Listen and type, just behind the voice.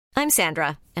I'm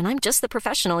Sandra, and I'm just the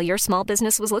professional your small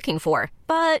business was looking for.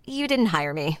 But you didn't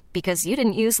hire me because you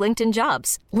didn't use LinkedIn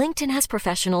Jobs. LinkedIn has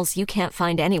professionals you can't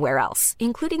find anywhere else,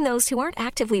 including those who aren't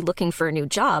actively looking for a new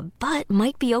job, but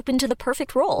might be open to the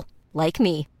perfect role, like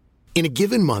me. In a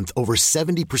given month, over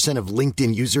 70% of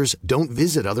LinkedIn users don't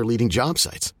visit other leading job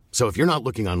sites. So if you're not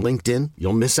looking on LinkedIn,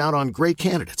 you'll miss out on great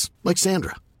candidates like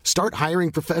Sandra. Start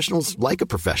hiring professionals like a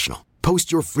professional.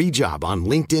 Post your free job on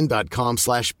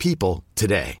linkedin.com/people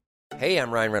today. Hey,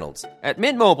 I'm Ryan Reynolds. At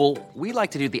Mint Mobile, we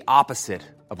like to do the opposite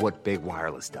of what Big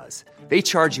Wireless does. They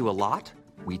charge you a lot,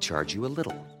 we charge you a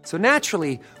little. So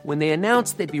naturally, when they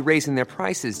announced they'd be raising their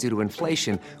prices due to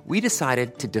inflation, we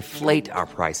decided to deflate our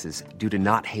prices due to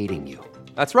not hating you.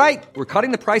 That's right. We're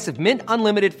cutting the price of Mint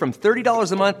Unlimited from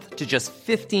 $30 a month to just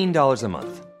 $15 a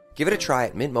month. Give it a try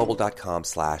at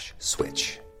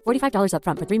mintmobile.com/switch. $45 up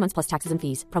front for 3 months plus taxes and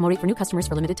fees. Promo rate for new customers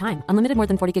for limited time. Unlimited more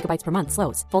than 40 gigabytes per month.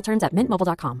 Slows full terms at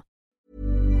mintmobile.com.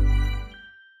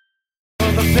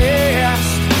 The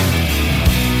past,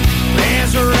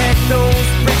 resurrect those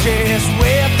bridges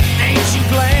with ancient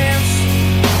glance.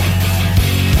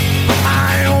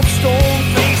 My old stone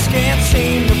face can't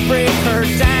seem to break her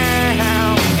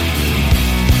down.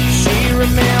 She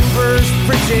remembers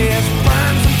bridges,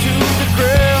 burns them to the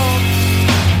ground.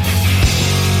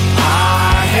 I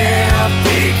have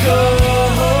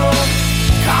become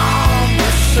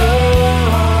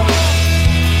cumbersome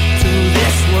to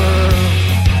this world.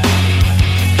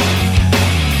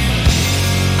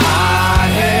 I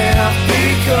have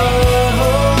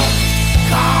become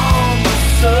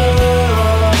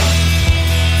cumbersome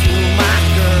to my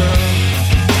girl.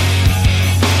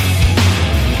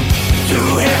 Too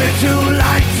heavy, too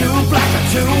light, too black or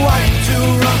too white, too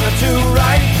wrong or too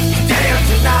right. Today or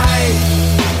tonight.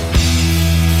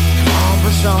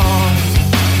 Song.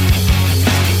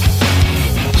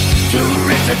 Too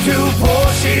rich or too poor,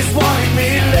 she's wanting me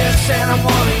less and I'm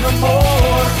wanting her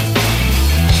more.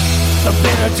 The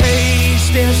bitter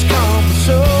taste is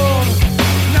cumbersome.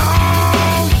 No,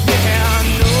 yeah,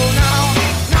 no, no,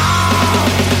 no.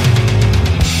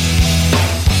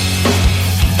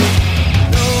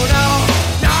 No, no,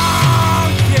 no,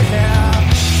 yeah.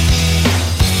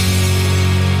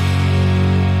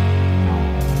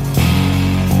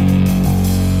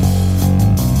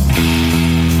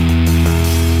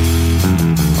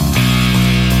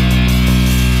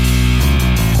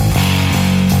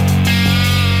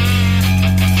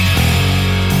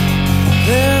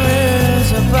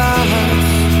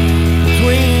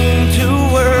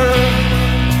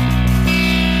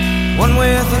 One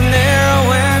with a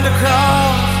narrow end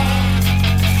across,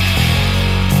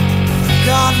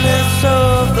 regardless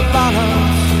of the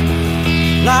balance,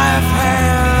 life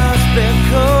has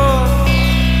become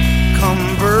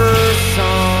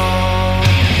cumbersome.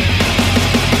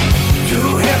 Too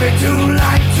heavy, too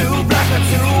light, too black or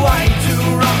too white, too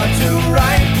wrong or too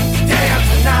right, today or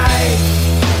tonight,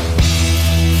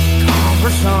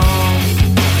 cumbersome.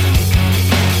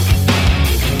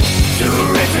 Too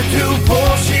rich or too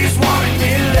poor, she's wanting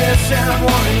me less and I'm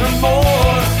wanting her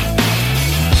more.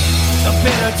 The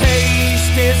bitter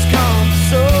taste is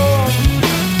cumbersome.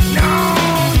 No,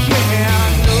 yeah,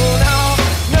 no, no,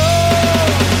 no.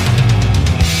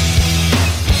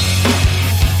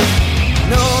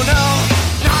 No, no,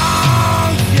 no,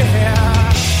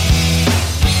 yeah.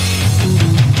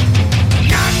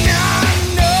 No, no,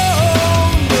 no,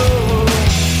 no.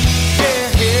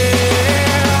 Yeah,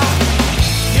 yeah.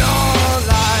 Your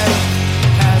life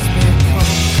has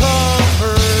become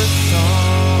cumbersome.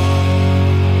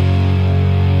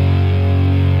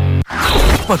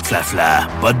 Pas de flafla,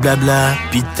 pas de blabla,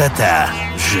 pis de tata.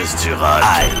 Juste du rock.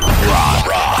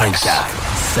 IROCK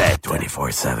 247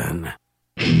 24/7.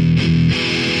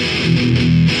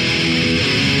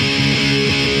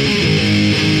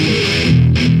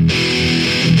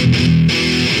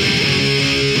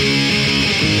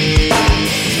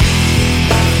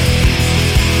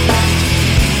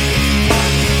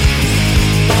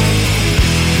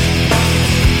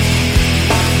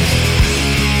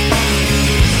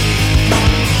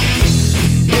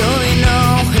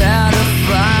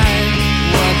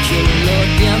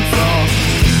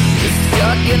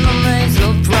 In the maze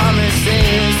of problems.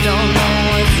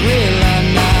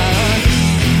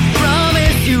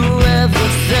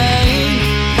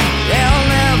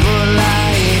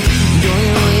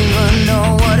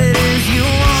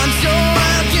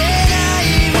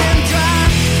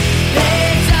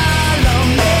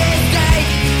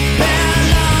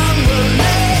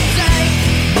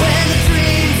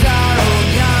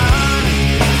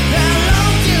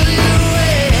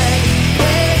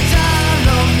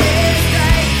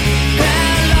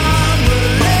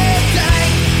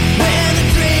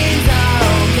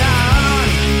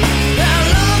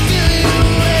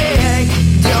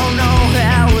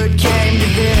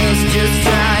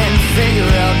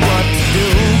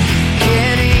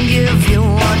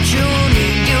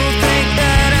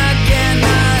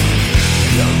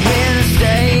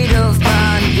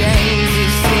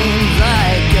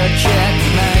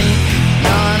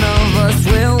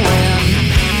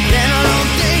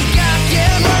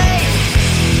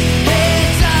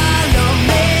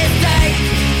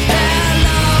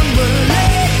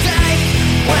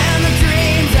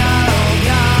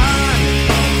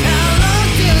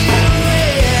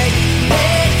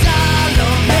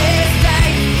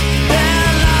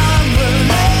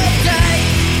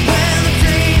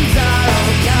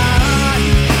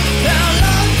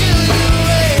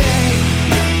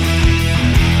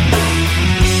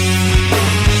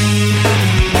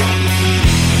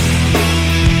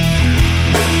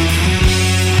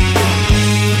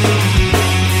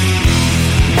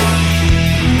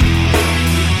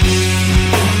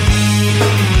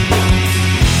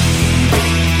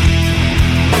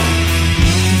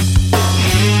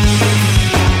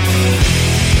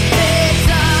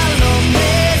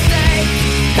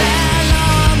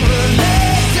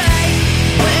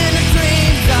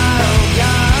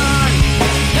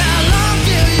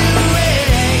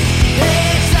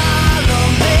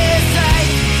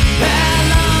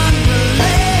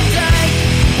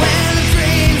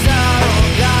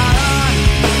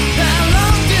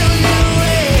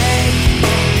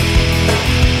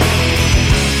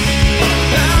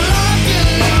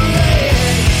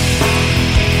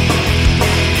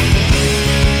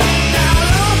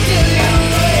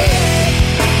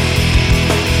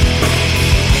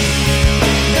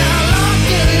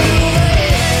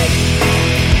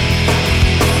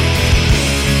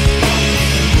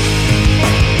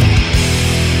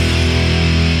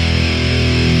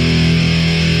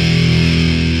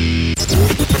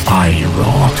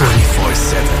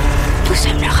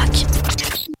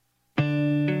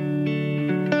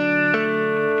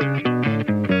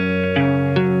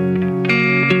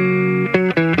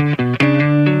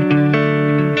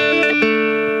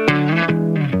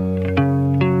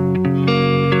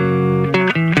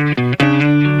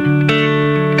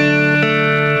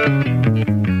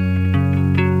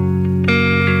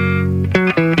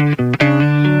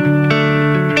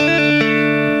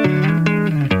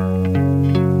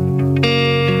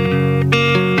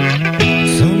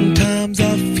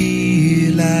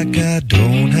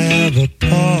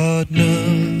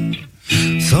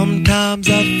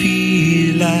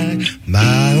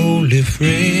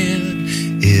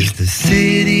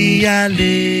 I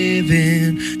live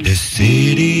in the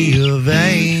city of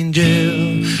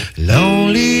angels.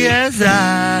 Lonely as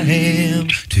I am,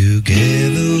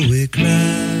 together we cry.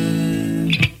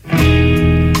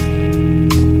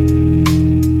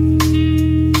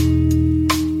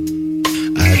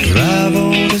 I drive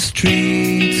on the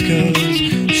streets 'cause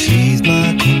she's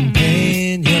my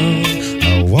companion.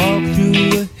 I walk through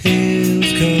the hills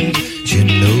 'cause she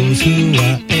knows who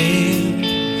I am.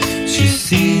 She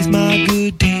sees my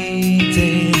good deeds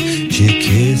and she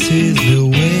kisses the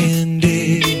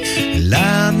windy. And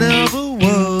I never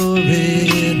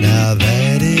worry, now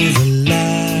that is a lie.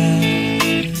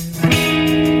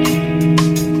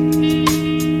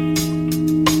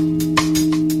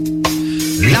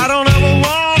 I don't ever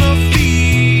wanna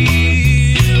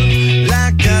feel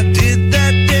like I did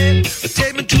that day.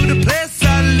 Take me to the place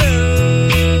I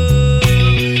love.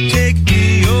 Take me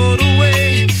all the way.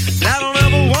 I don't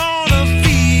ever wanna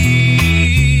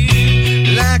feel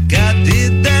like I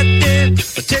did that day.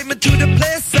 Take me to the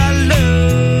place I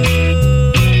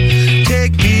love.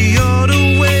 Take me all the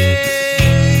way.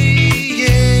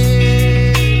 Yeah,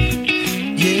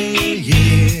 yeah,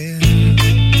 yeah.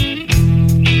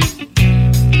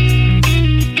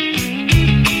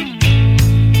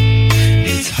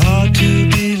 It's hard to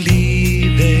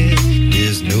believe that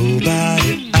there's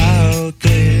nobody out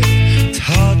there. It's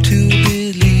hard to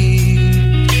believe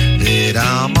that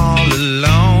I'm all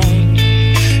alone.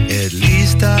 At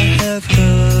least I have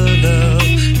her love.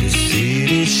 The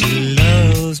city, she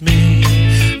loves me.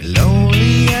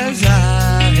 Lonely as I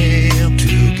am,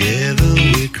 together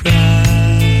we cry.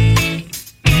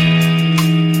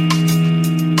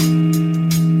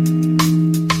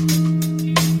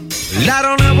 I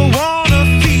don't ever wanna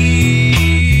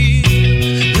feel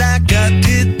like I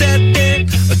did that day.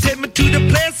 Take me to the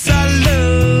place I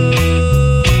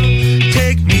love.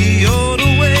 Take me all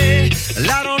the way.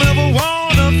 I don't ever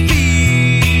wanna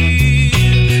feel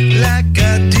like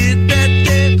I did that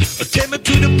day. Take me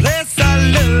to the place I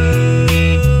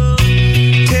love.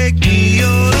 Take me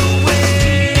all the way.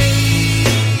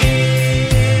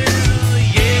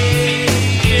 Yeah,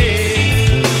 yeah.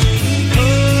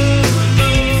 Oh, no,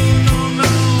 no,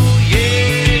 no,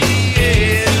 yeah,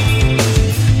 yeah.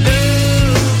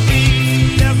 Love me,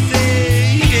 I say,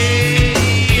 yeah,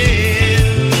 yeah.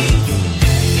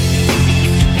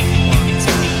 One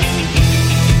time.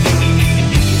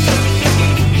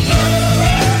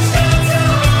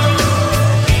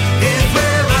 It's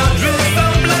where I drew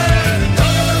some blood.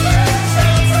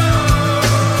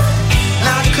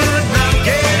 I could not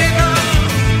get enough.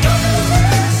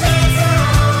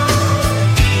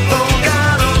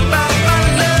 Forgot about my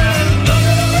love.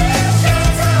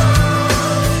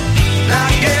 I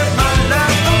gave my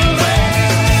life away.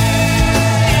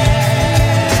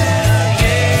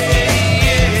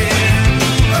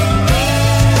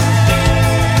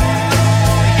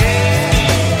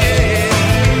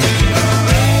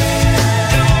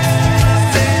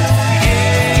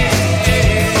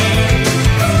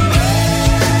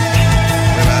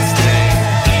 Where I stay.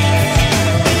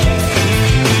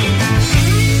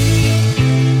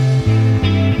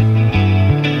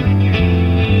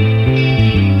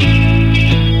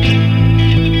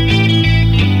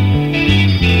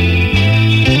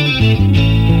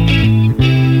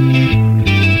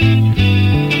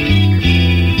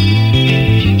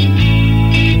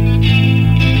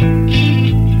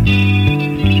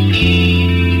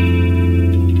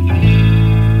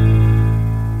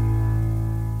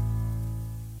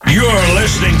 You're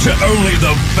listening to only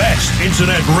the best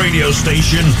internet radio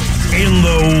station in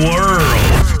the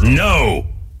world. No,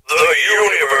 the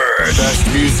universe. Best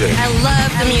music. I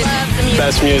love the music.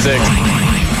 Best music.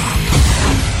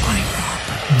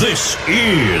 This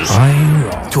is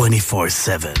IROCK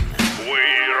 24/7.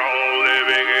 We're all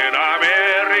living in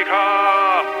America,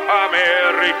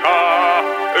 America,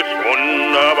 it's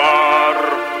wunderbar.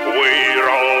 We're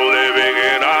all living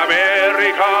in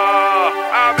America,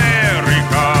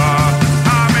 America,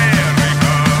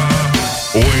 America.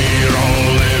 We're all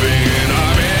living in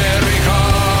America,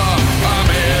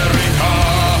 America,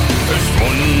 it's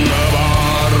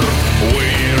wunderbar.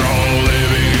 We're all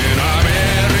living in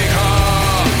America,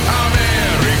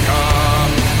 America,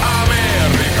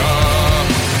 America.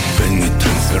 Wenn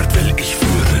getanzt wird, will ich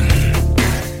führen.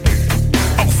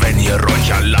 Auch wenn ihr euch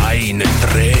alleine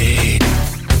dreht.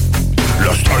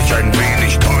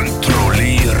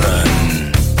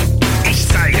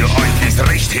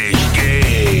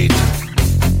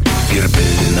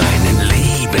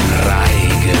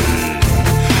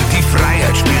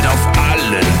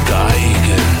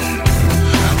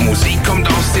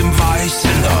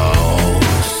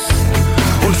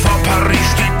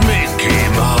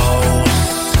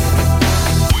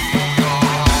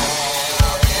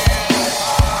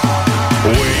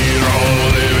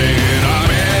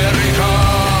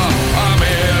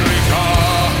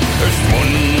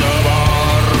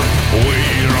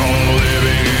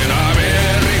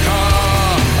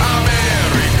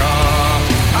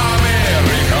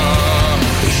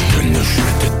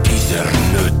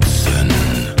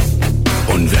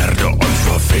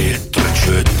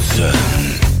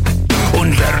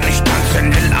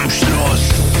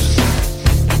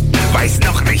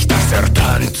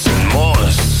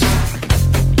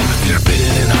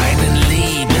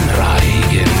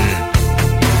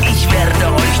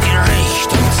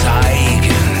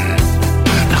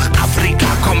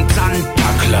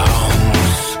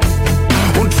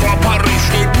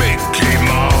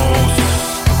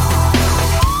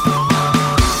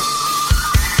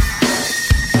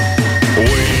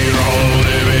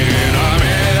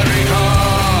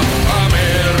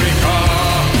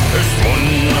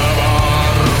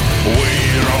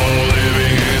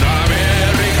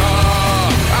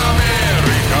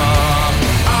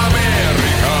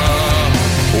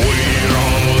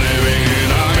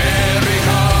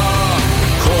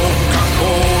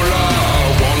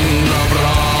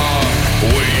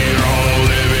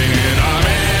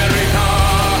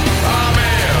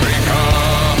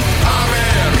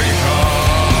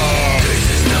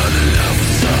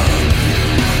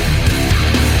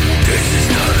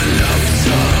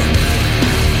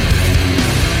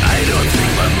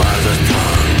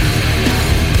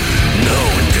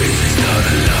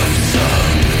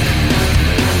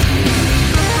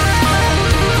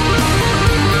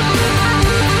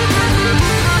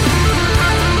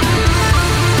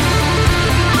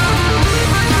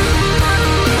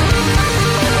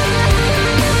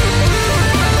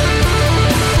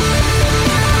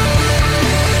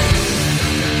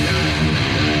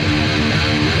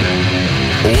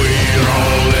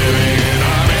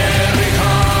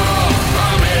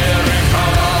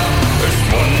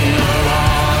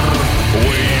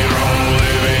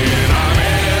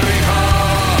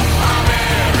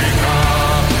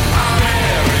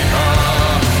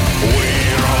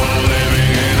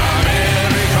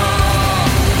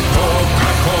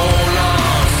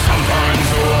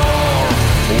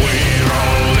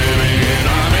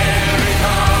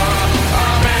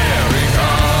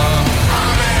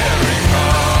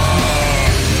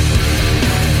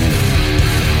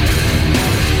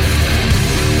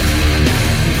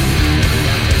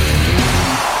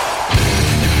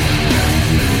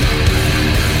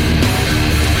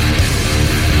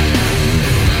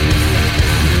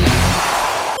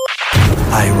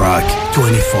 Rock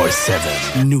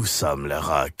 24/7. Nous sommes le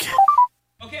rock.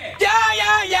 Okay. Yeah.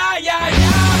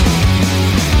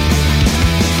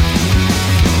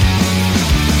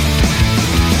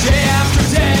 Day after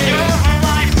day, your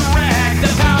life's a wreck.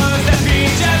 The powers that be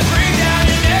just bring down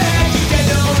your neck. You get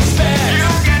no respect,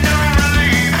 you get no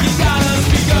relief. You gotta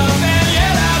speak up and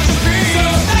yell out your grief. So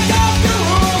back up the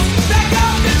rules, back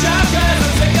up the job, 'cause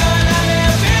I'm sick of not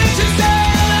living to stay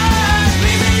alive.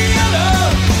 Leave me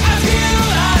alone, I feel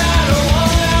alive. I don't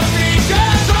wanna be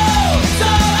controlled. It's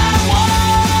all I want.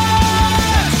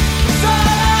 It's all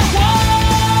I want.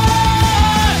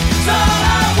 It's all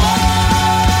I want.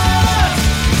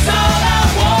 It's all I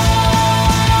want.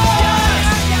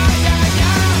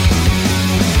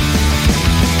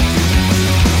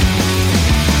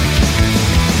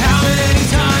 How many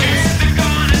times is it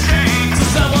gonna change? So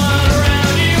someone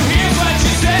around you hears what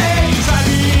you say. You try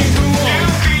being cool, you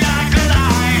feel like a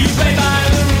lie. You play by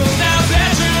the rules, now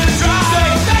that you're dry. So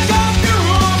back up your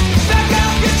rules, back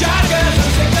up your job, 'cause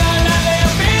I'm sick of not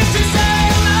living to stay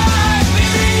alive.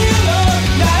 Leave me alone,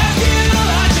 now I feel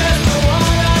alive. Just don't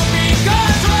wanna be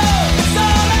controlled. It's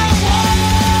all I want.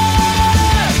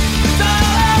 It's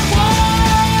all I want.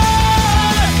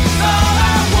 It's all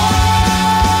I want.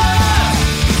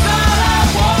 It's all I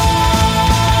want.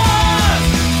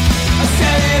 I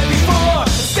said it before,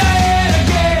 I say it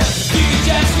again. You can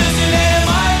just listen and it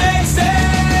might make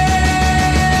sense.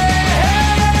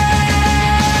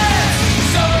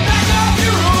 So back up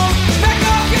your rules, back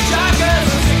up your job, 'cause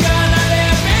I'm sick of not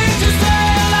living to stay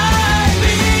alive.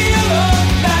 Leave me alone,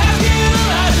 now I feel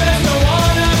alive. Just don't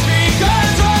wanna be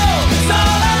controlled. It's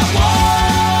all I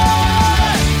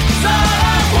want. It's all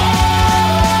I want.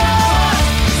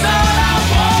 It's all I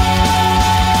want.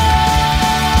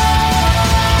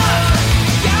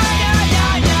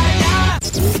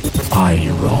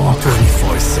 IROCK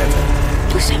 24/7.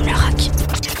 Nous sommes le rock.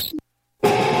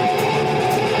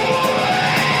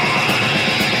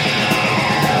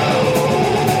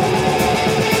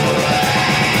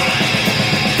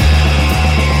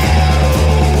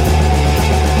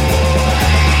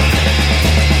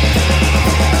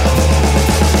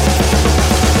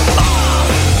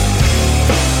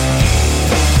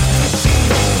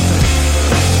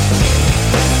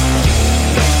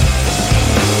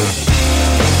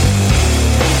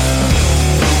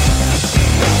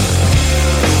 I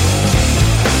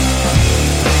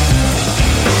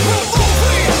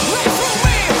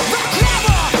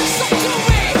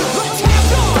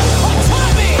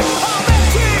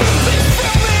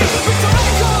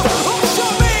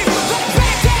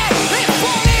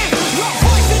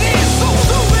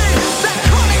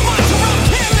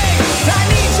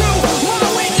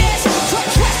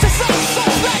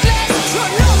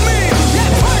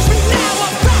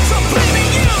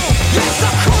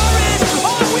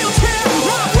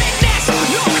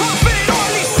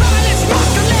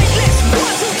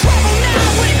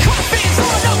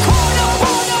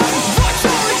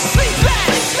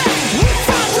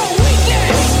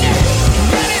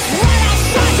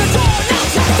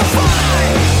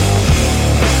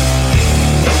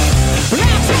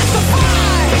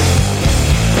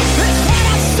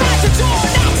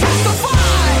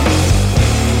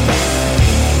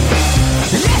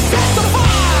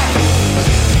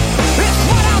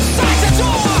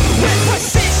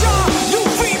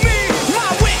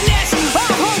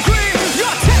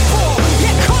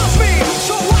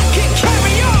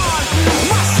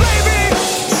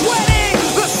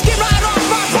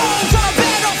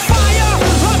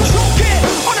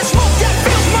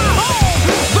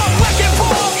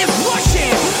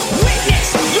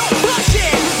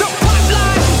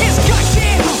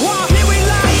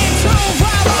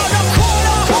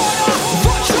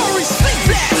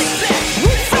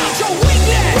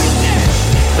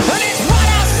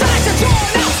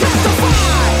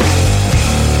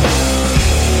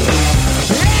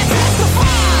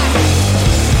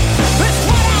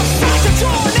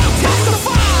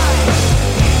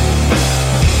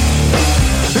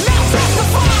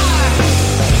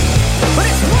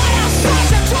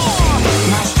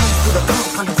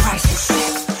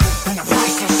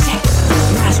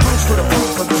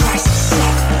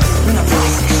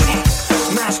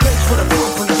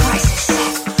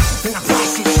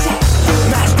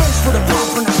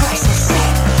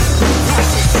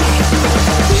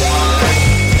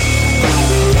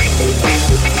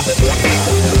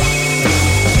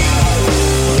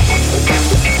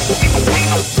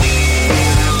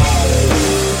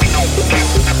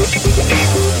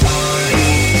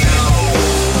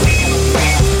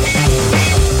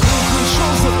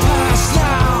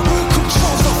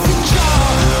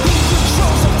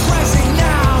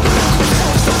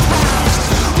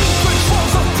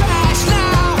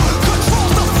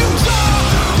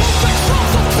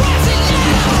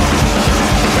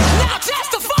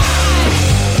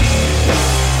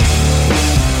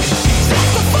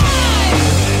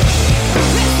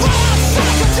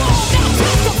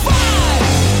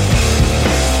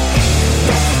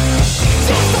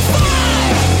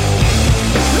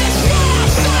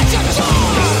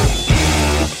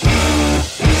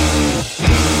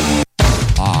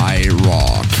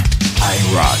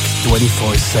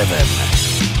 24/7.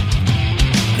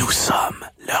 Nous sommes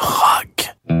le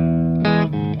rock.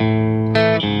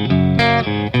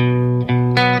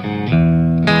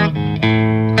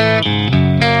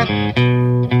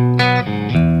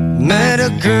 Met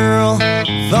a girl,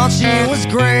 thought she was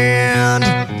grand.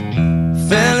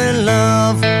 Fell in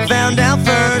love, found out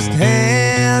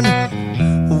firsthand.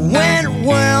 Went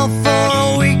well for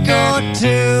a week or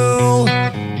two,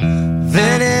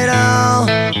 then it all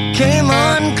came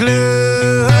unglued.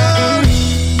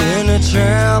 In a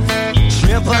trap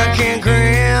I can't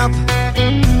grab.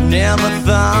 Never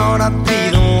thought I'd be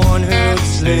the one who'd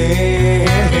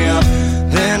slip.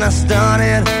 Then I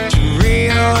started to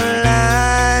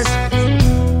realize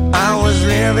I was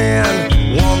living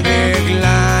one big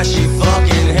lie. She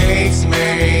fucking hates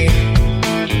me.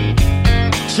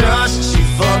 Trust, she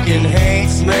fucking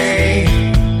hates me.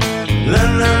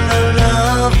 Love, love, love,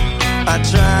 love. I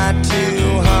tried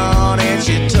too hard and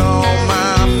she told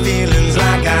my feelings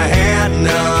like I had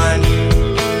none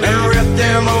and ripped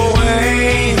them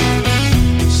away.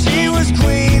 She was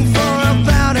queen for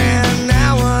about an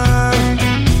hour.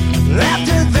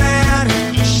 After that,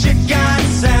 shit got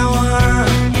sour.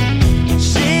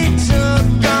 She took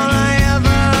all I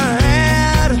ever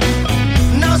had.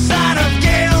 No sign of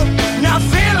guilt, not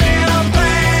feeling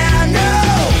bad. No,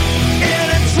 in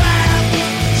a trap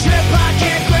I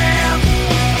can't grab.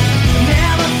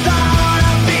 Never thought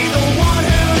I'd be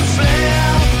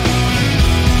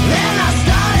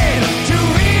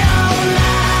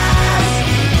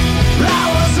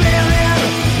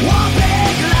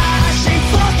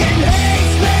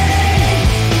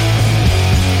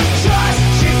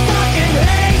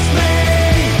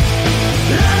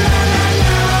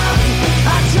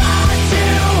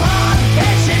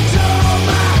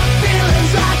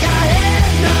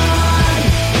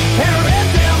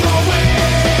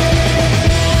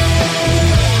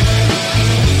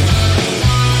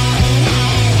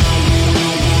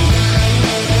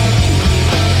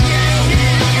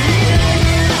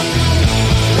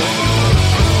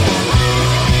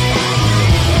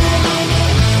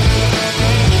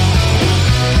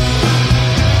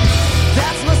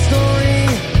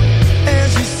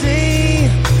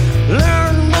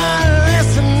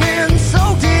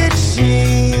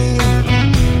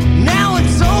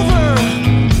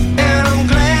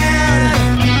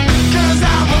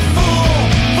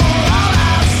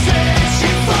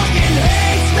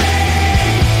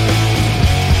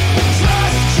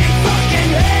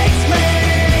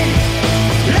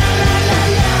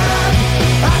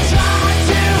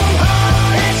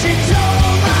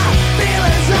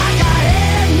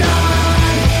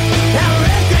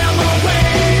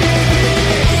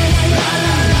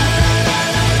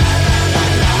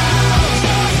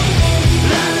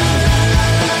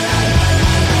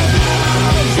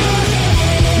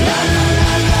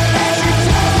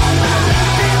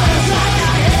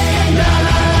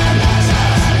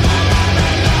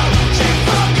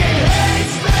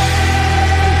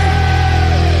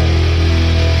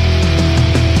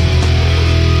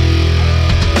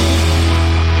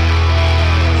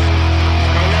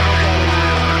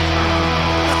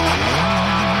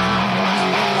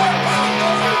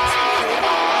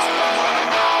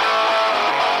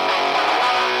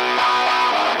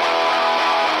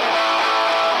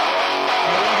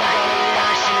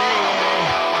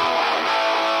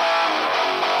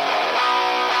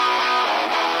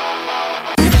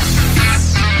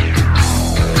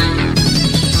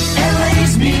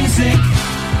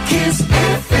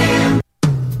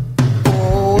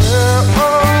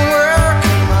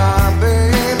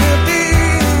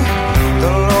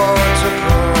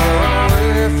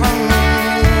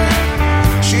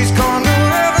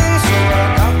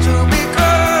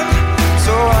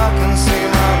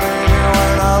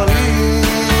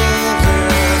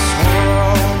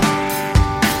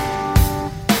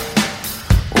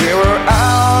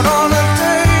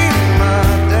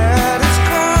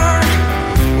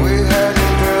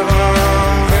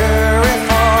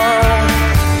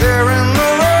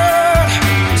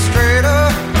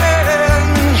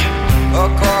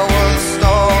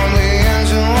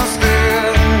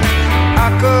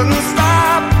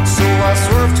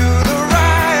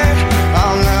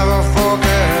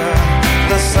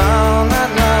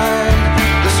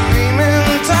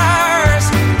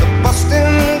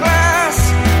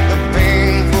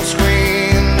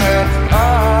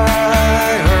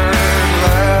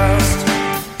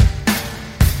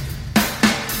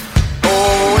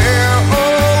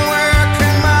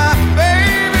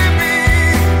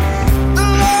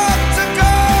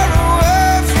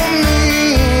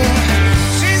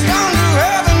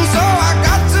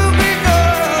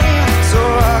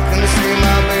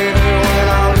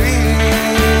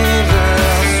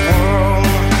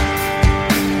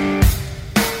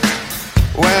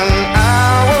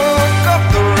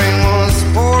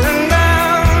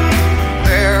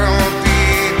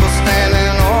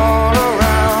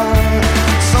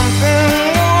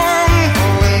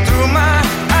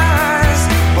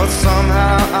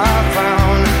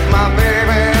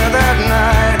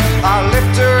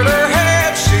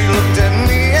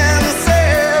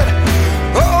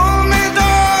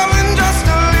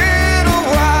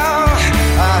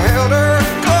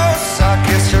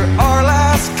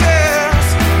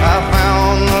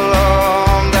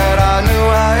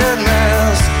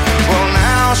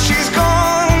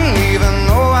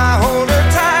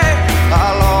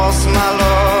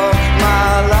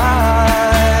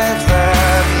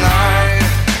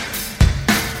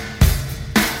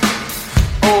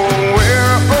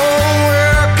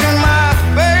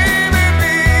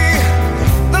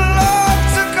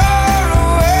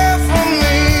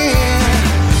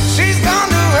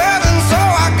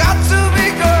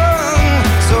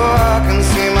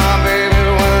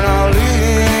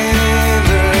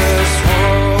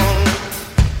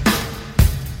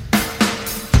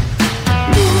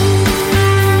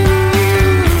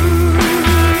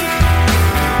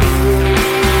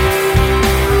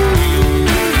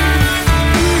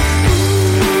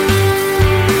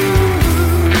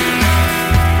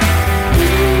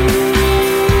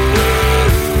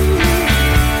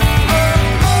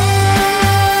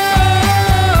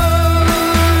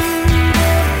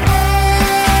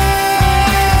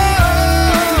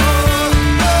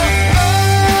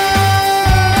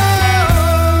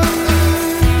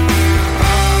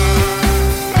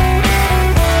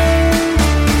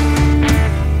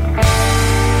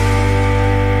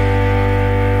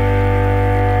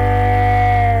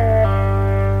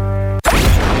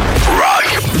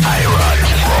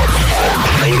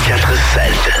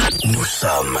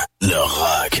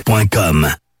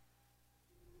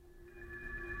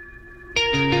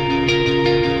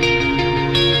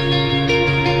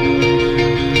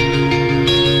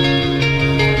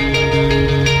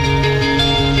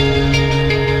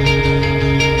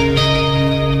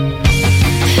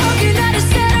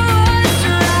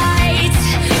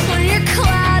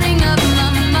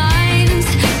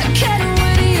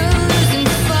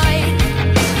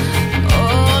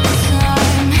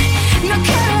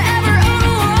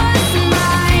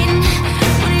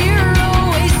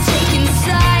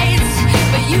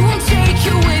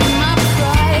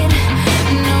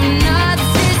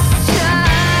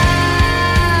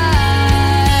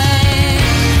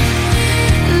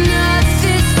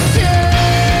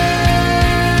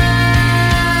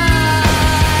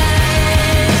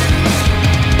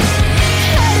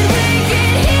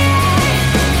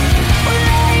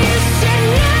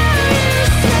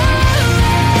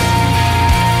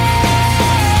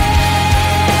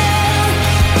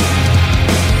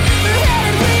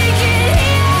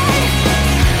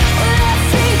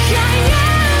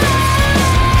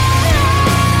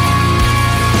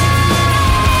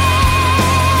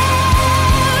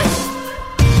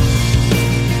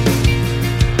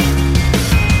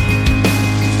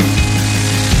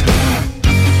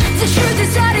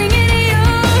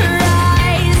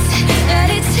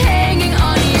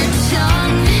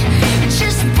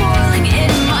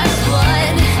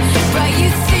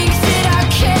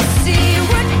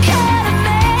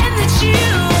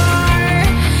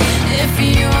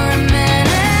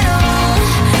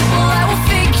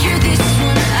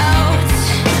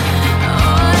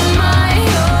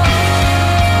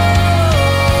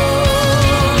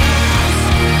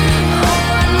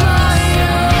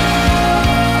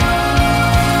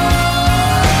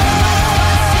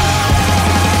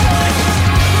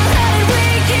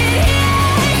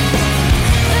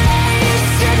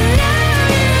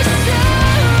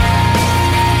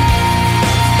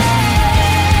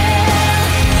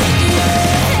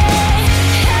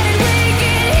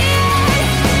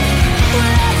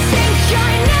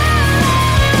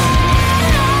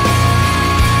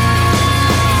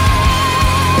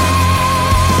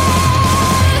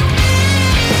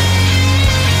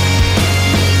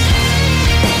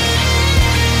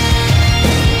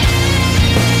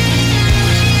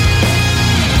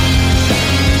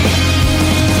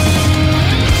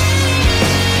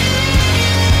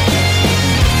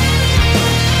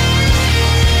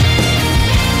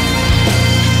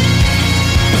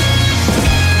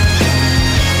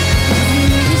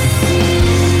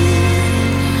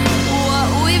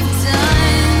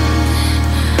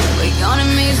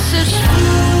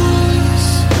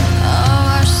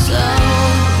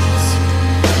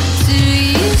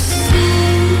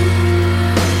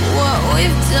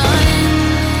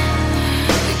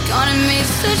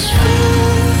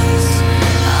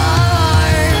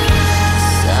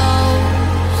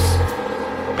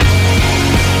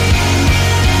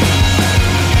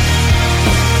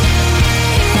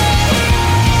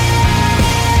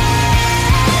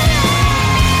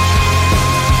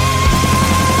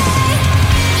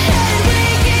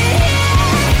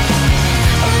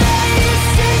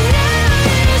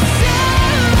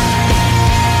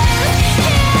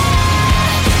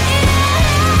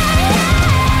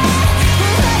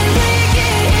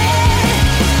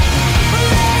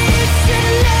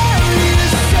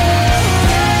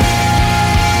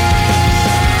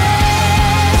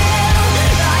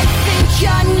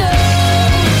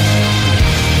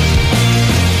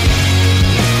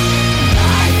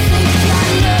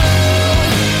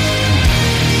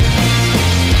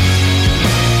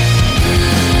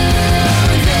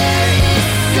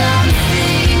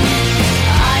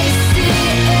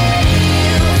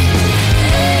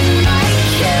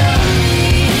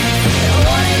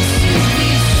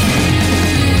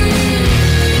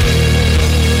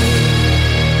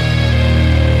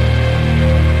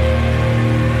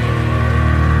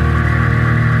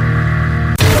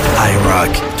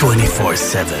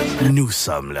 24/7. Nous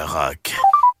sommes le rock.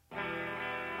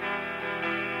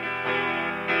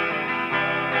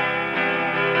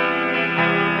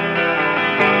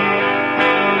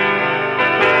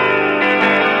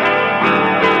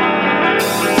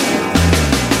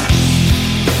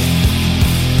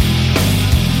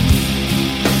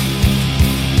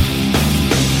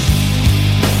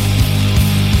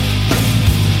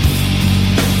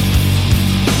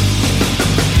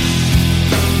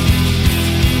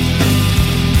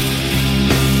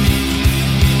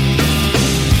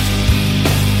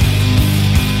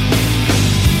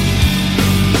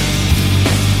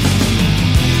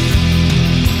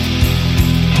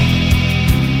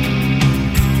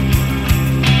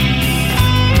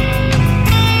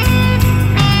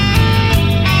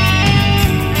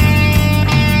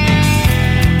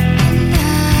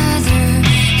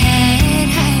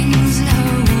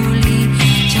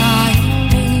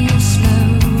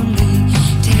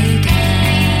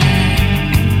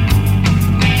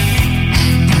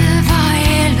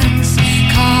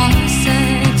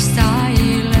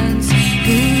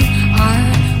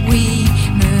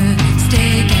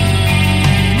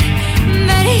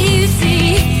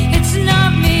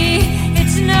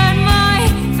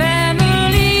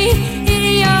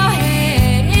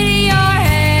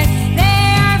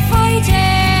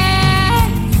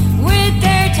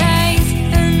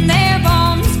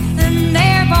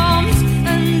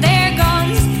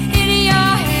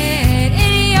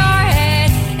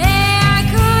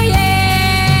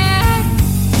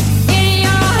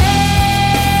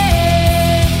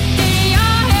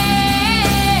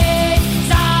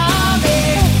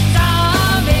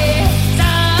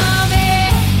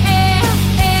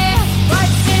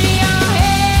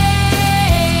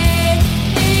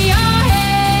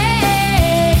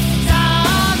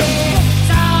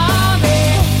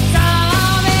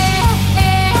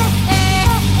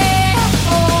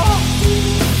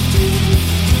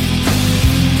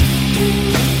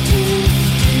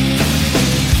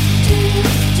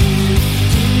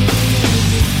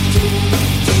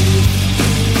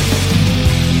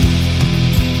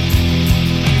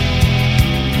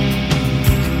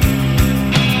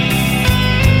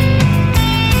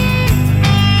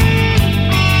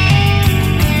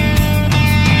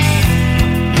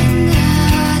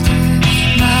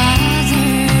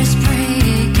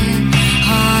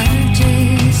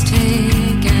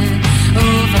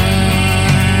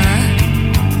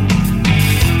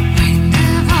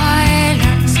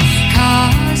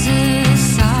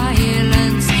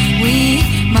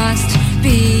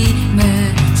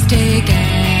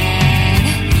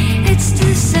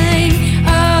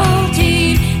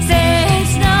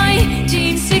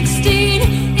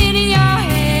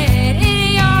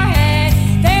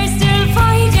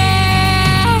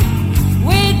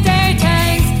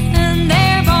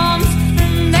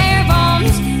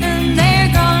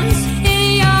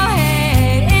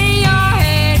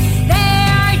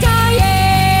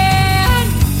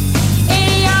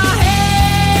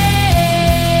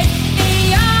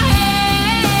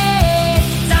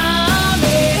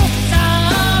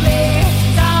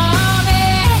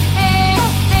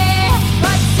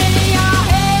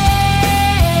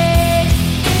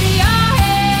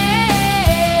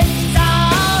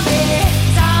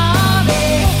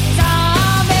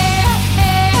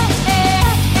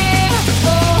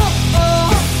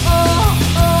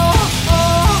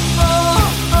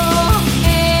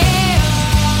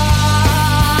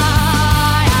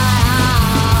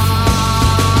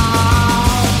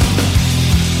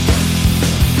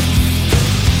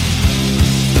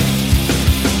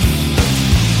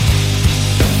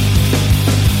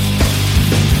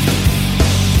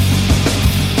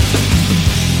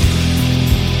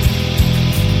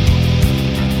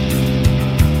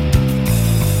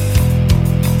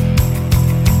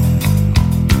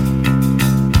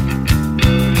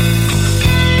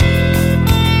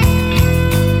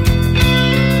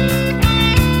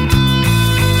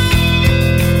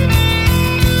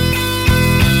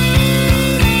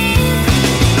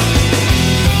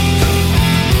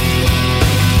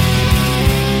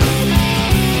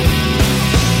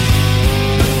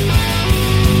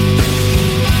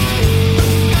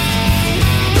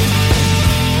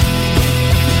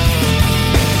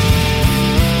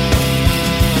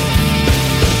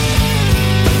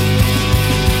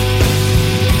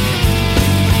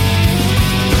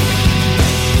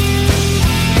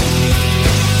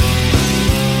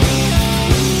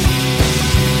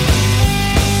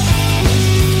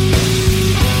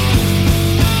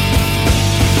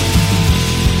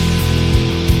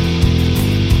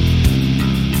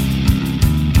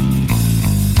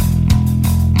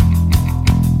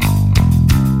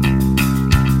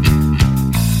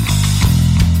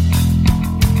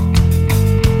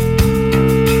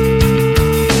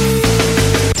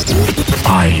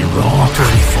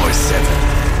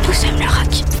 Vous aimez le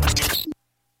rock.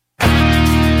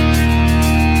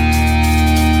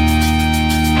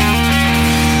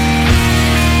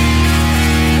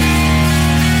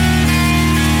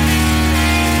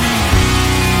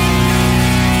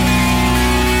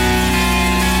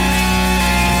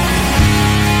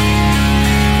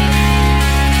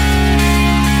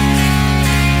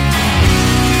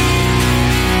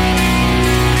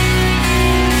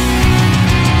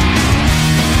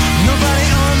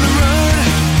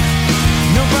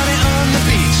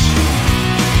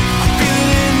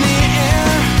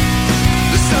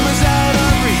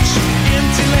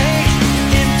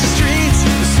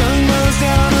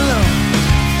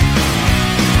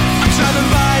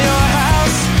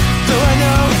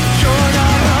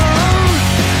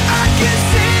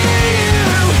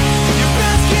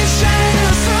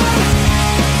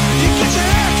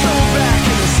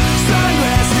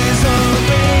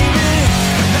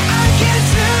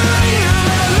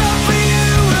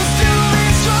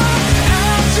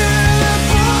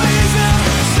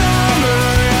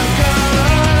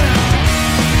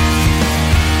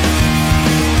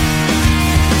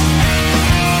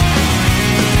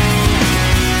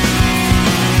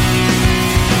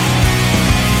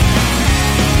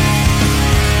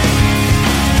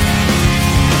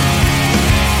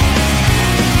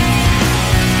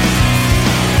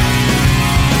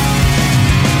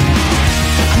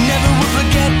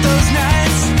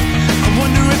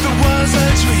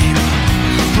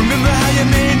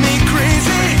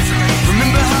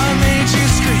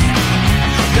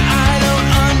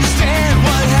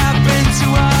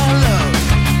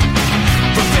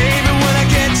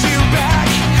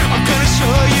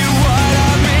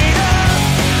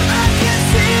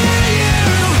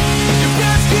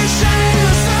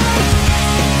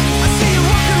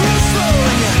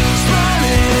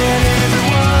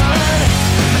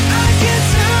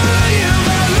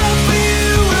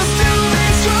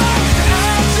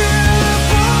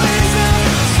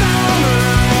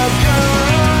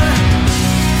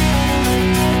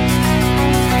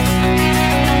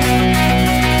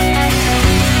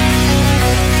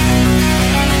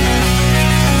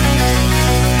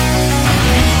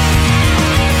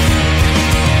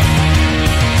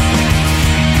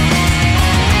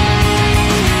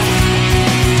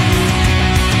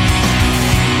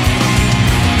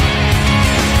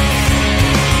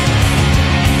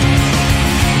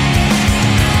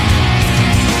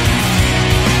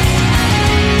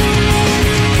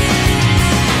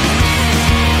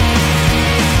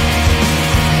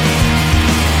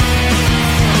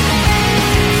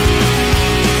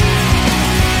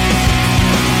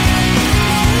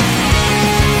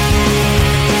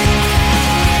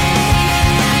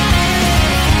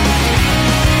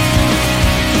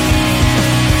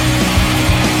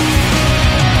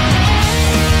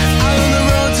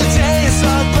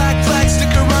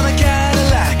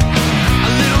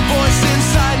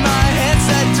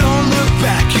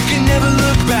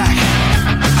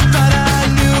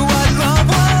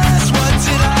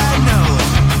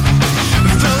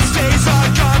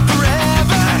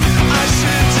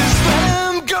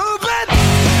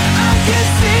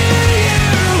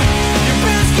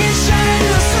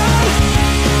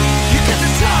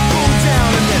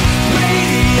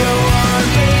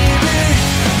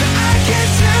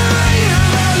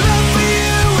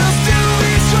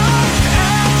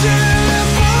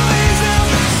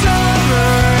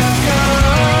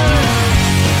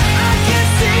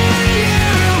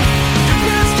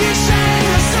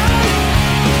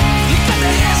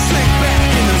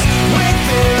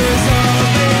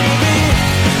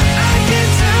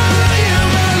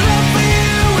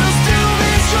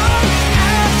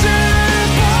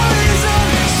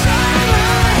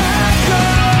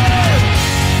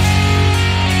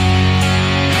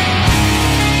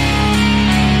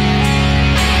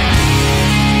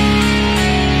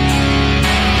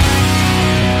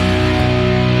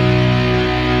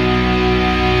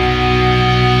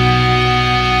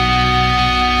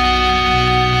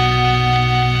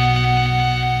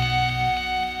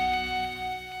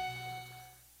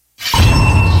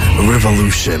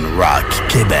 Revolution Rock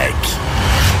Québec.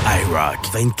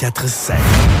 IROCK247.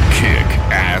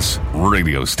 Kick-ass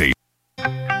radio station.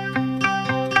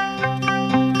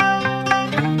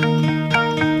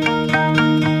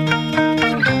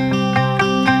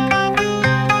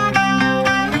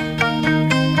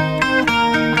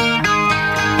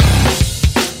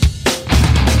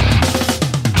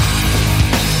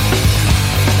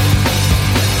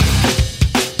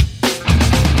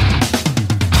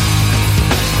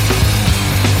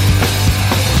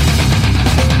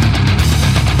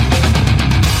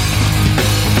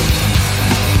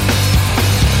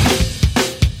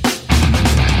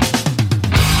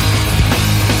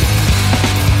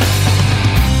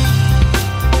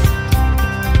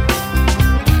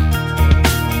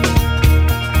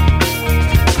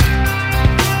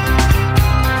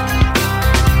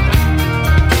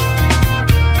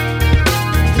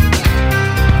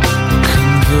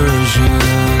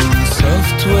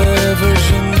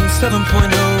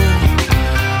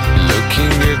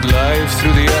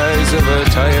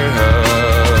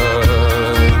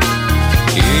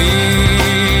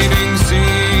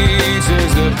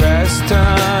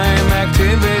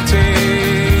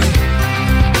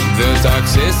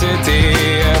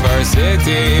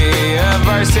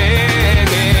 our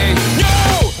city. Yo,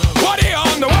 what do you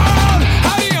own the world?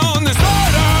 How do you own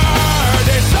disorder?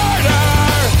 Disorder.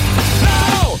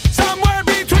 Now, somewhere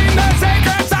between the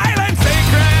sacred silence and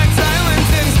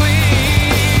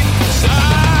sleep.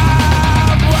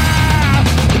 Somewhere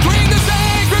between the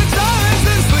sacred silence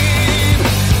and sleep.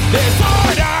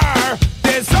 Disorder,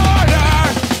 disorder,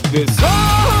 disorder.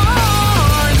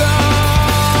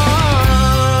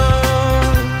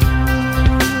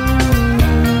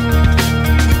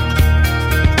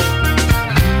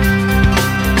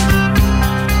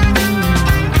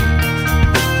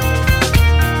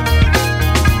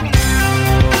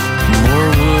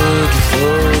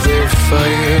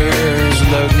 Fires,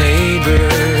 loud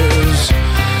neighbors,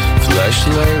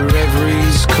 flashlight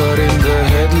reveries caught in the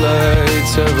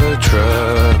headlights of a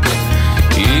truck,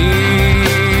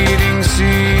 eating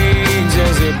seeds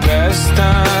as a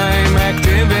pastime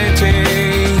activity.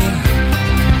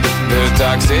 The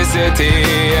toxicity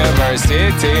of our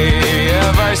city,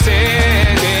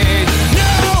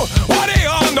 No, what do you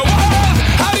own the world?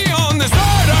 How do you own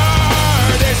disorder?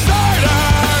 Disorder.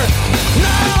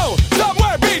 No,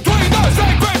 somewhere between the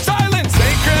sacred silence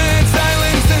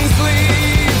and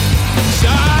sleep.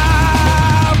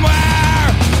 Somewhere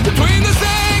between the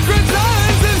sacred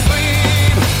silence and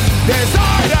sleep.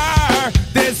 Disorder,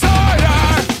 disorder,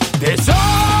 disorder.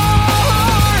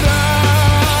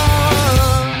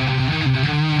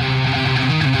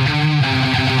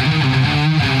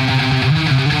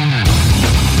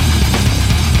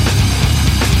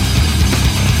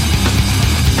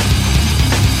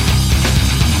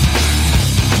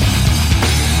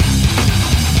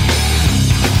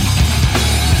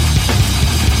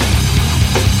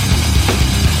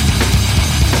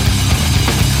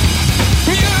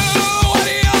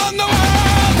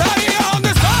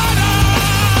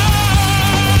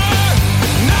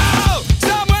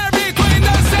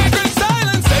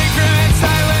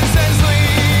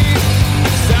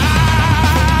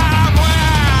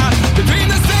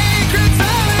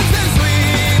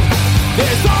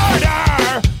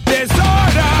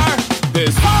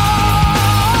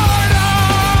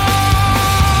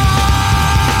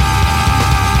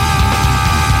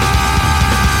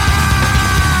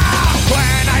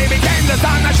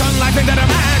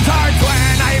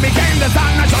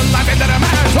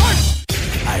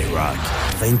 IROCK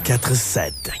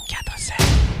 247.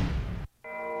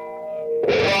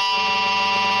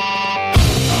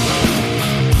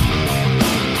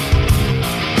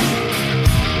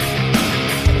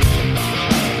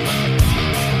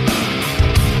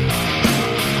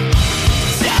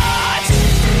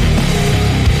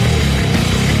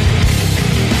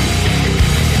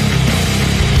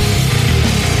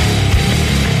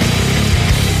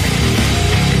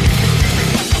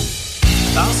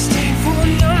 I'll stay for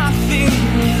nothing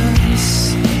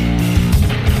else,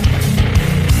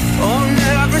 or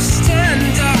never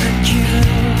stand again.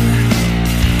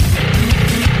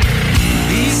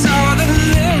 These are the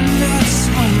limits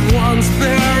of one's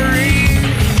buried.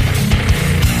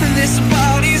 This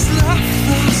body's left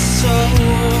the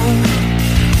soul.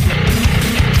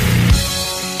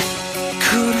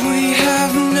 Could we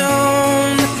have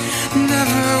known?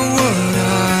 Never would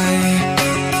I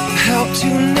help to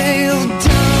nail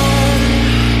down.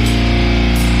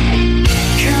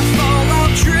 Careful of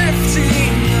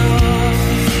drifting off,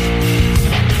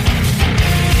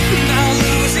 now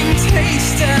losing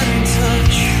taste and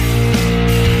touch,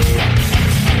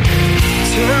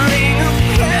 turning a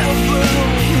pebble,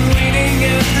 waiting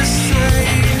at the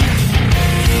same.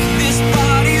 This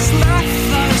body's left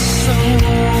the soul.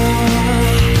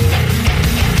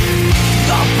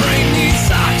 The brain needs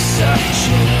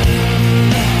oxygen.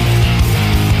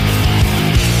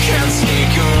 Can't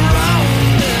sneak around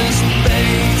this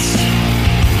base.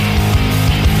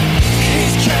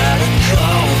 His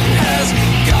catacomb has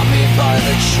got me by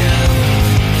the chin.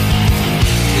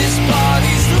 This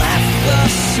body's left the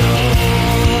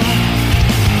soul.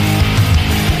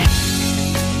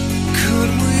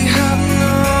 Could we have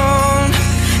known?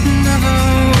 Never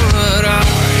would I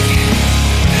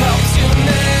help to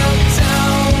nail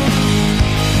down.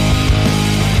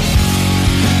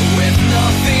 With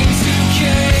nothing to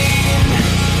gain,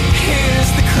 here's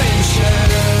the clincher.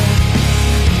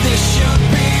 This should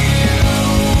be you.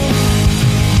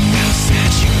 Now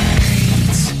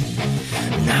saturate,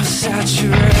 now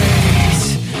saturate,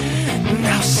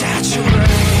 now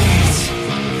saturate,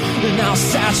 now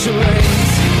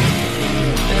saturate,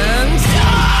 and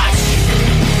touch.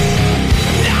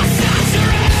 Now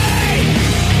saturate,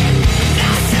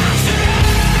 now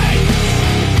saturate,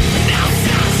 now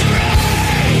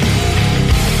saturate.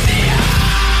 The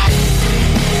earth.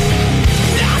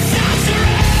 Now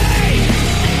saturate.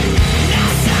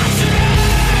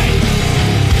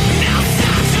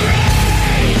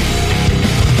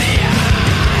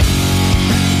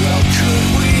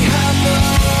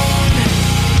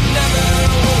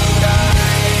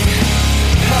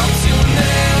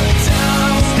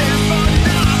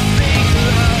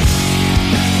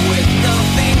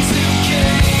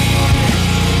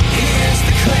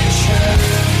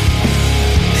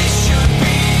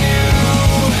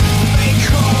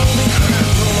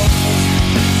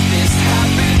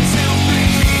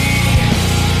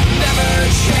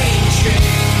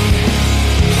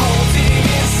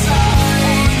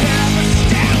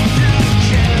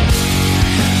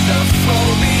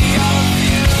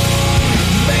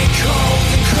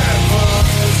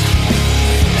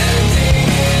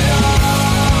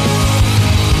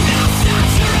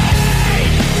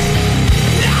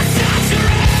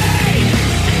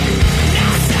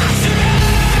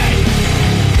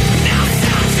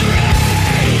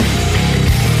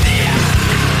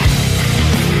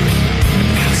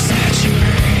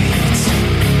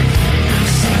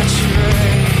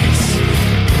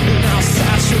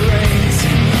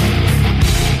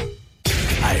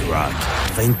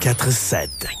 24/7.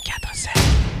 24/7.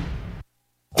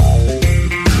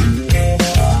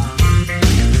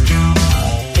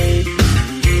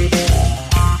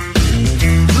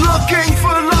 Looking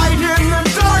for light in the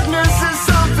darkness is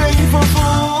something for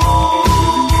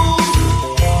fools.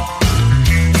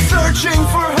 Searching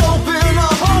for hope in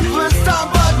a hopeless time,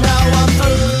 but now I'm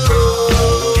through.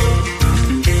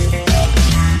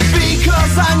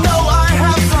 Because I know I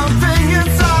have something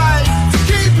inside to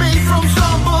keep me from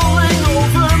stumbling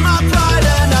over my pride,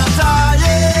 and I'm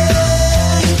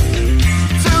dying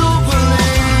to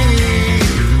believe.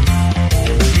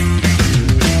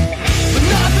 But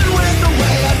nothing went the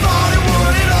way I thought it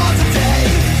would at all today,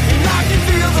 and I can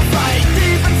feel the fight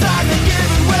deep inside me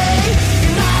giving way.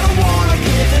 And I don't wanna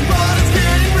give in, but it's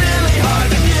getting really hard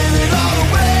to give it all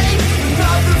away.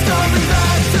 Nothing's coming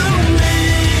back to me.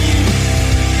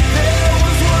 There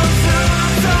was once a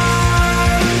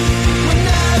time when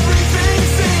everything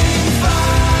seemed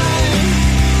fine.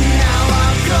 Now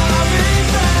I'm coming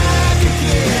back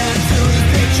again to this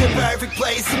picture perfect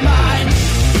place of mine.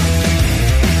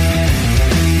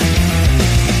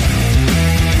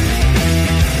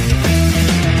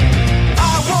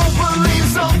 I won't believe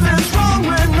something's wrong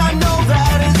when I know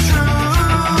that it's true.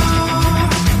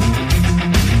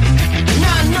 And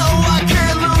I know I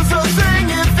can't lose a thing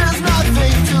if there's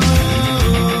nothing to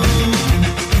lose.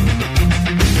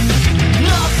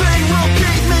 Nothing will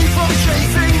keep me from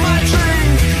chasing my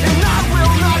dreams, and I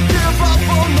will not give up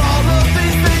on all of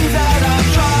these things that I'm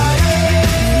trying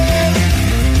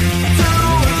to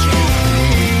achieve.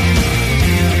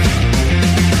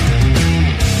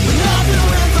 Nothing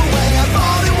went the way I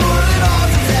thought it would at all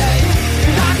today,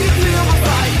 and I can feel the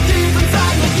fight deep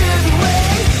inside me giving way.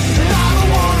 And I don't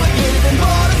wanna give in,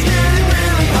 but it's getting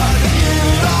really hard to give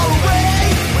it all away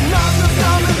when nothing's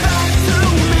coming back to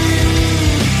me.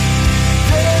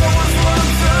 There was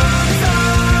once a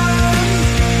time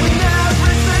when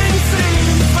everything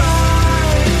seemed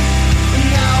fine, and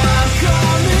now I'm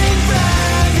coming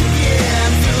back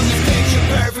again to this picture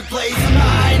perfect place of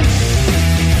mine.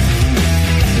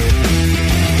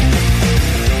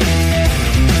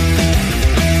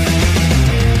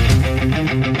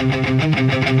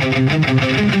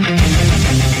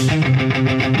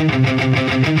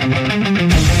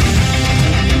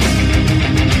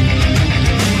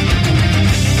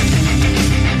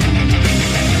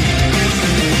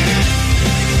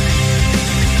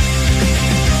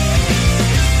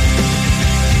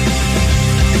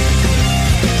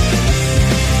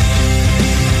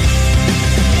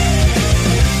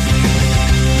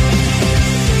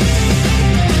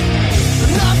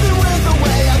 Nothing went the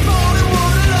way I thought it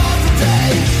would at all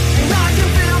today, and I can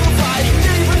feel the fight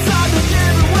deep inside me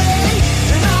giving way.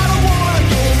 And I don't wanna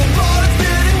give in, but it's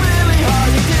getting really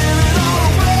hard to give it all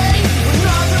away when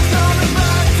nothing's coming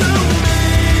back to me.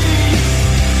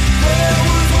 There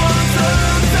was once a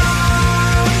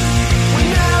time when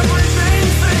everything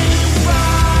seemed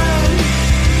fine,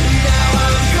 and now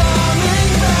I'm coming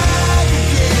back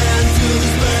again to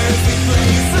this perfect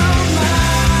place of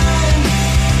mine.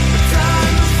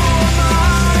 Time before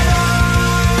my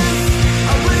eyes,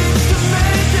 I reached to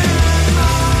make it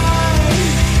mine,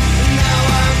 and now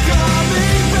I'm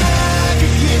coming back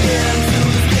again to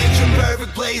this picture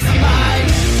perfect place of mine.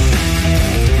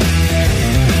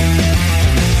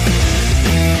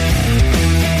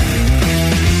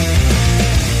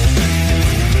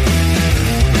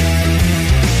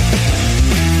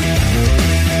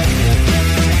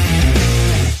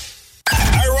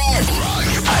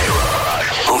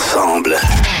 Ensemble,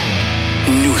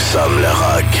 nous sommes le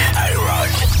rock.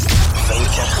 IROCK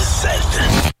 24/7.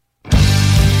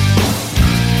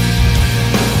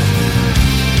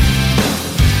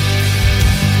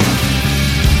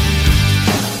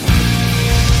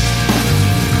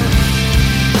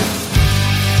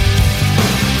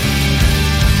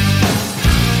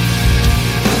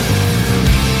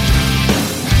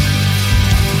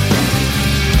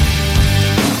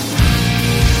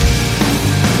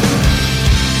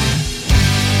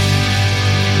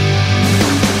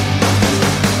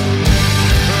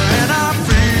 And I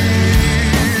feel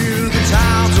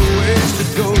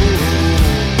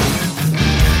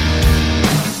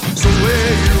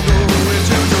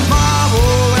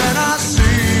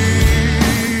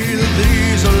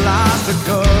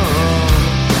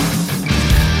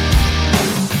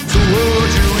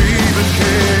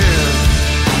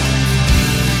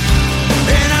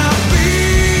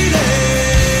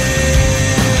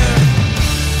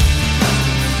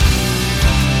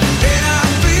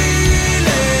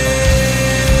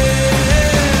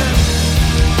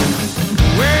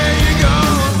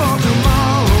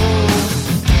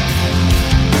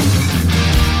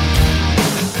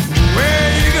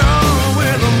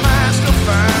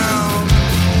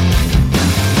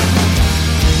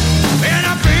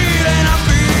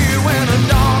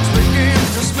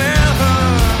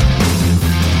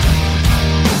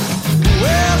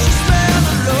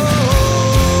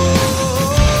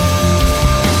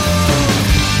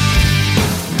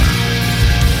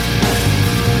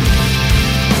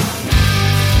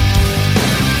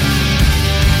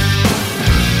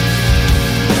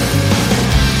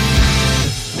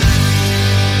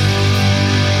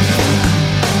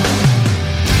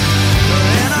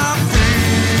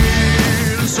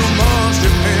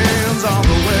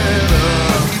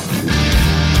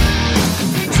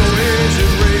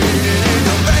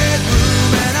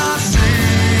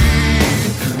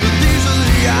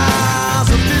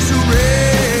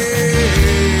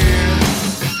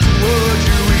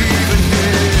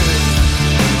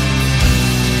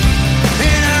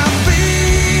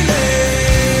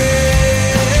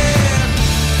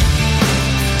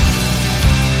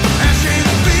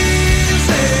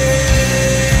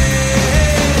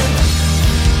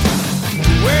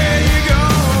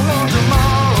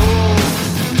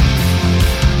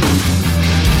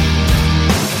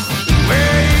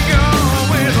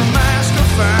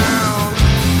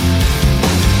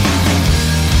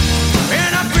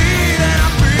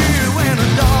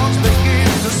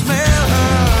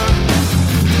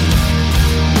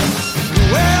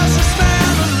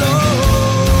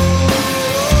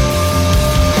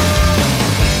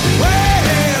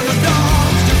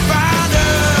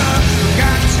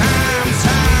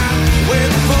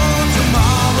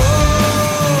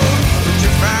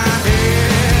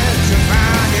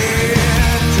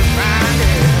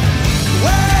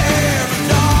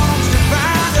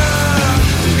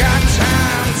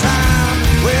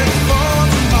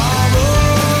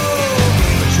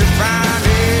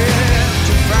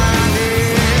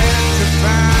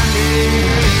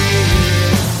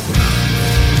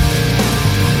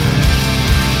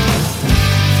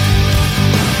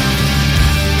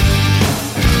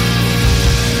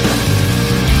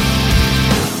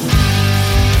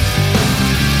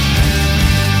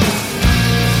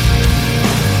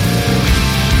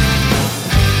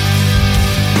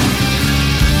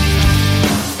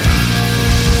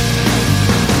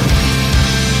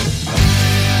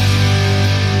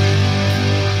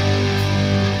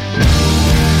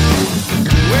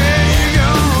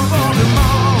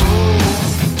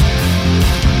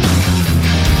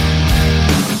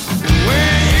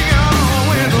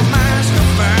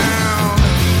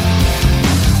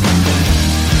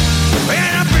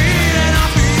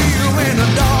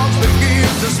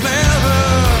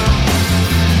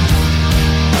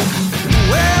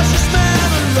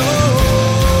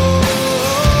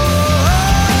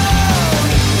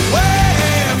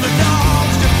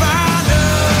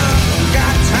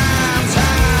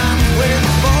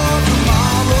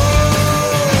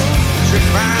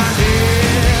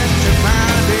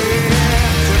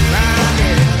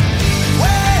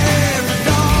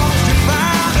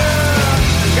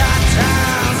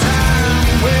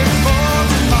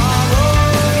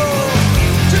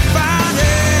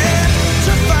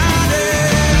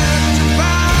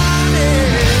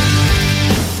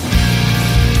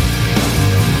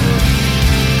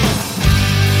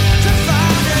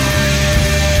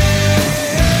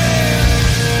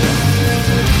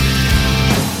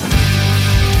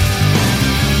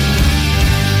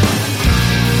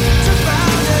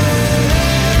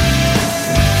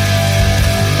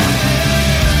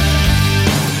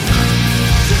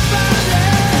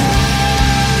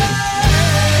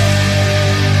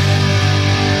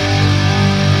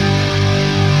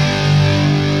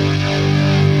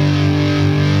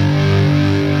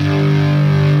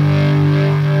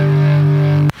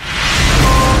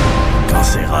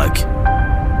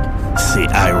c'est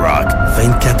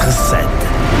IROCK247.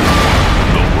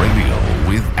 The radio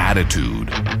with attitude.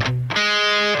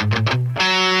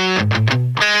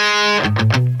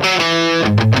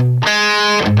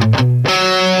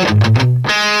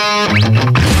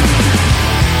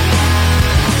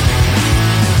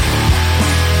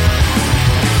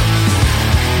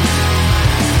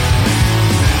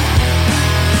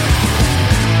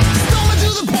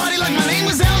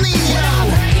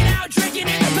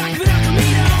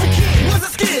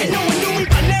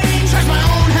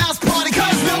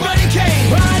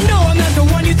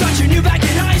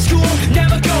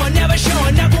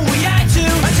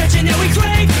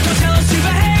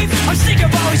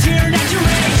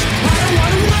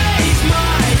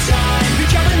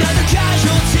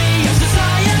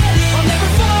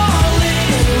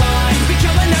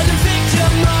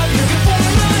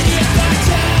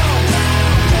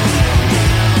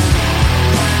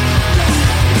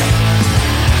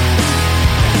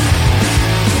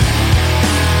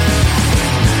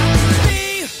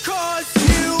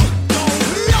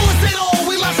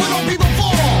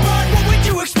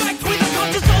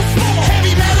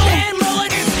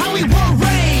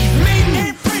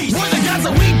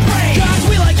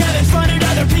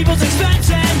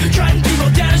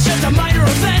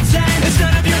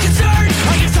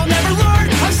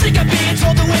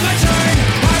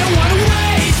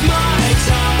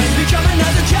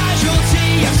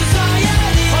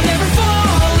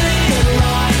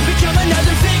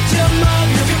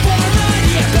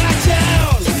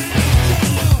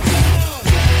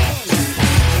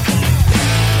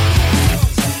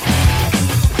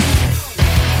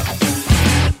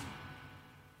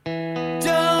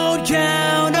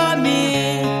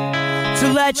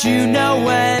 You know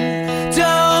when.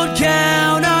 Don't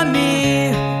count on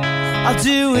me, I'll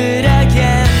do it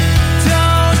again.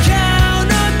 Don't count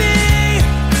on me,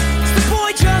 it's the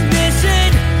point you're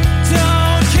missing.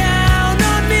 Don't count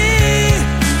on me,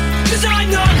 'cause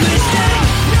I'm not listening.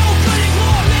 No cutting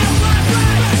law, middle class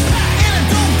right. And I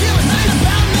don't give a shit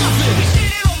about nothing. We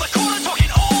sitting on the corner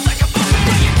talking all like a buffet.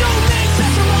 But you don't make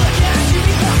sense from all the cash you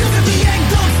be fucking. 'Cause if the egg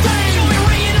don't stay, you'll be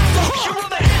ringing off the hook. You're on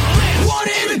the handle. Want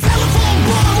it in the telephone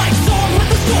bar like song with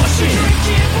distortion.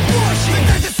 Drinking proportion. Think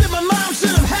I just said my mom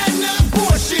should have had an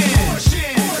abortion.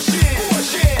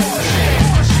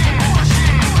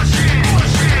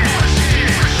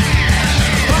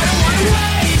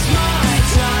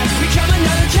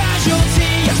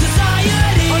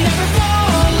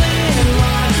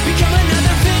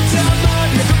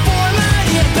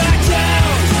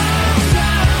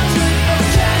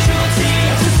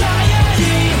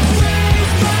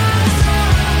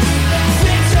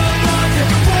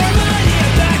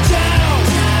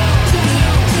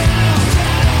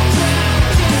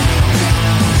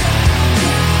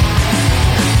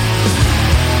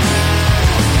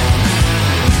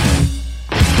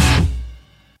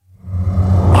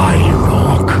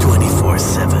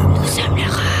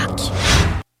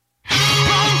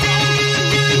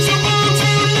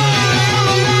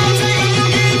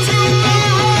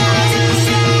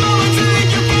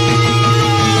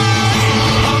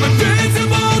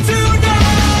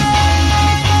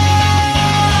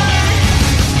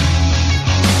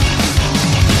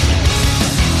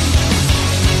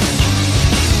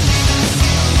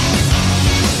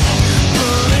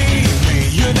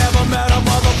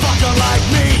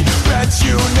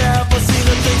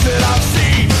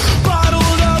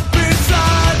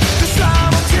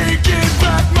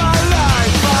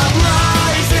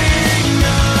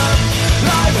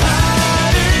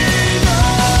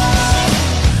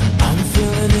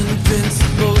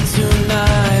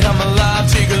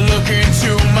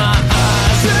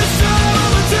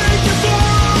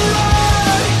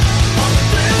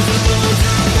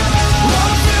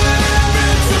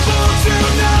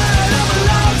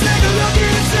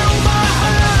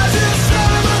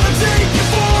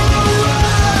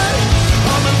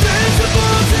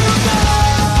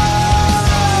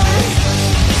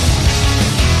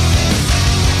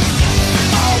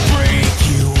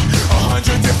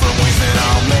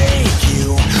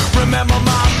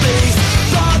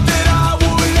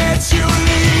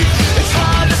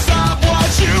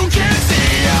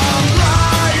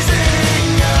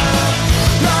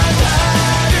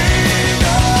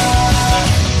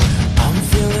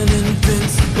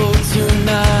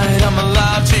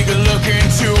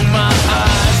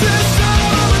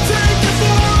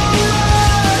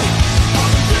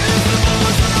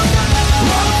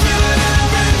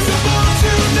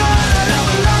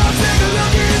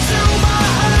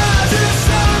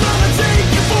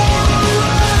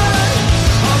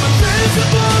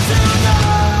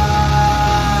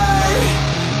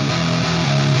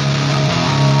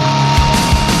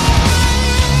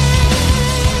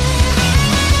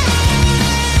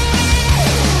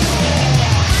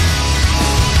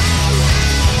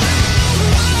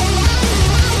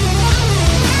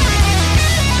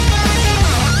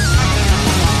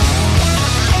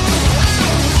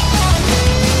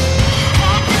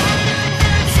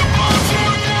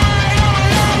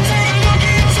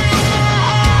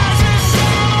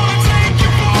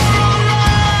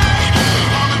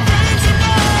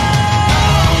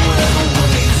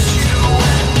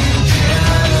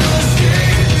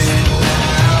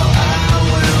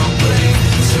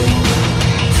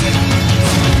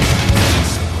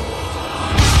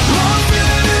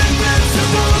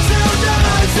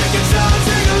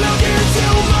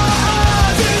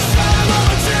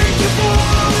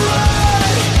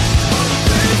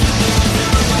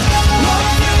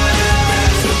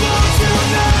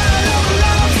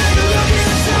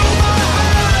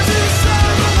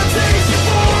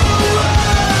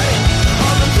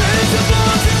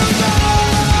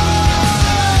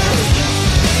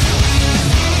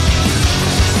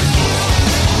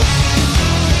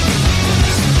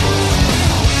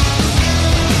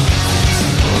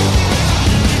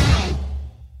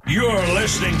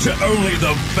 listening to only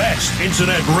the best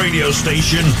internet radio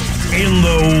station in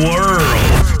the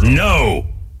world. No,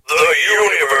 the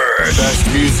universe. Best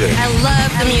music. I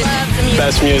love the music.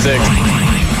 Best music.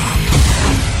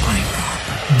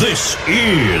 This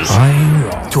is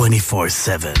IROCK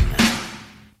 247.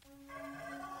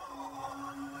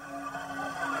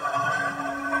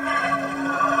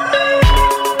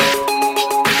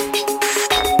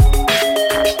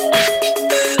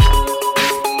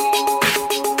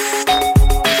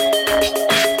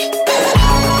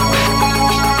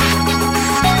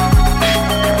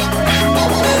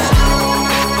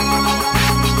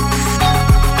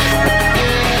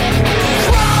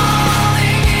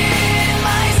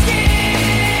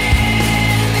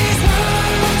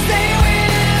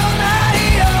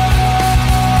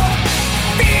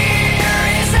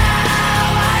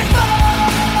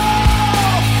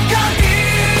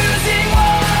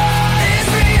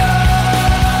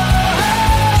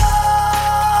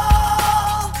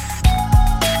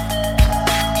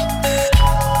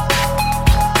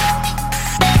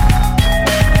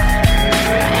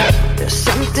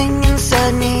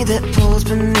 That pulls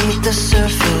beneath the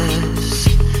surface,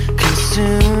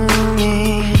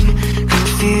 consuming,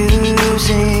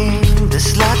 confusing.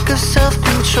 This lack of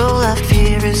self-control I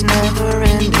fear is never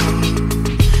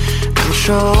ending,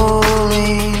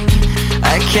 controlling.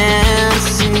 I can't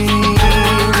seem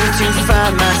to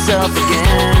find myself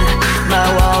again. My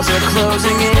walls are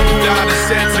closing in. Not a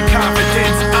sense of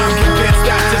confidence. I'm convinced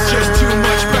that there's just too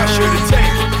much pressure to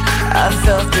take. I've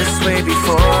felt this way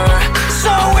before,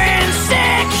 so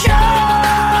insecure.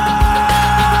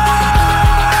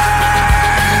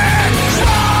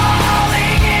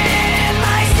 Crawling in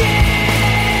my skin.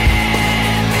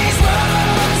 These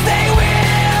wounds, they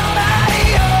will not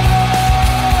heal.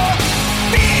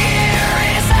 Fear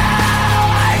is how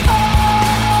I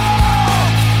fall.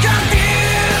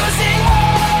 Confusing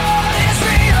what is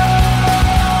real.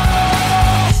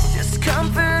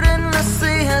 Discomfort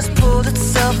endlessly has pulled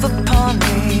itself upon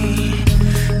me.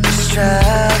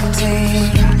 Distracting,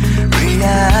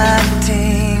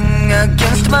 reacting.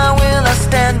 Against my will I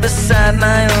stand beside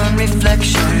my own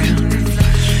reflection.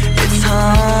 It's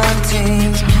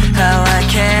haunting how I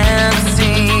can't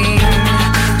seem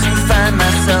to find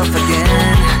myself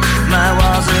again. My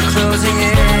walls are closing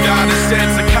in. Not a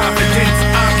sense of confidence.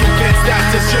 I'm convinced that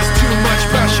there's just too much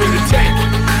pressure to take.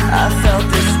 I felt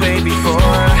this way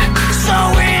before, so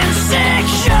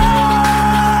insecure.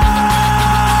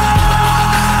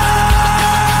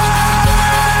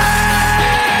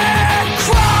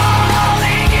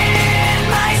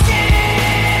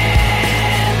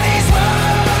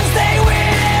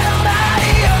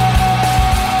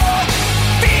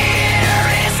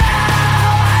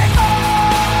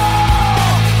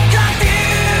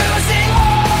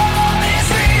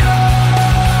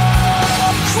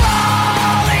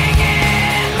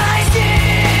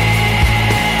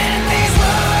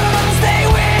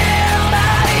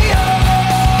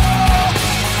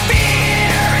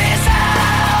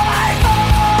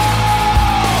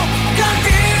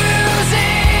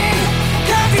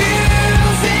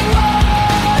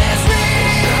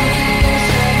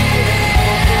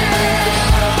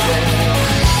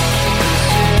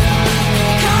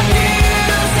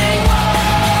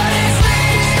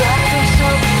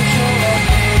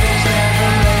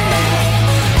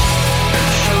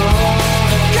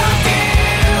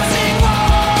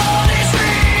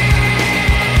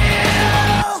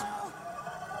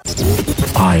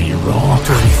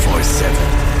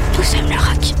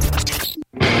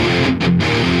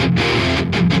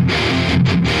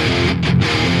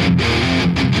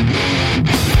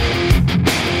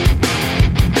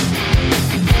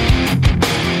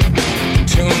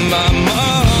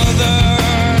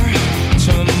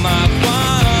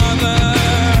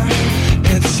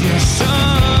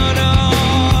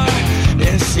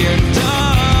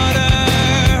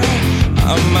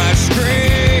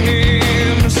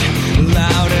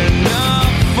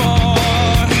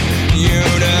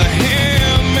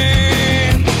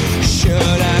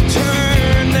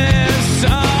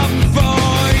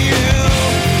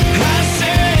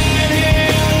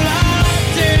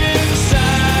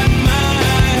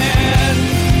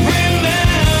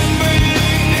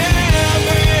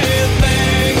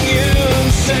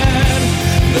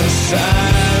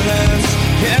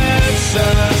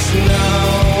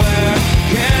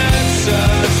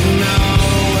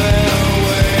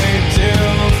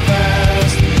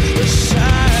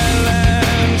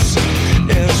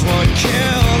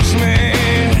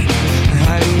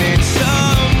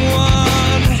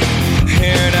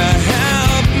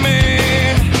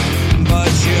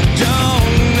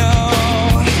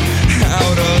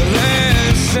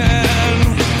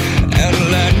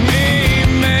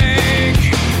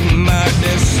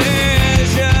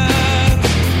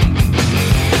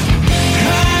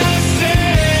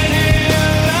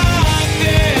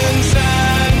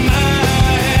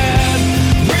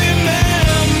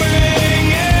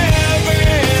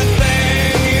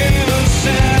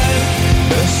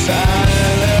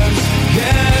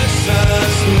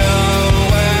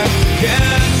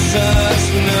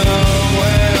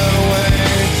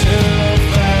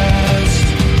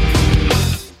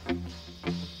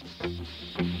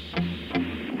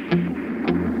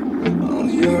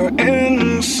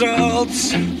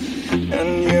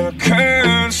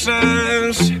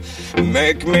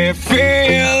 make me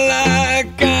feel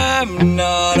like I'm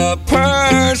not a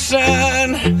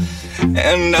person,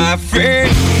 and I feel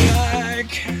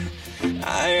like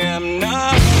I am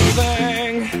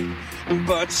nothing,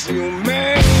 but you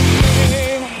make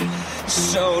me,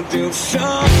 so do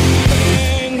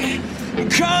something,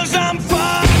 'cause I'm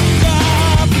fucked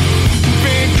up,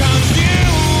 because you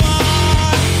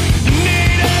are,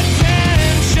 need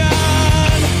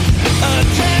attention,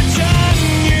 attention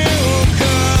you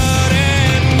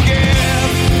couldn't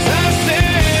give. I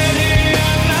sit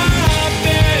here locked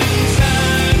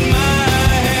inside my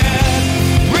head,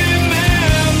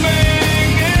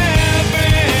 remembering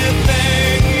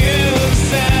everything you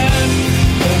said.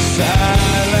 The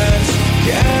silence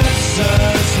gets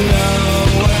us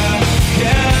nowhere,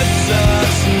 gets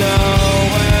us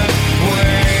nowhere,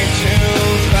 way too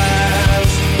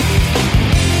fast.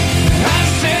 I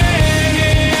sit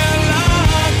here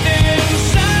locked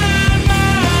inside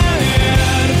my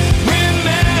head,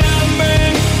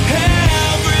 remembering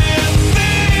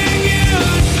everything you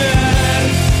said.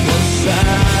 The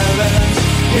silence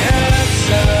gets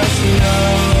us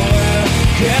nowhere,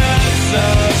 gets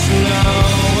us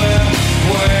nowhere,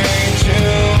 way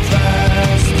too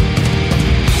fast.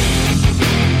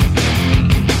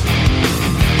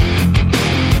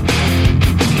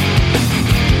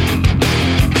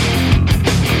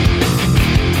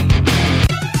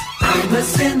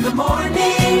 Imus in the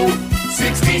morning,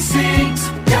 66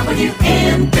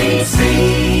 WNBC.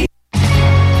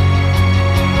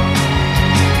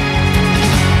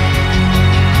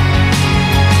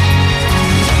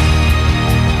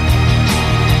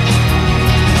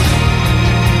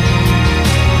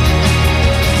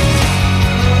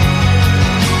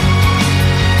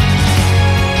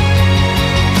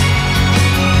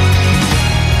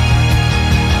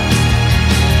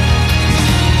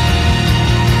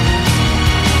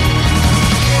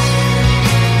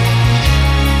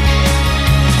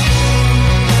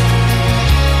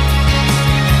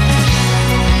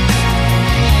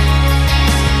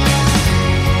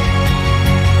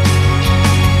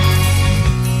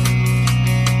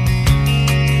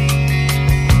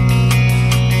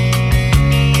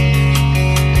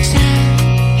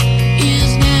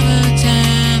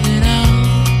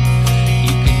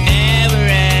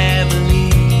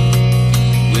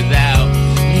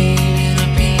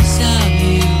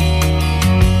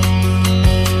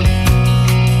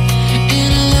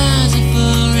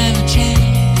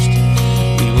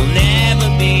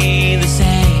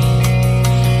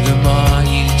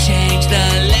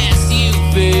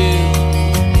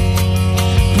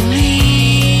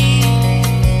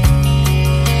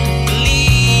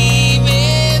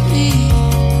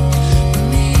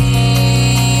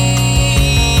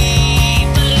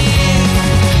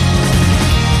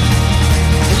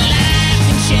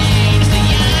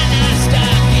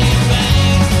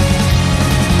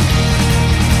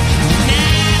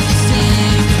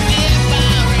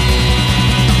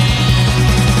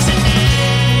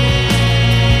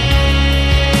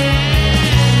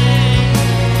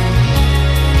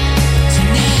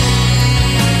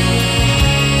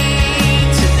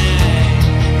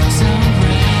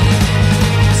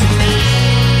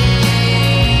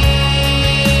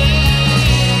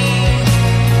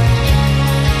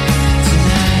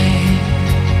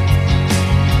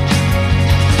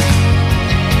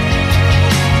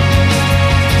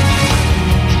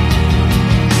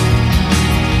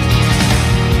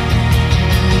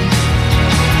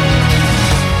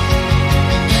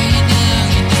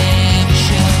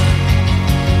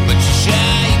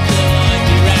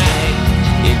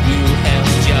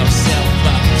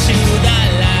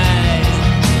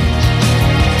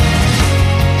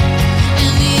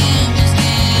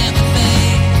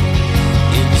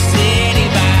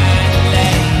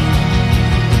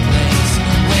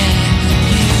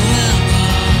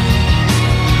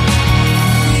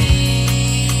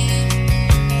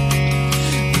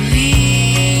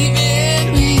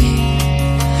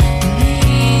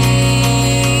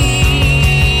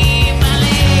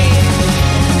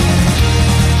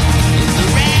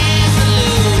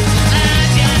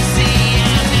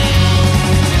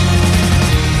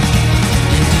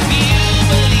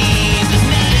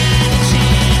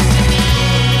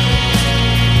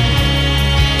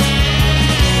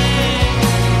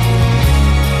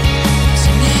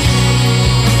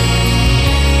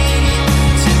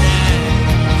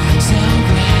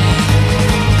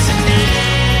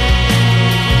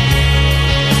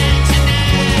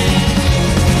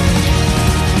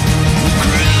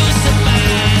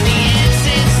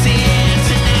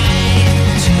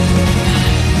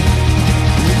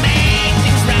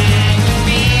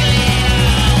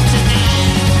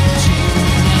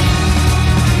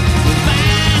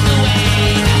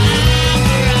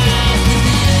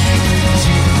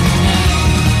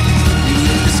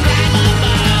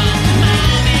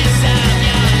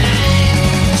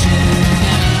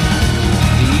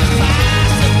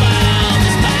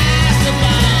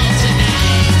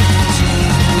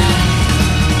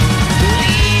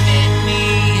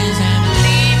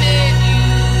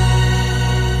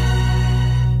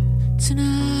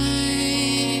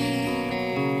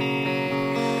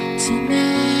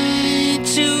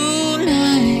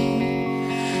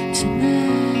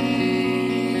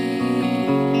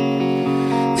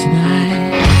 tonight.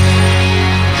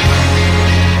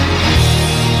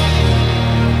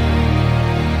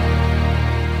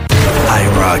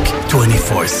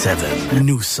 IROCK247.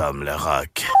 Nous sommes le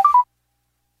rock.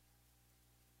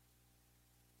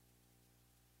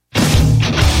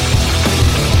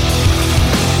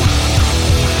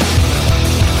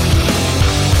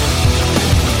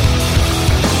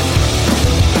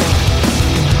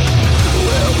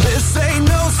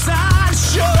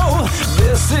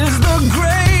 This is the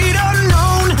great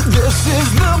unknown. This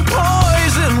is the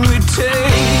poison we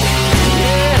take.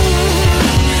 Yeah.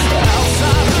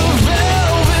 Outside the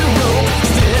velvet rope,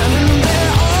 standing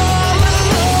there all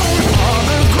alone, all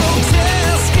the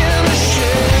grotesque and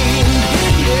ashamed.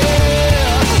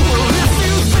 Yeah. Well, if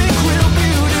you think real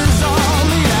beauty's on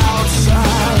the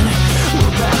outside,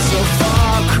 well, that's a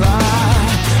far cry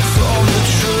from the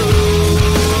truth.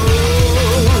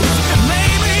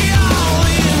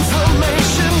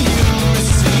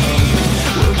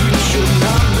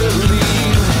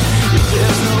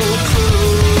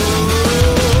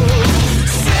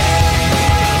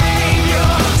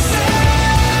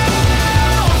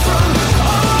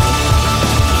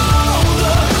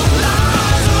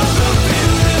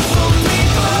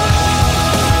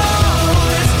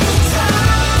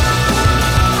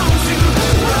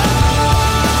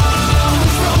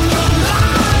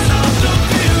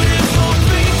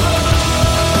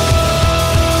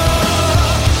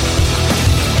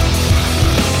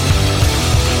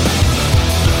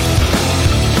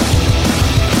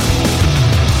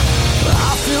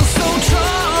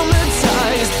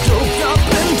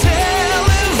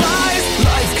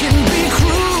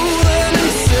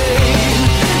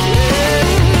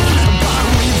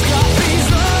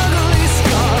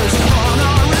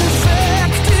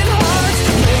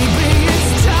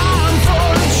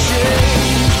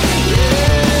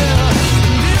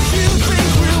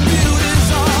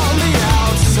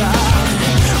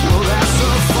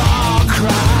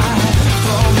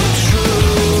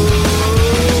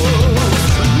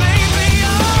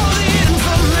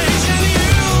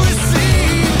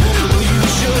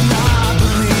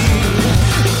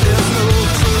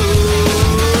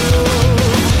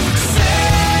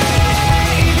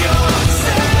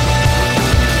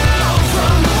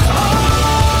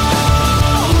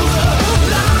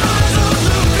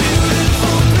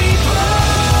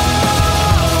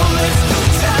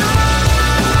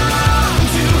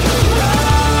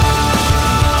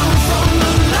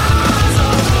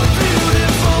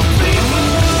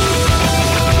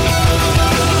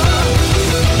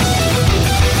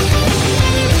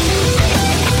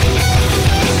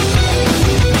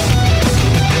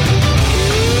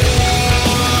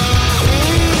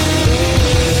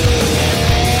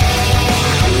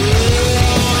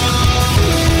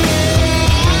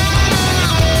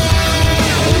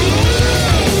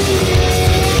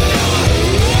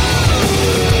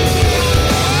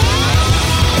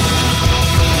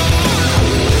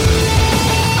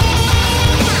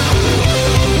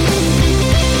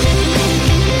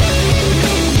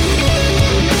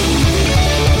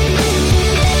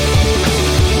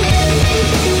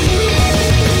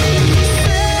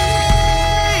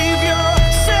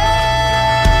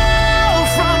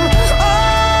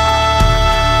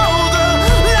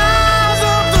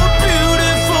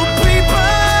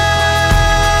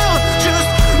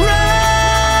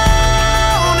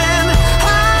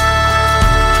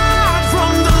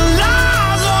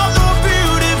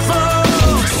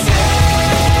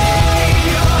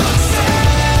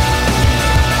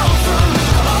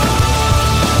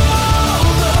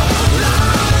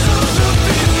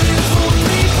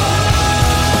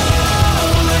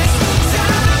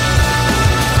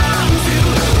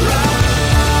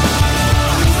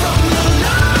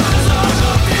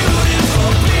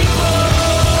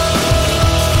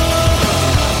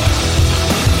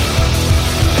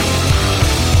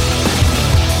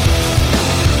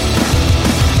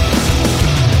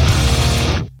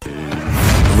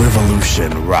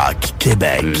 Rock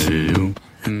Québec.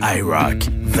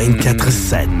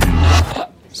 IROCK247.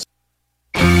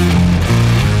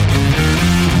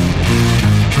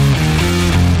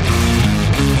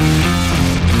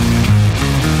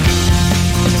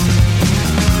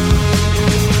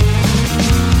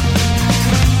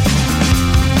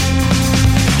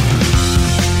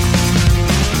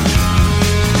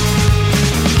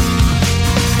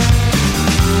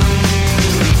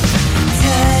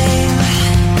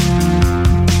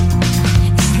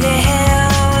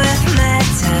 With my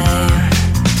time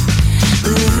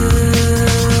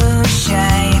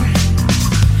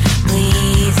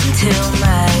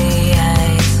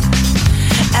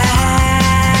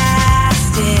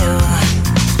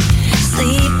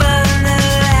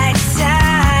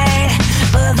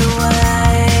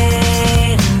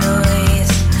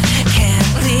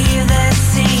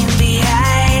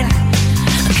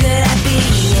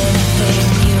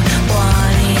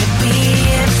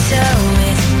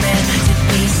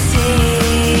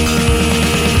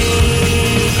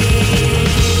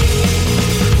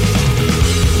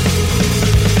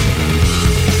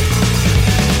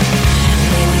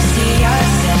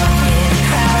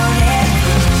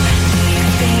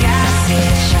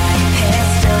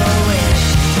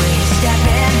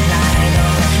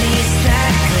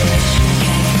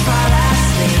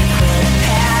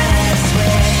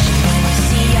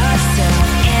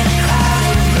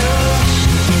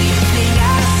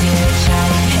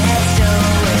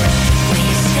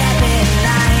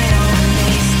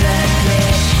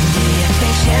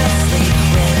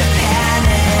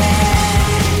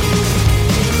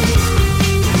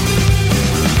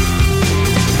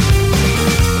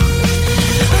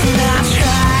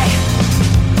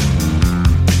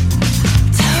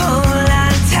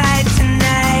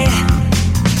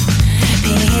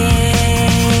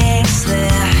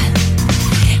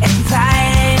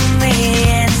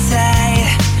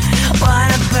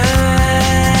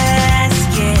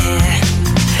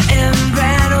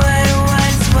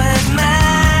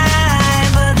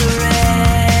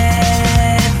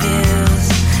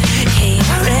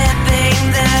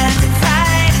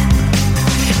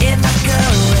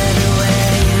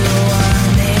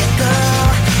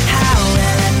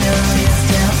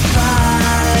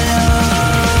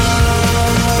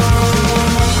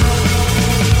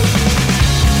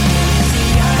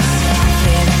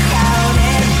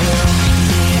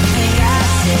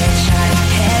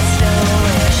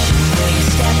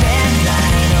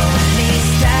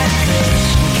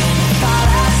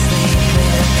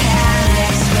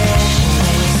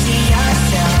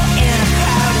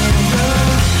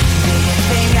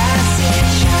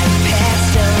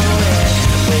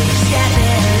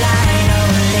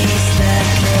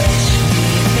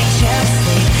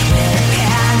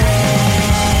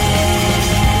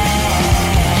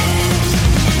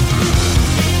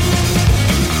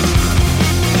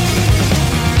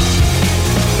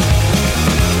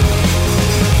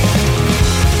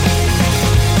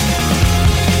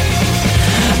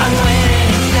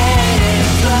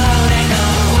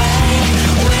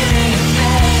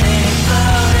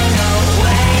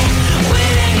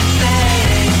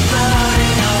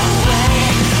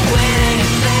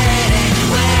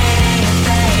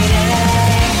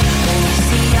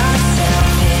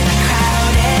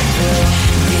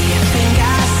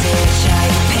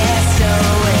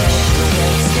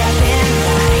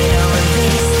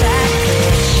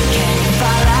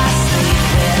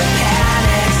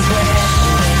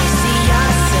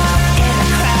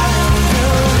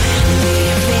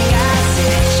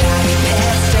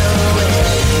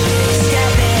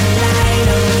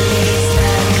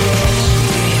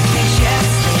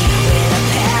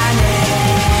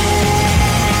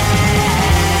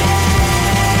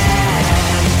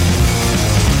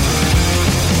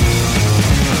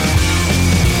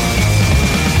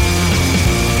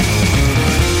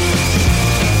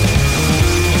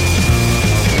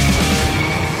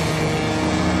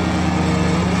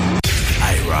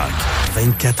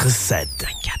 24/7.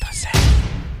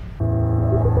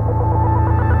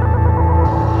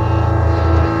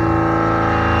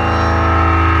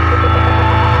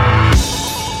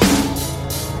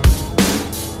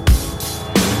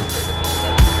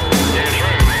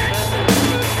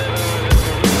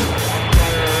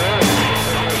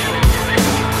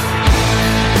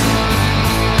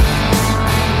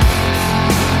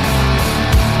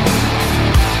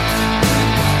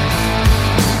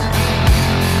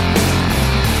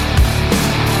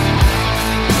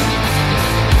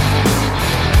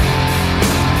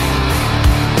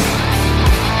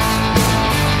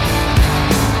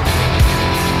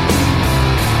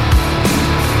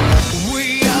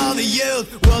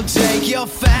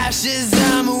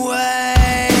 Fascism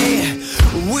away.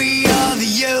 We are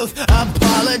the youth,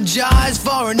 apologize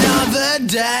for another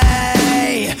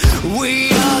day.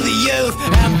 We are the youth,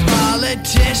 and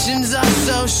politicians are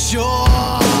so sure.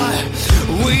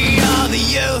 We are the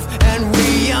youth, and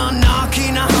we are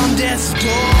knocking on death's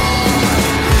door.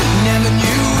 Never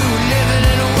knew we were living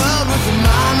in a world with a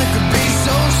mind that could be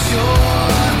so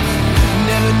sure.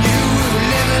 Never knew we were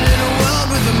living in a world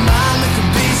with a mind that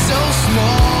could be so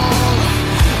small.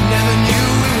 Never knew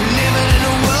we were living in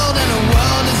a world, and a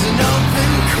world is an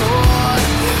open court.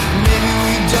 Maybe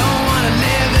we don't want to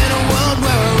live in a world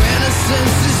where our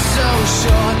innocence is so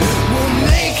short. We'll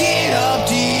make it up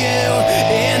to you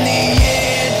in the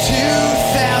year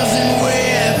 2000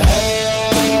 with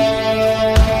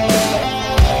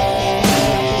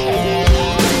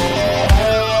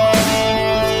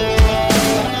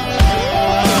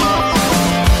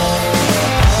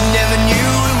never knew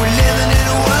we were living in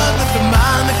a world with a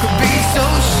mind that could be so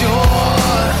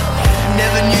sure.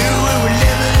 Never knew we were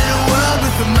living in a world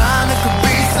with a mind that could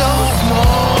be so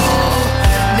small.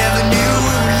 Never knew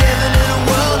we were living in a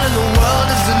world, and the world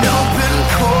is an open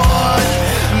court.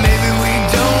 Maybe we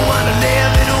don't want to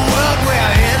live in a world where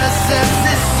our innocence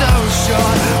is so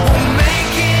short. We'll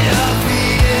make it up for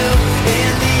you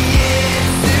in the year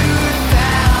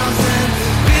 2000.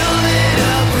 Build it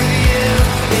up with you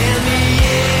in the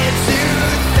year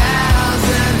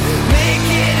 2000. Make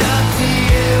it up to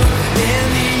you in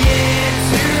the year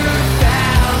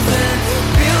 2000.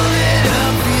 Build it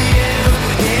up for you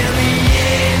in the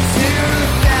year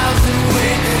 2000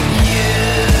 with you.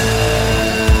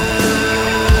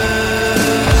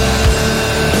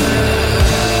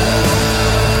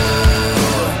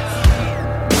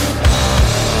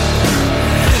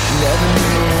 Never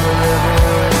knew we were living in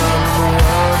a world the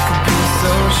world could be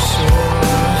so sure.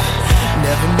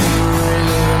 Never knew we were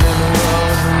living in a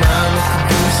world the mind that could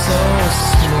be so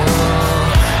small.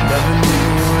 Never knew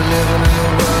we were living in a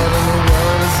world, and the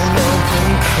world is an open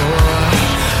court.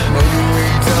 Maybe we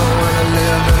don't want to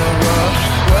live in a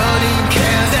world even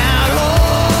cares at all.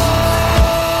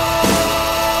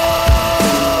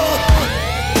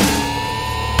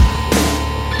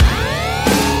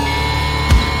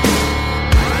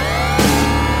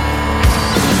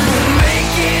 We'll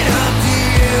make it up to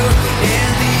you in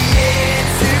the year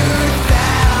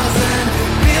 2000.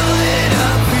 Build it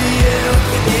up for you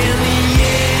in the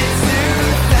year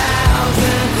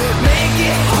 2000. Make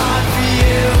it hard for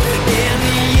you in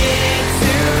the year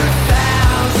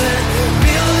 2000.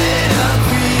 Build it up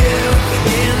for you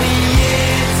in the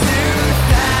year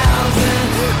 2000.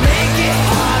 Make it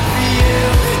hard for you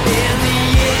in the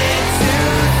year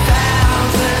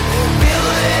 2000.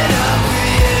 Build it up for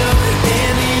you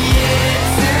in the year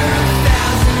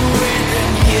 2000 with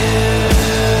you.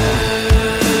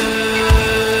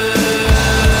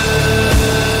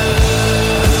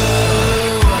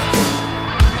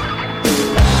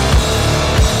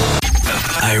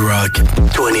 IROCK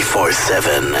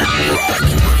 247.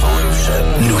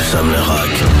 Nous sommes le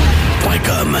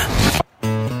rock.com.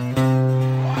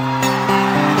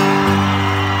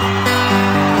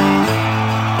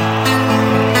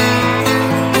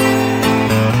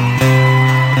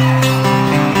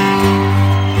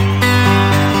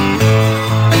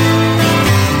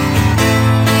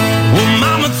 Well,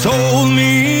 Mama told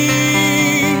me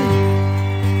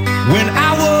when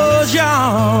I was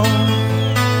young,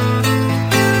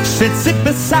 said sit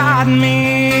beside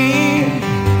me,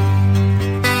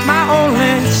 my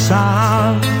only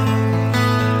son,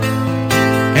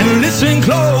 and listen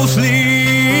closely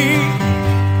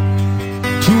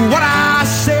to what I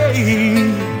say.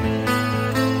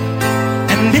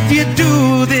 And if you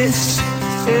do this,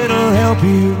 it'll help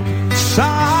you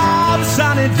some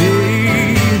sunny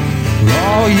day.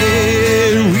 Oh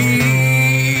yeah, will,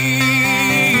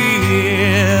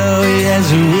 yes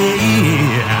will.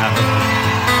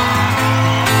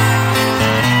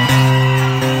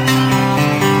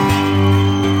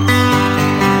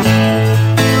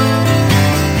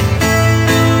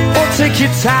 Take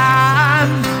your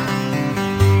time,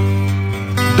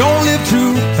 don't live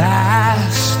too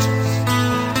fast.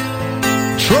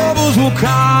 Troubles will come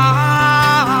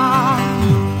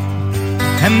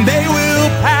and they will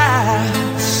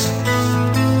pass.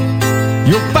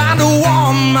 You'll find a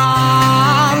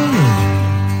woman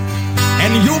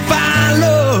and you'll find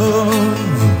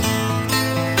love.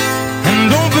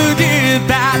 And don't forget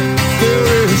that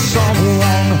there is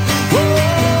someone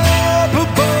up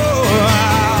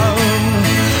above.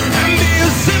 And be a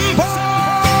simple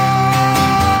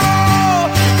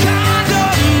kind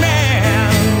of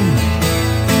man.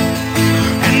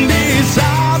 And be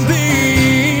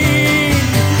something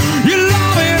you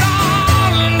love and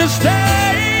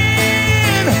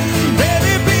understand.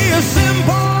 Baby, be a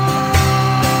simple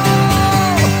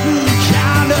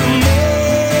kind of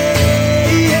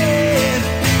man.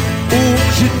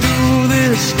 Won't you do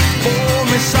this for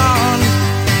me, son,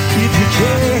 if you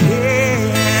can?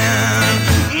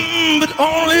 But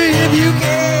only if you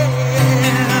can.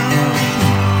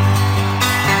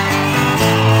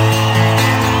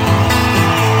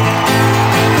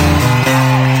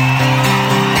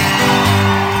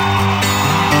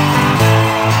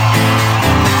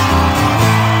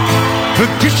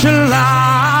 Forget your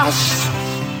lost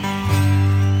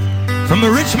from the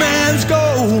rich man's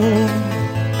gold.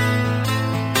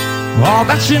 All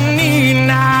that you need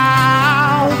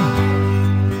now,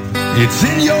 it's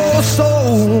in your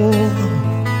soul.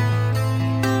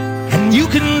 And you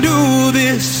can do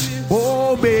this,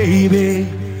 oh baby,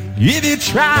 if you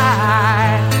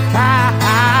try.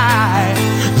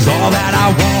 'Cause all that I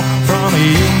want from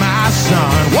you, my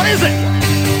son, what is it?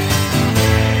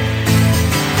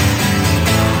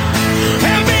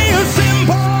 And be a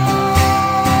simple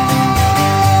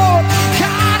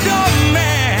kind of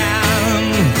man.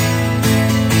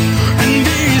 And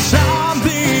be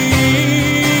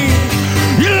something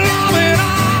you love and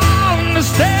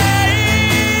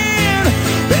understand.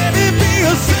 Baby, be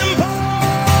a simple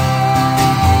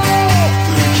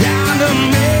kind of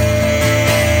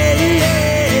man.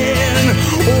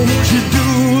 Oh, won't you do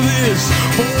this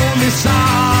for me,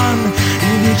 son,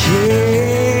 if you can?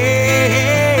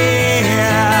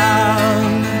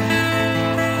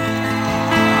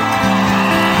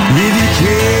 If you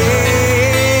can.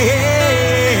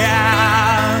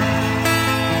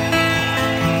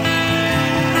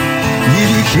 If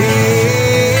you can.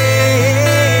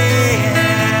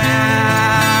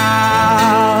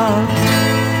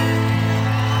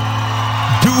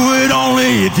 Do it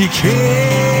only if you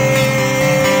can.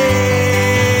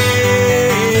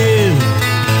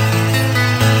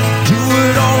 Do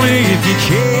it only if you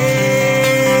can.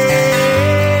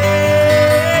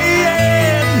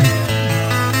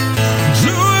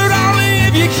 Do it only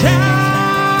if you can.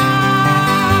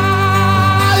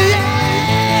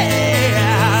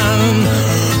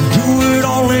 Do it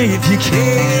only if you can.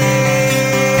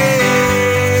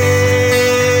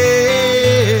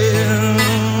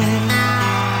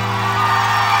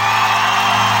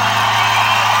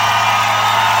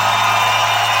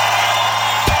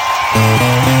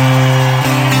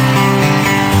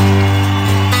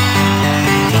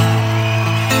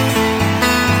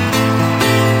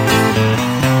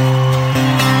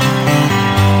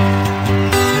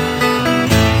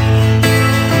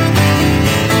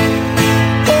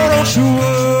 Oh, don't you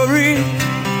worry,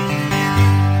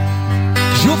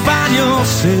 'cause you'll find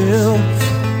yourself.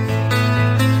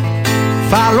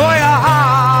 Follow your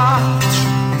heart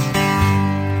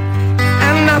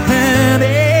and nothing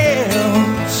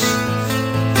else.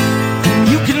 And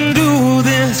you can do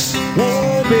this,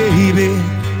 oh baby,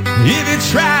 if you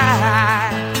try.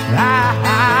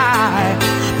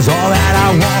 'Cause all that I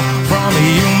want from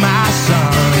you, my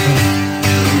son,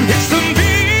 is to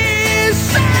be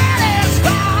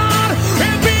satisfied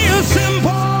and be a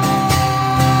simple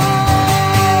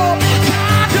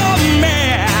kind of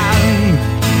man.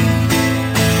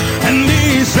 And be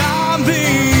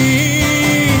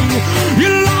something you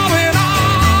love and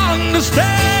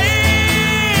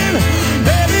understand.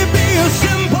 Baby, be a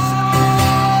simple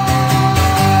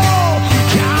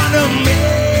kind of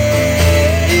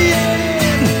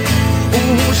man. Oh,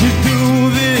 won't you do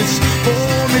this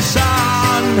for me,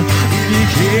 son, if you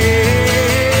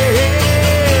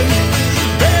can?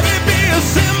 Baby, be a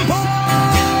simple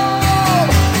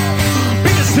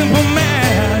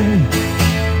man.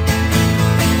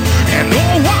 And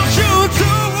oh, won't you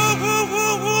do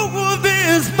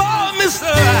this for me,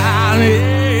 son?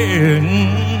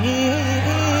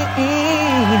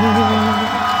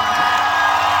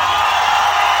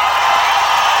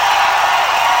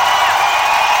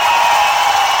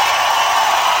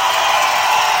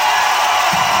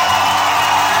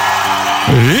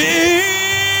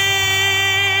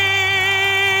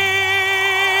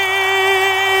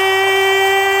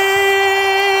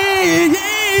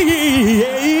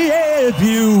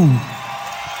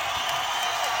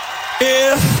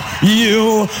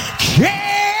 you can.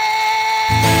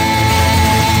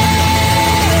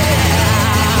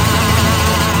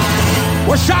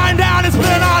 Well, Shine Down, it's been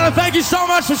an honor. Thank you so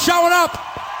much for showing up.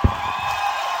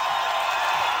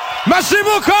 Merci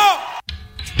beaucoup.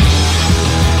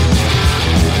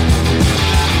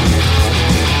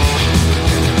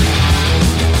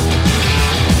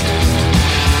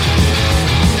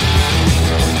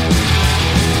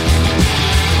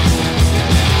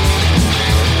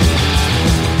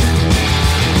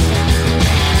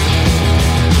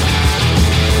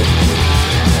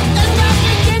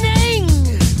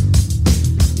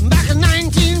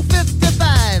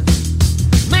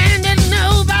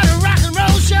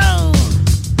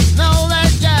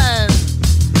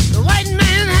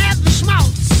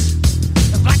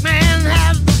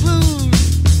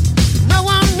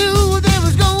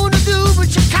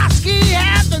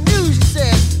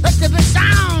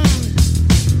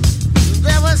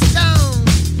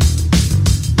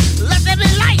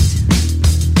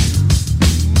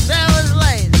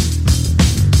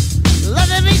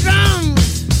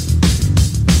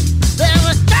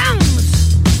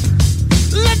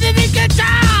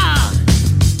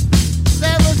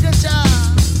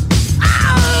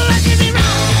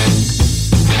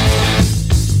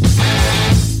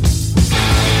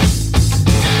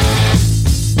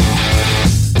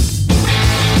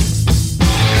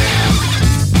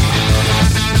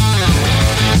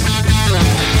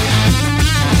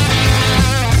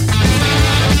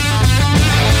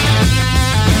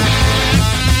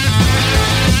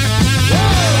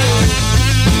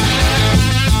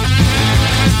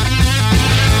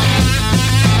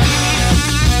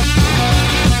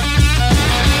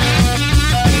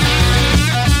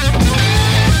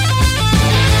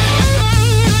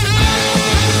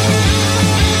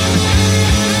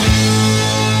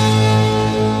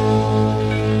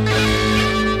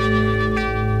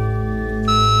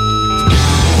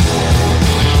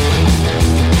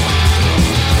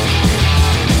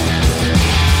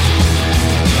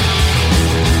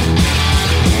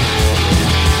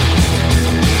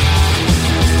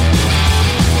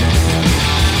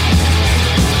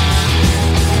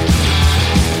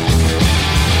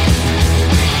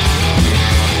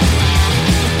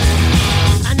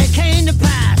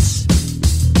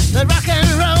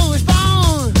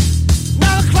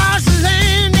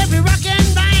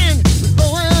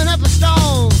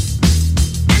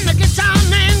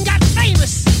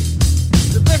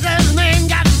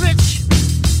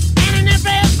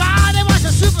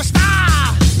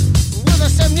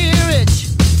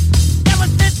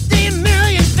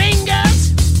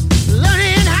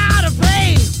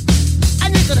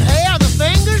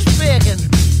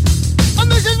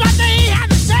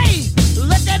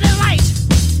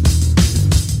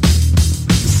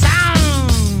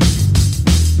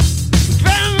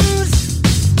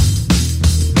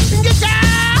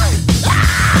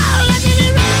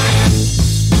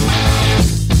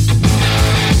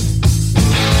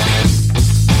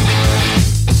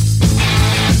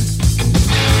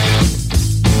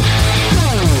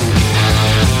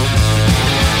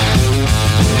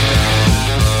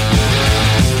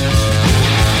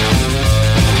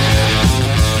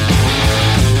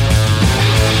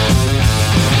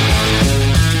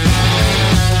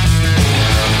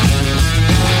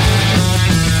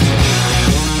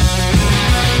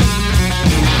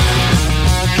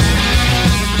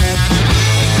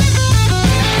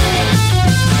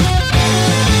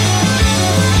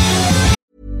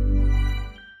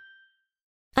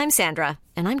 I'm Sandra,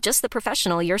 and I'm just the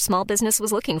professional your small business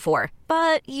was looking for.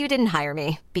 But you didn't hire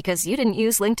me because you didn't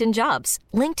use LinkedIn Jobs.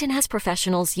 LinkedIn has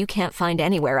professionals you can't find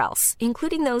anywhere else,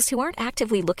 including those who aren't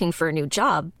actively looking for a new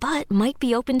job, but might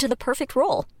be open to the perfect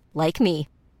role, like me.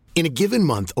 In a given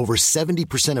month, over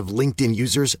 70% of LinkedIn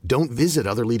users don't visit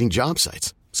other leading job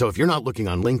sites. So if you're not looking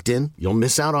on LinkedIn, you'll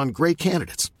miss out on great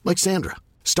candidates like Sandra.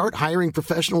 Start hiring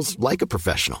professionals like a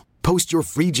professional. Post your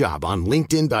free job on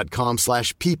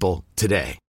linkedin.com/people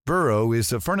today. Burrow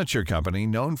is a furniture company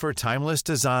known for timeless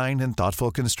design and thoughtful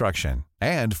construction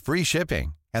and free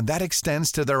shipping, and that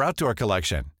extends to their outdoor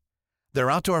collection.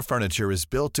 Their outdoor furniture is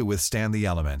built to withstand the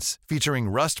elements, featuring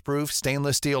rust-proof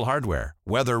stainless steel hardware,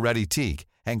 weather-ready teak,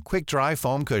 and quick-dry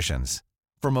foam cushions.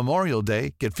 For Memorial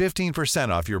Day, get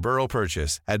 15% off your Burrow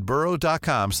purchase at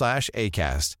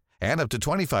burrow.com/acast and up to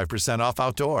 25% off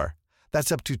outdoor.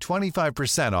 That's up to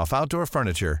 25% off outdoor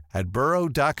furniture at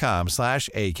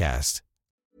burrow.com/acast.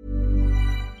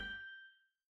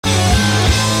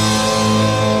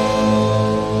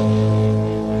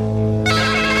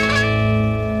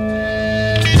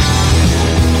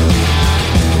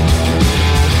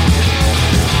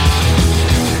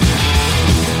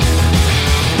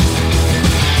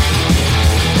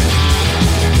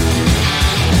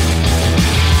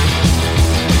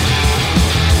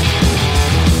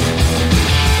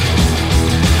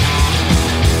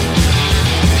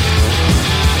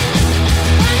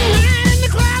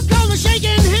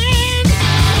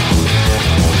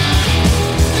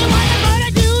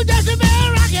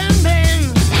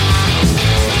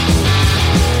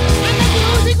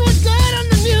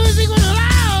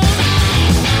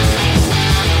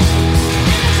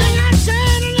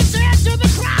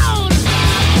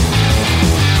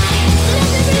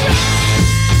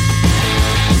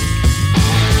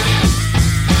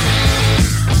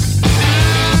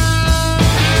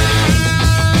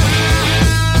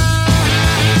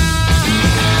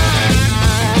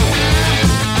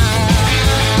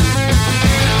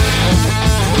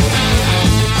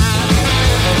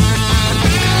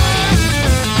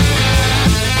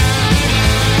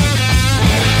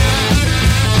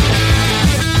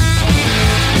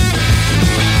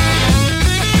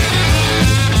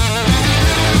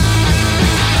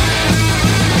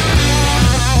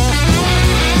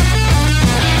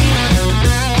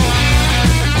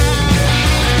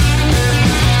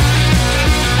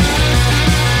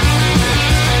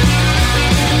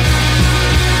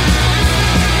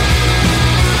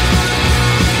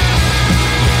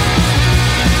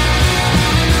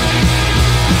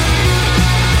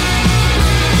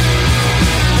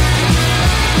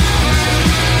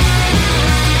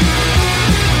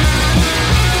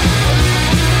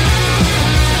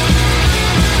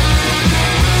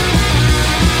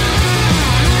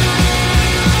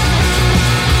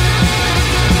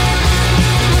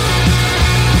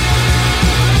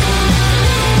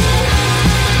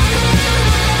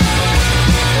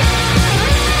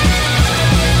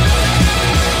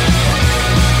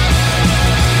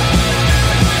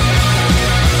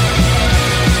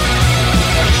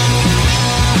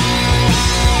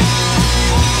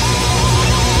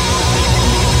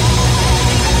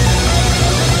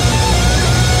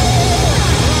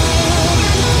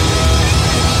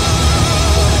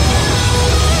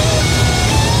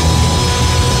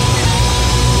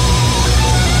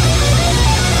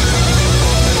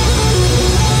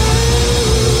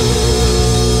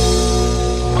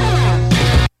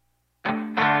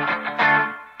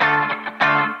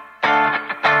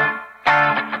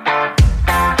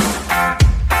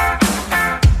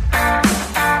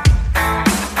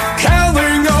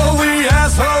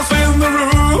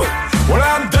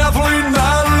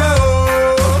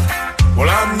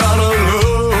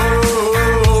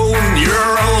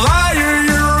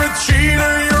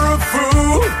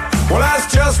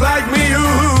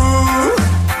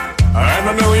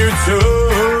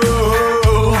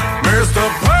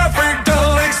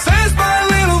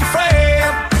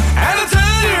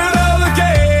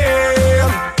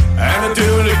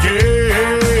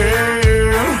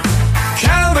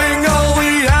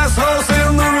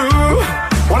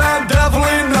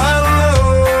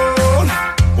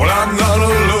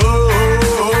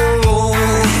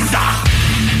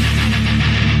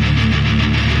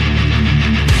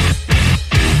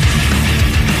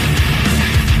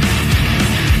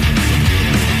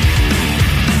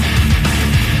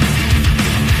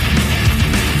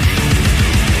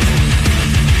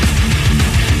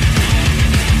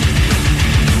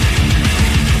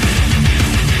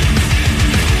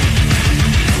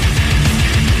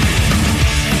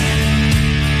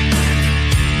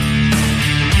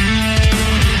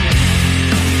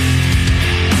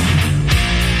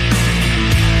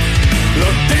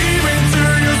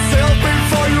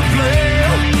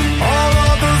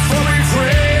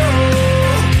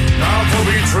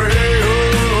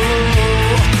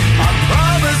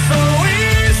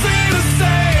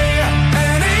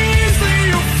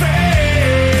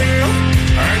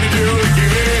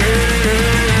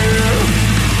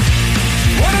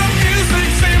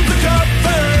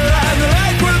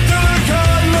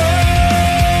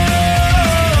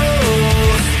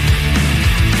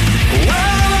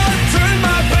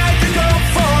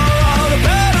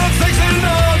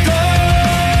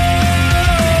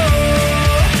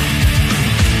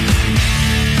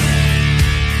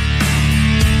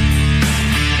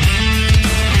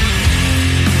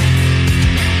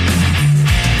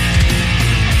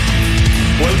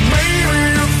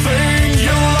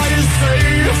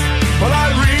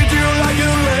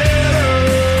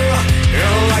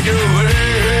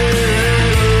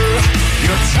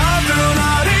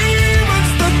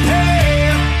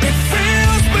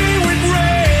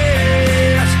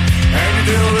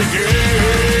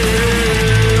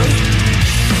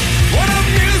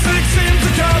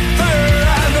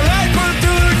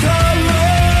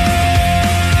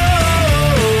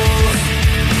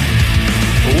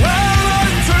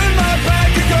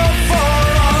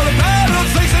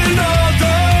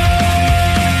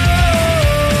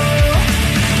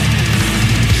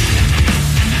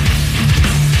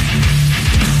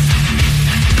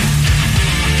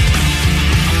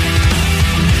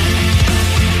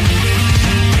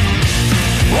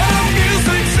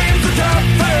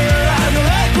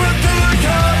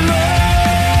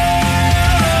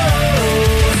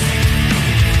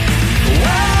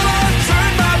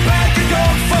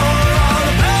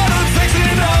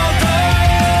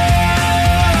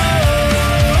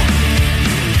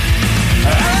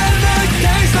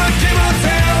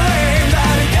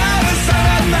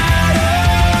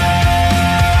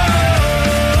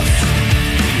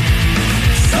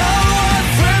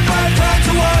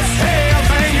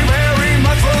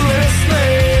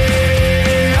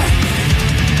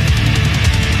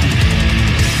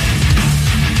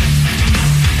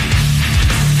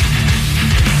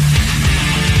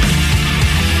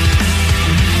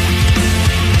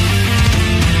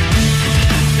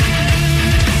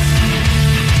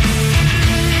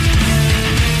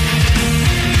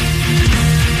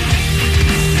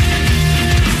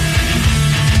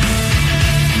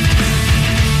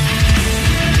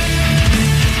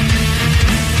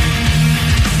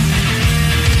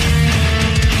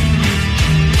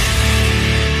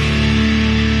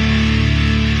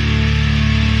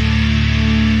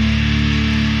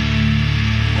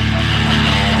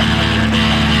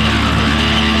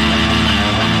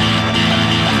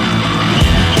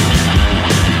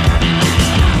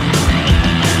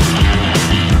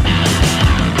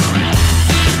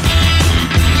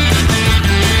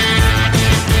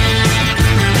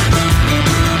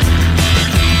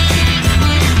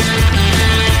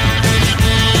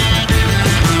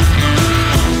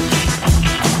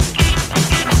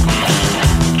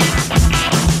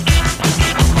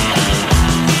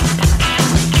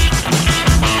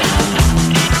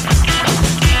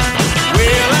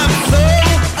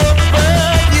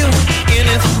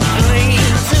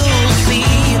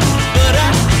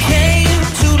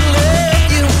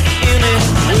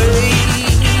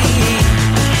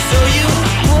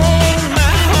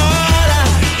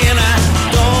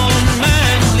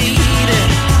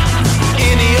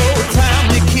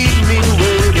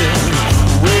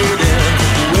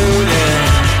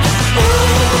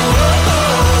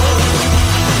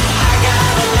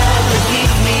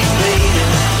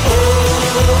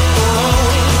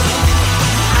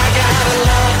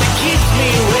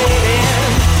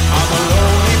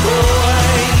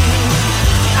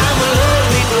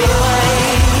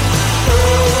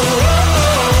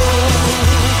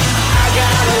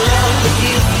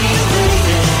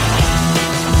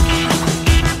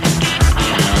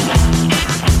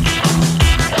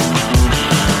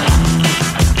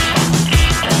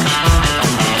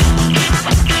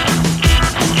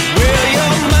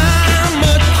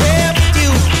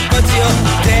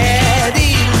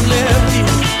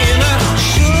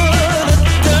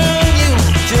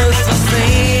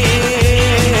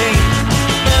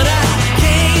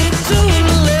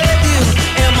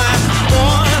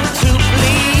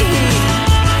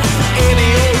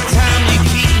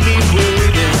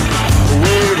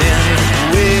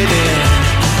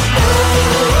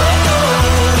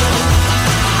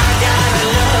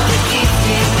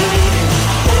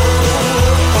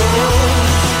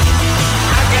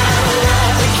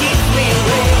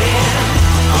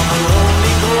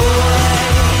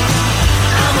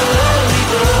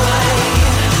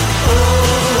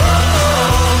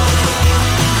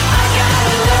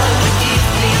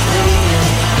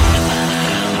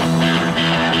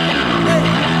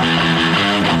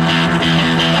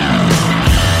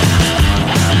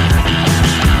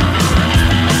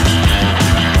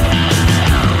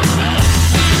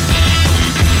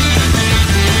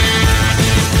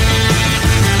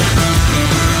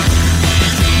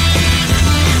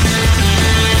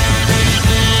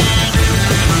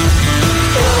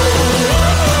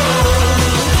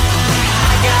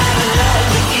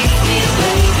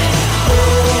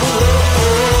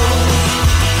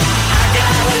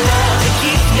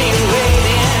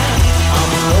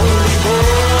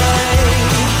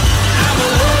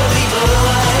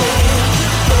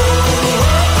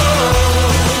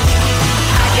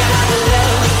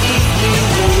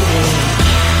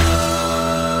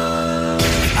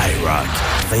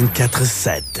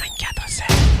 24/7. 24/7.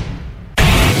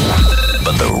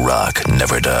 But the rock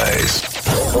never dies.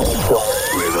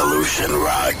 Revolution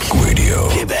Rock Radio.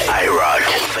 Québec. IROCK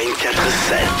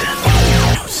 24/7.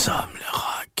 Nous sommes le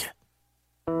rock.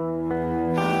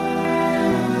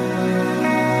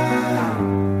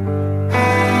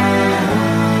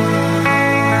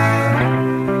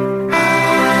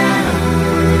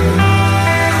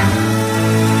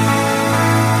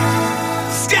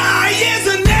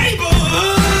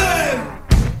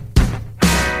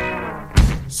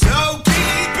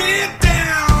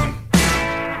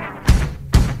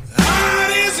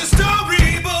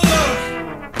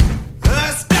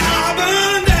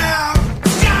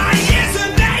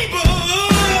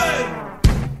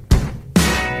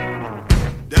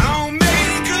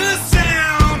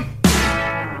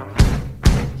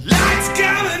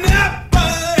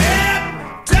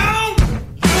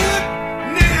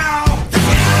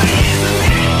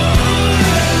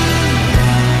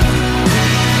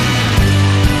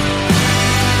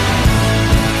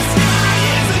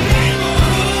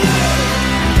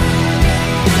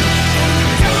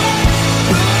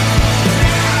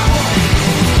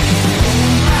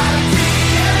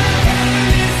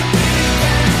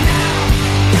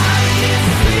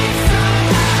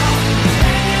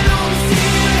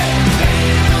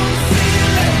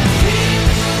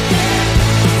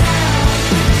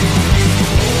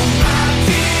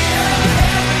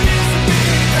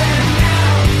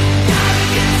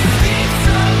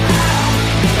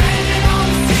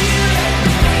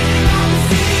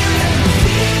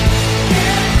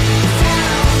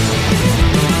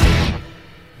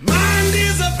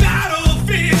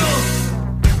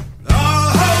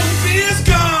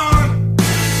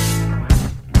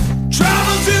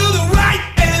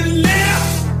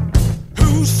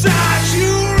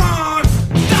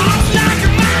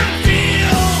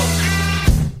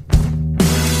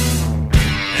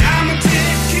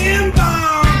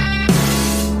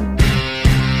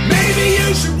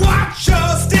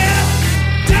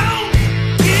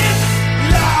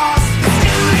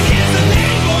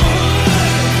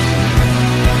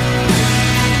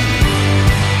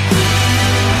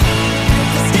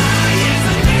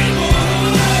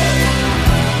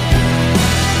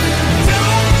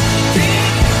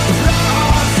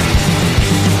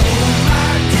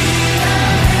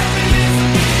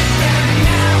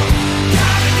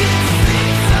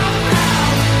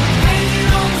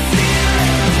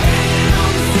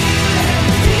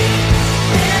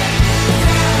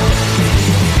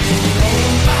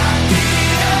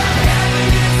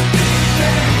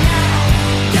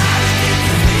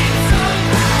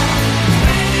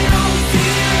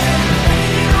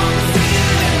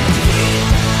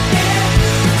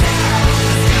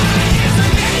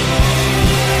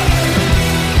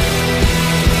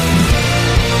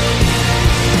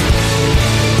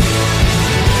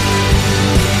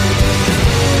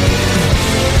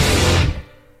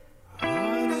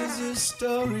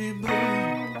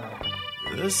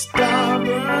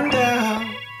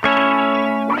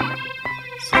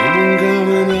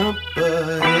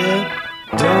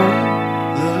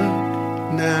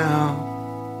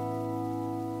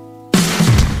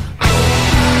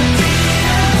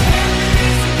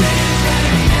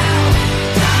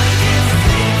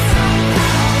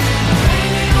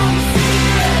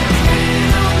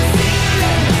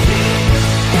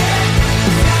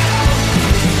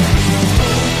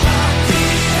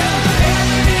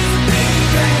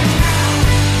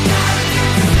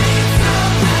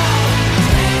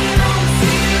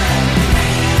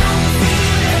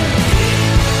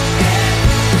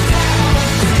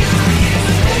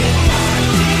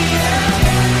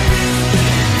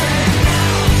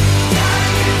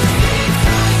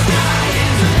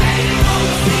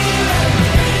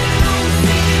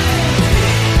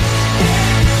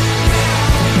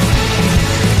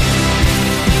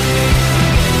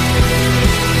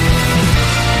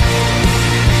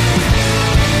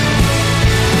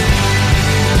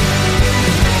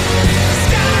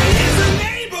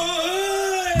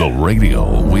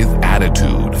 Radio with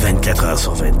attitude. 24 heures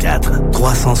sur 24,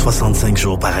 365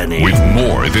 jours par année. With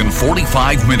more than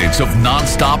 45 minutes of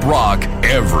non-stop rock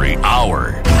every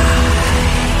hour.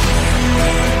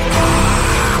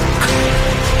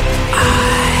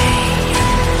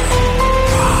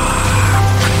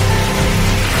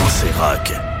 Quand c'est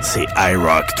rock, c'est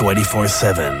IROCK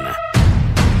 247.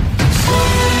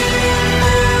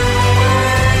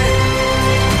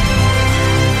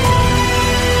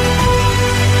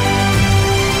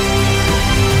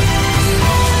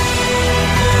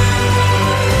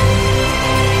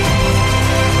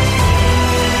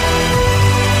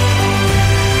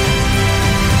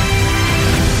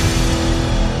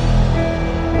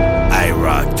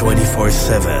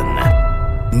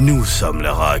 247. Nous sommes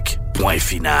le rock. Point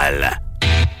final.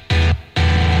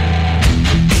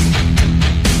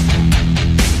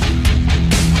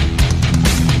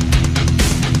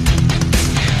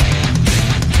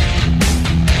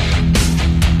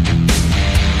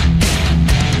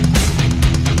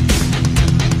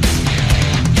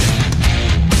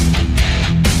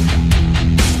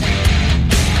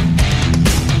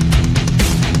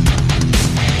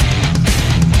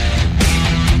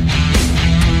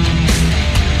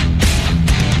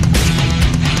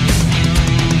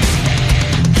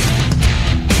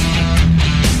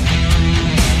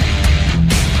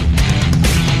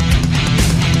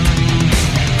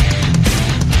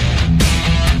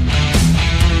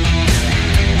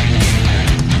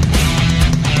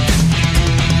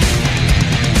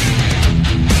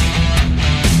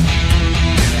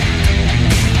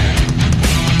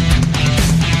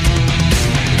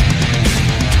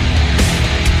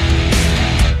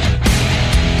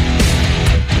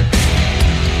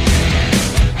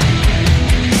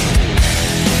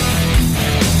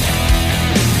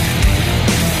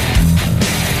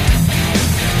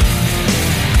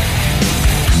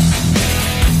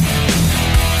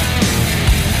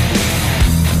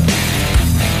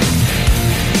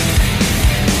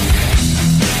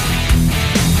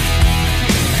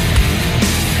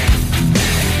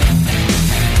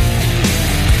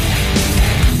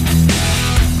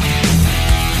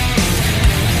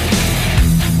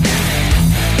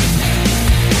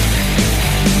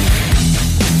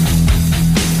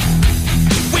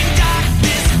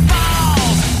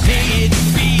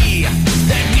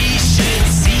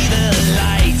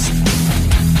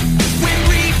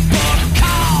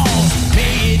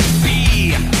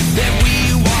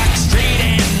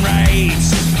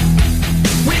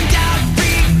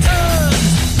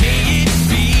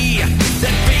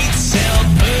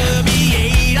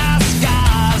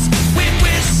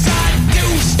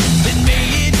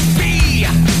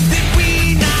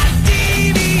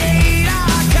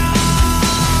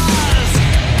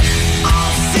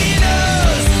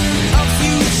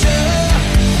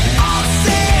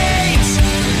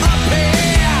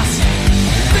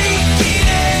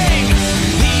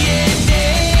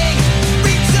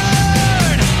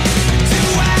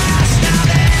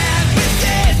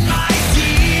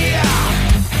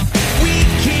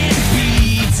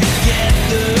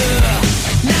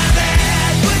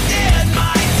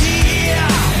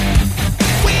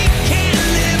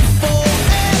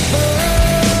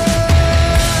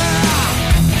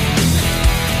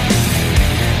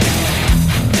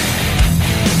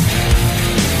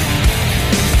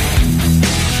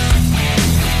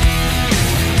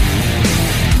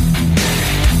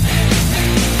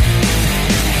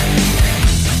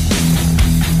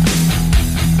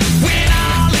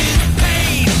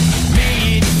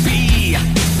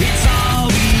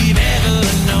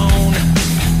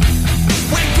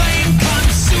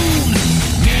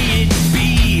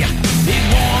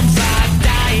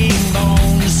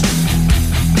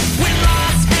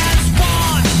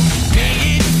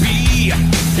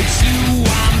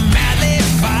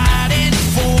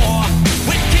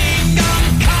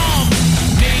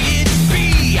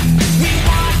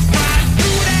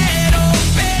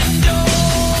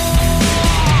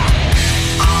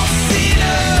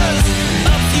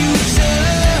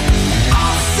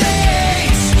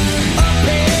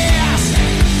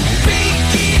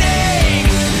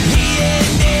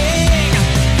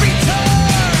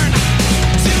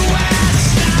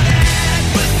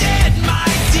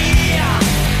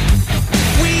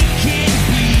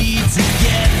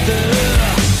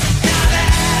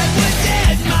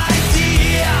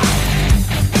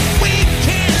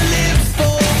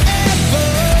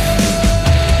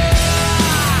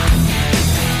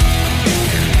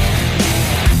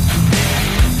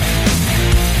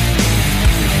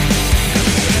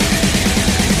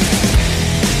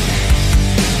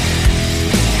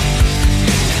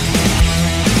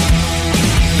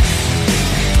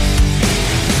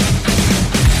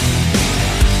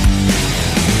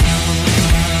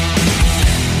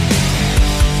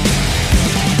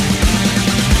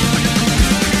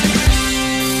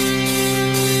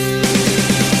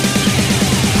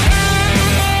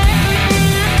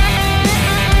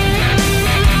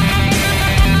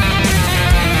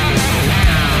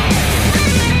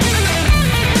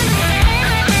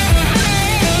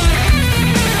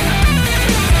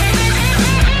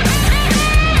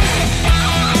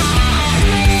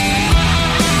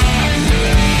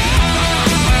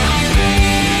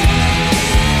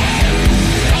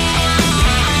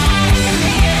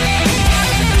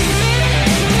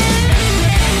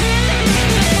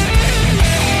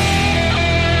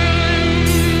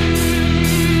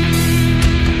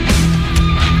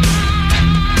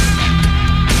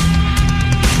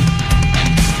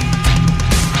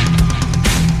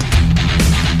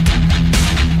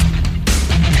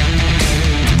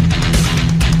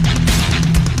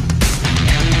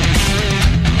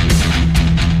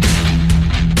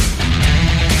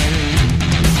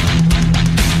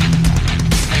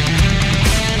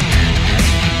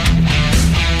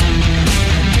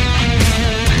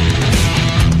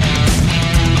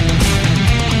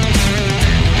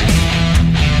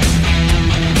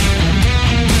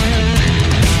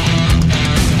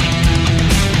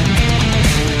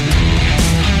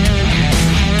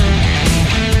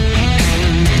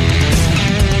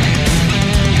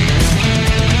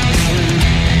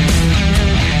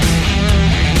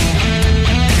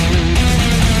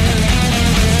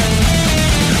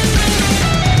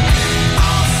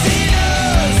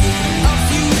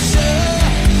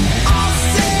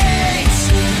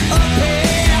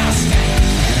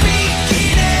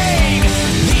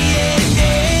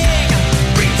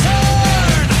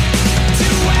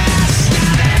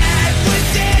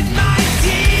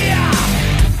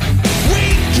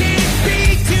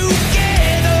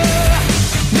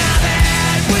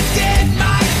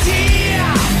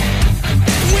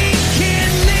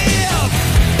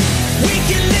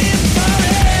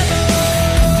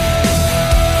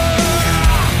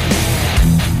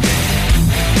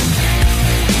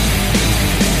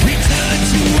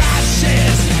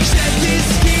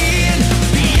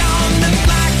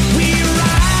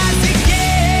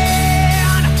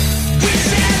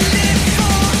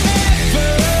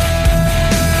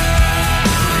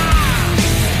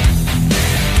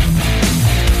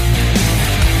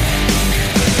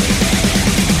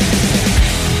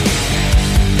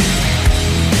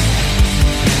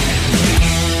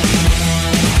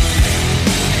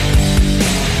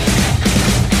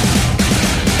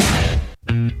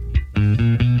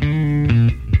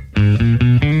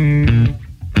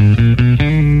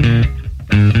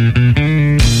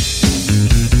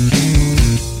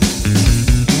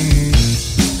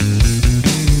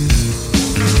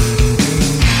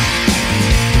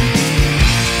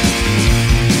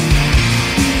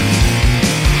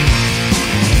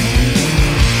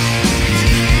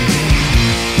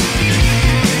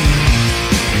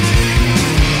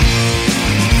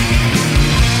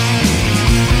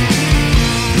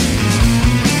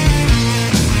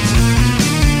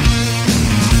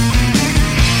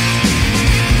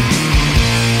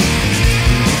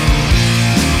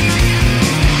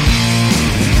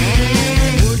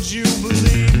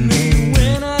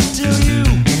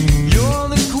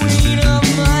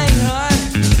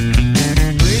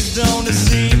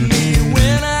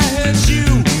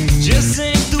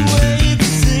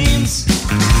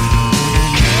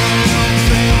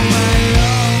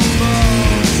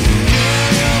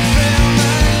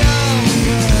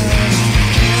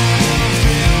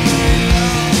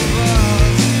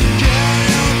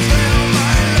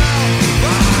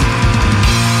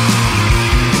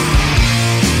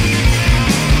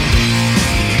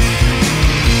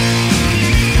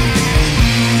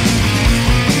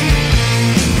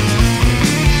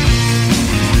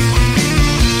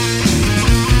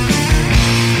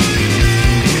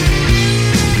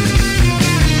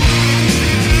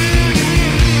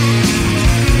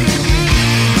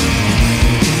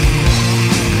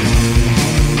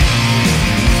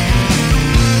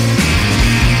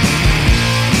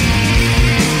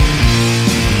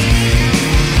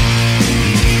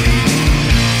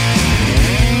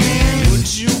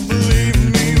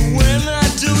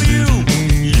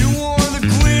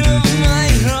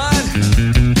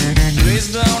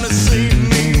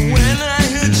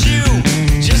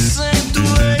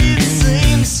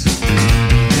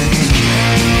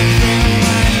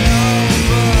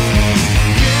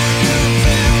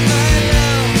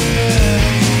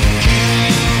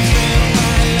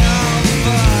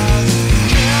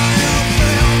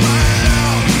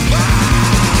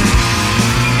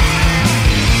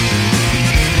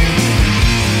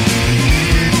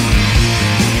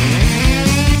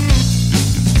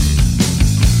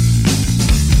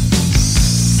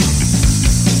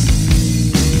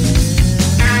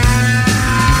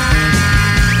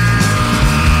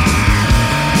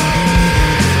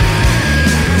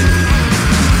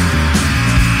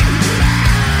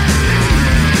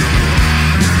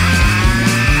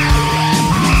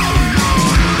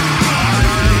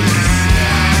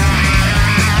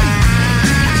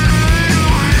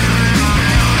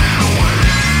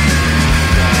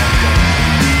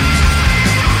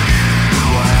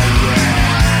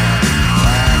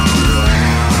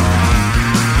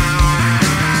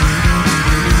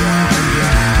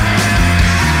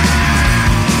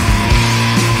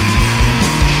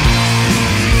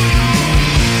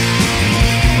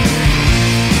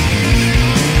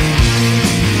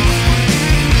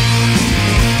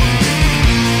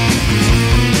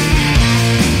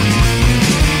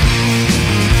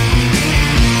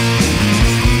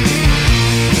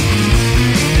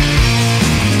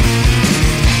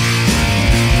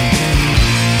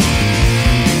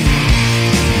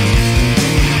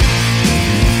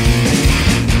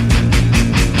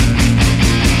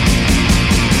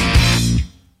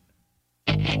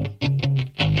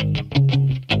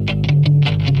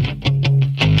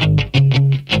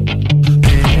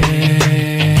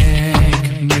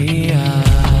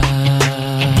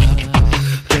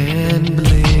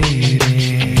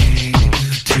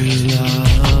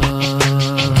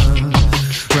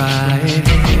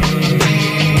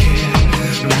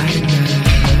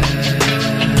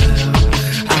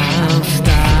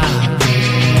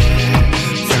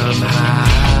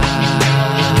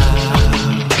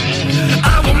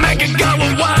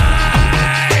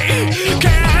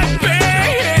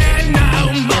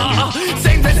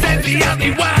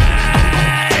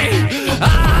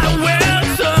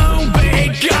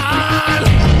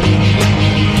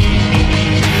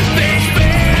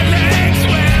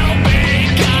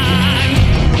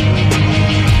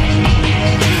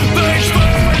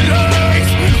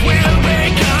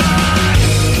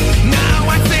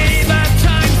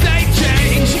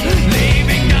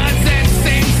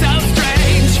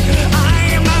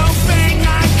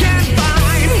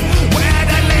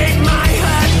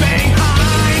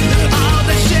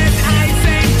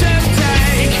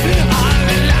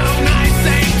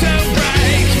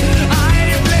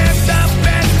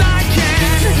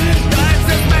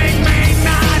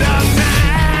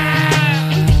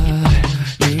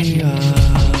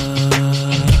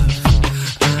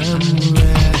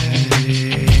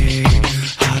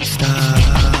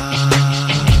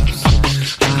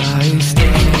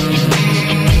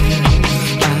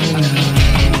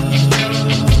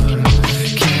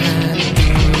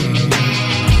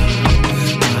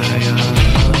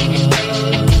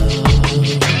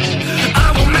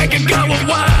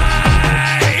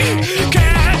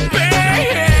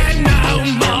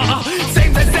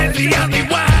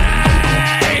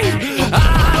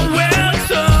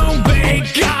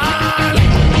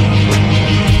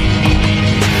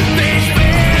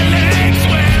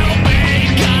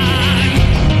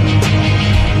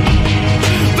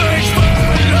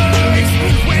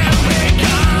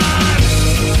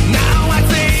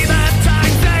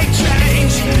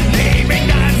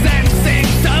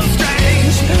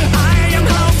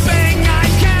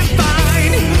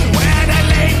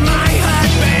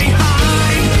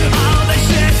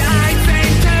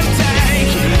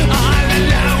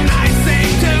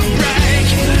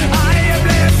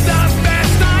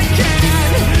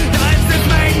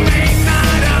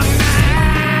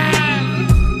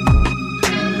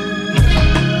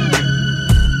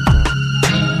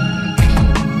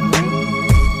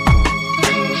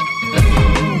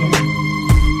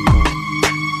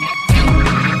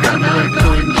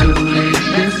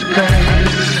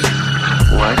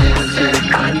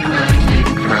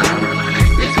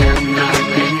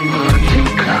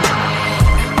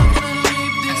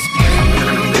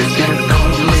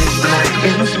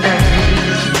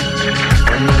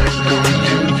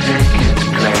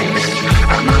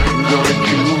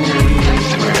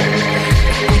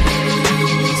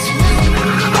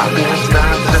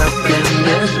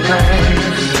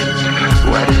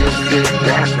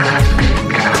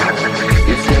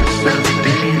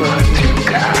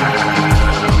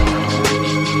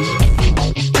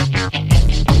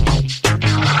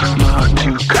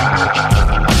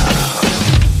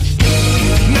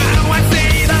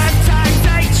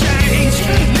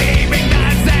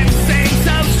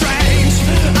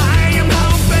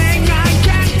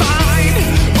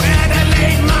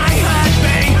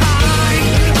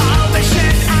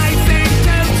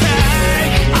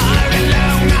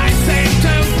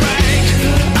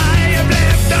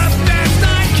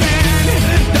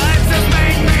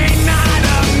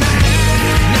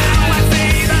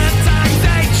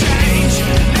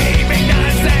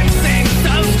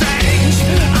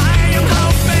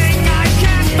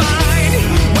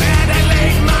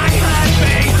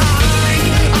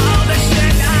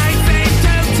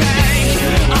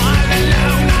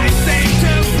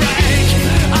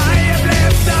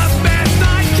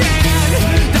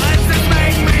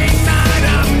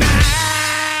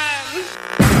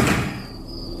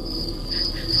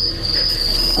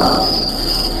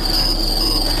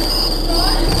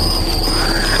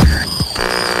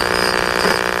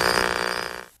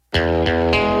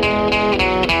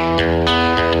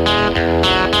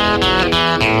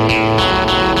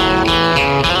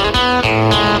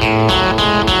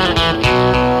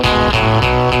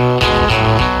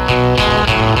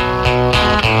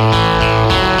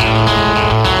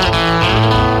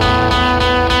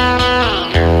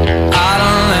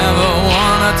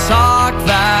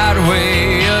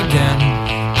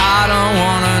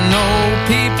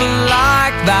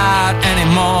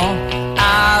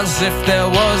 If there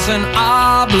was an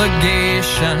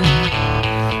obligation,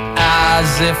 as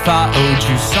if I owed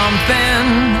you something.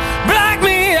 Black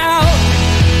me out.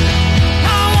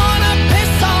 I wanna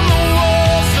piss on the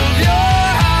walls of your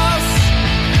house.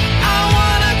 I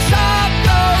wanna chop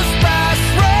those brass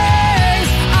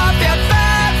rings off your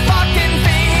fat fucking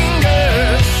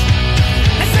fingers.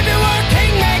 As if you were a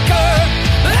kingmaker.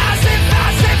 As if,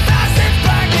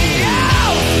 black me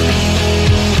out.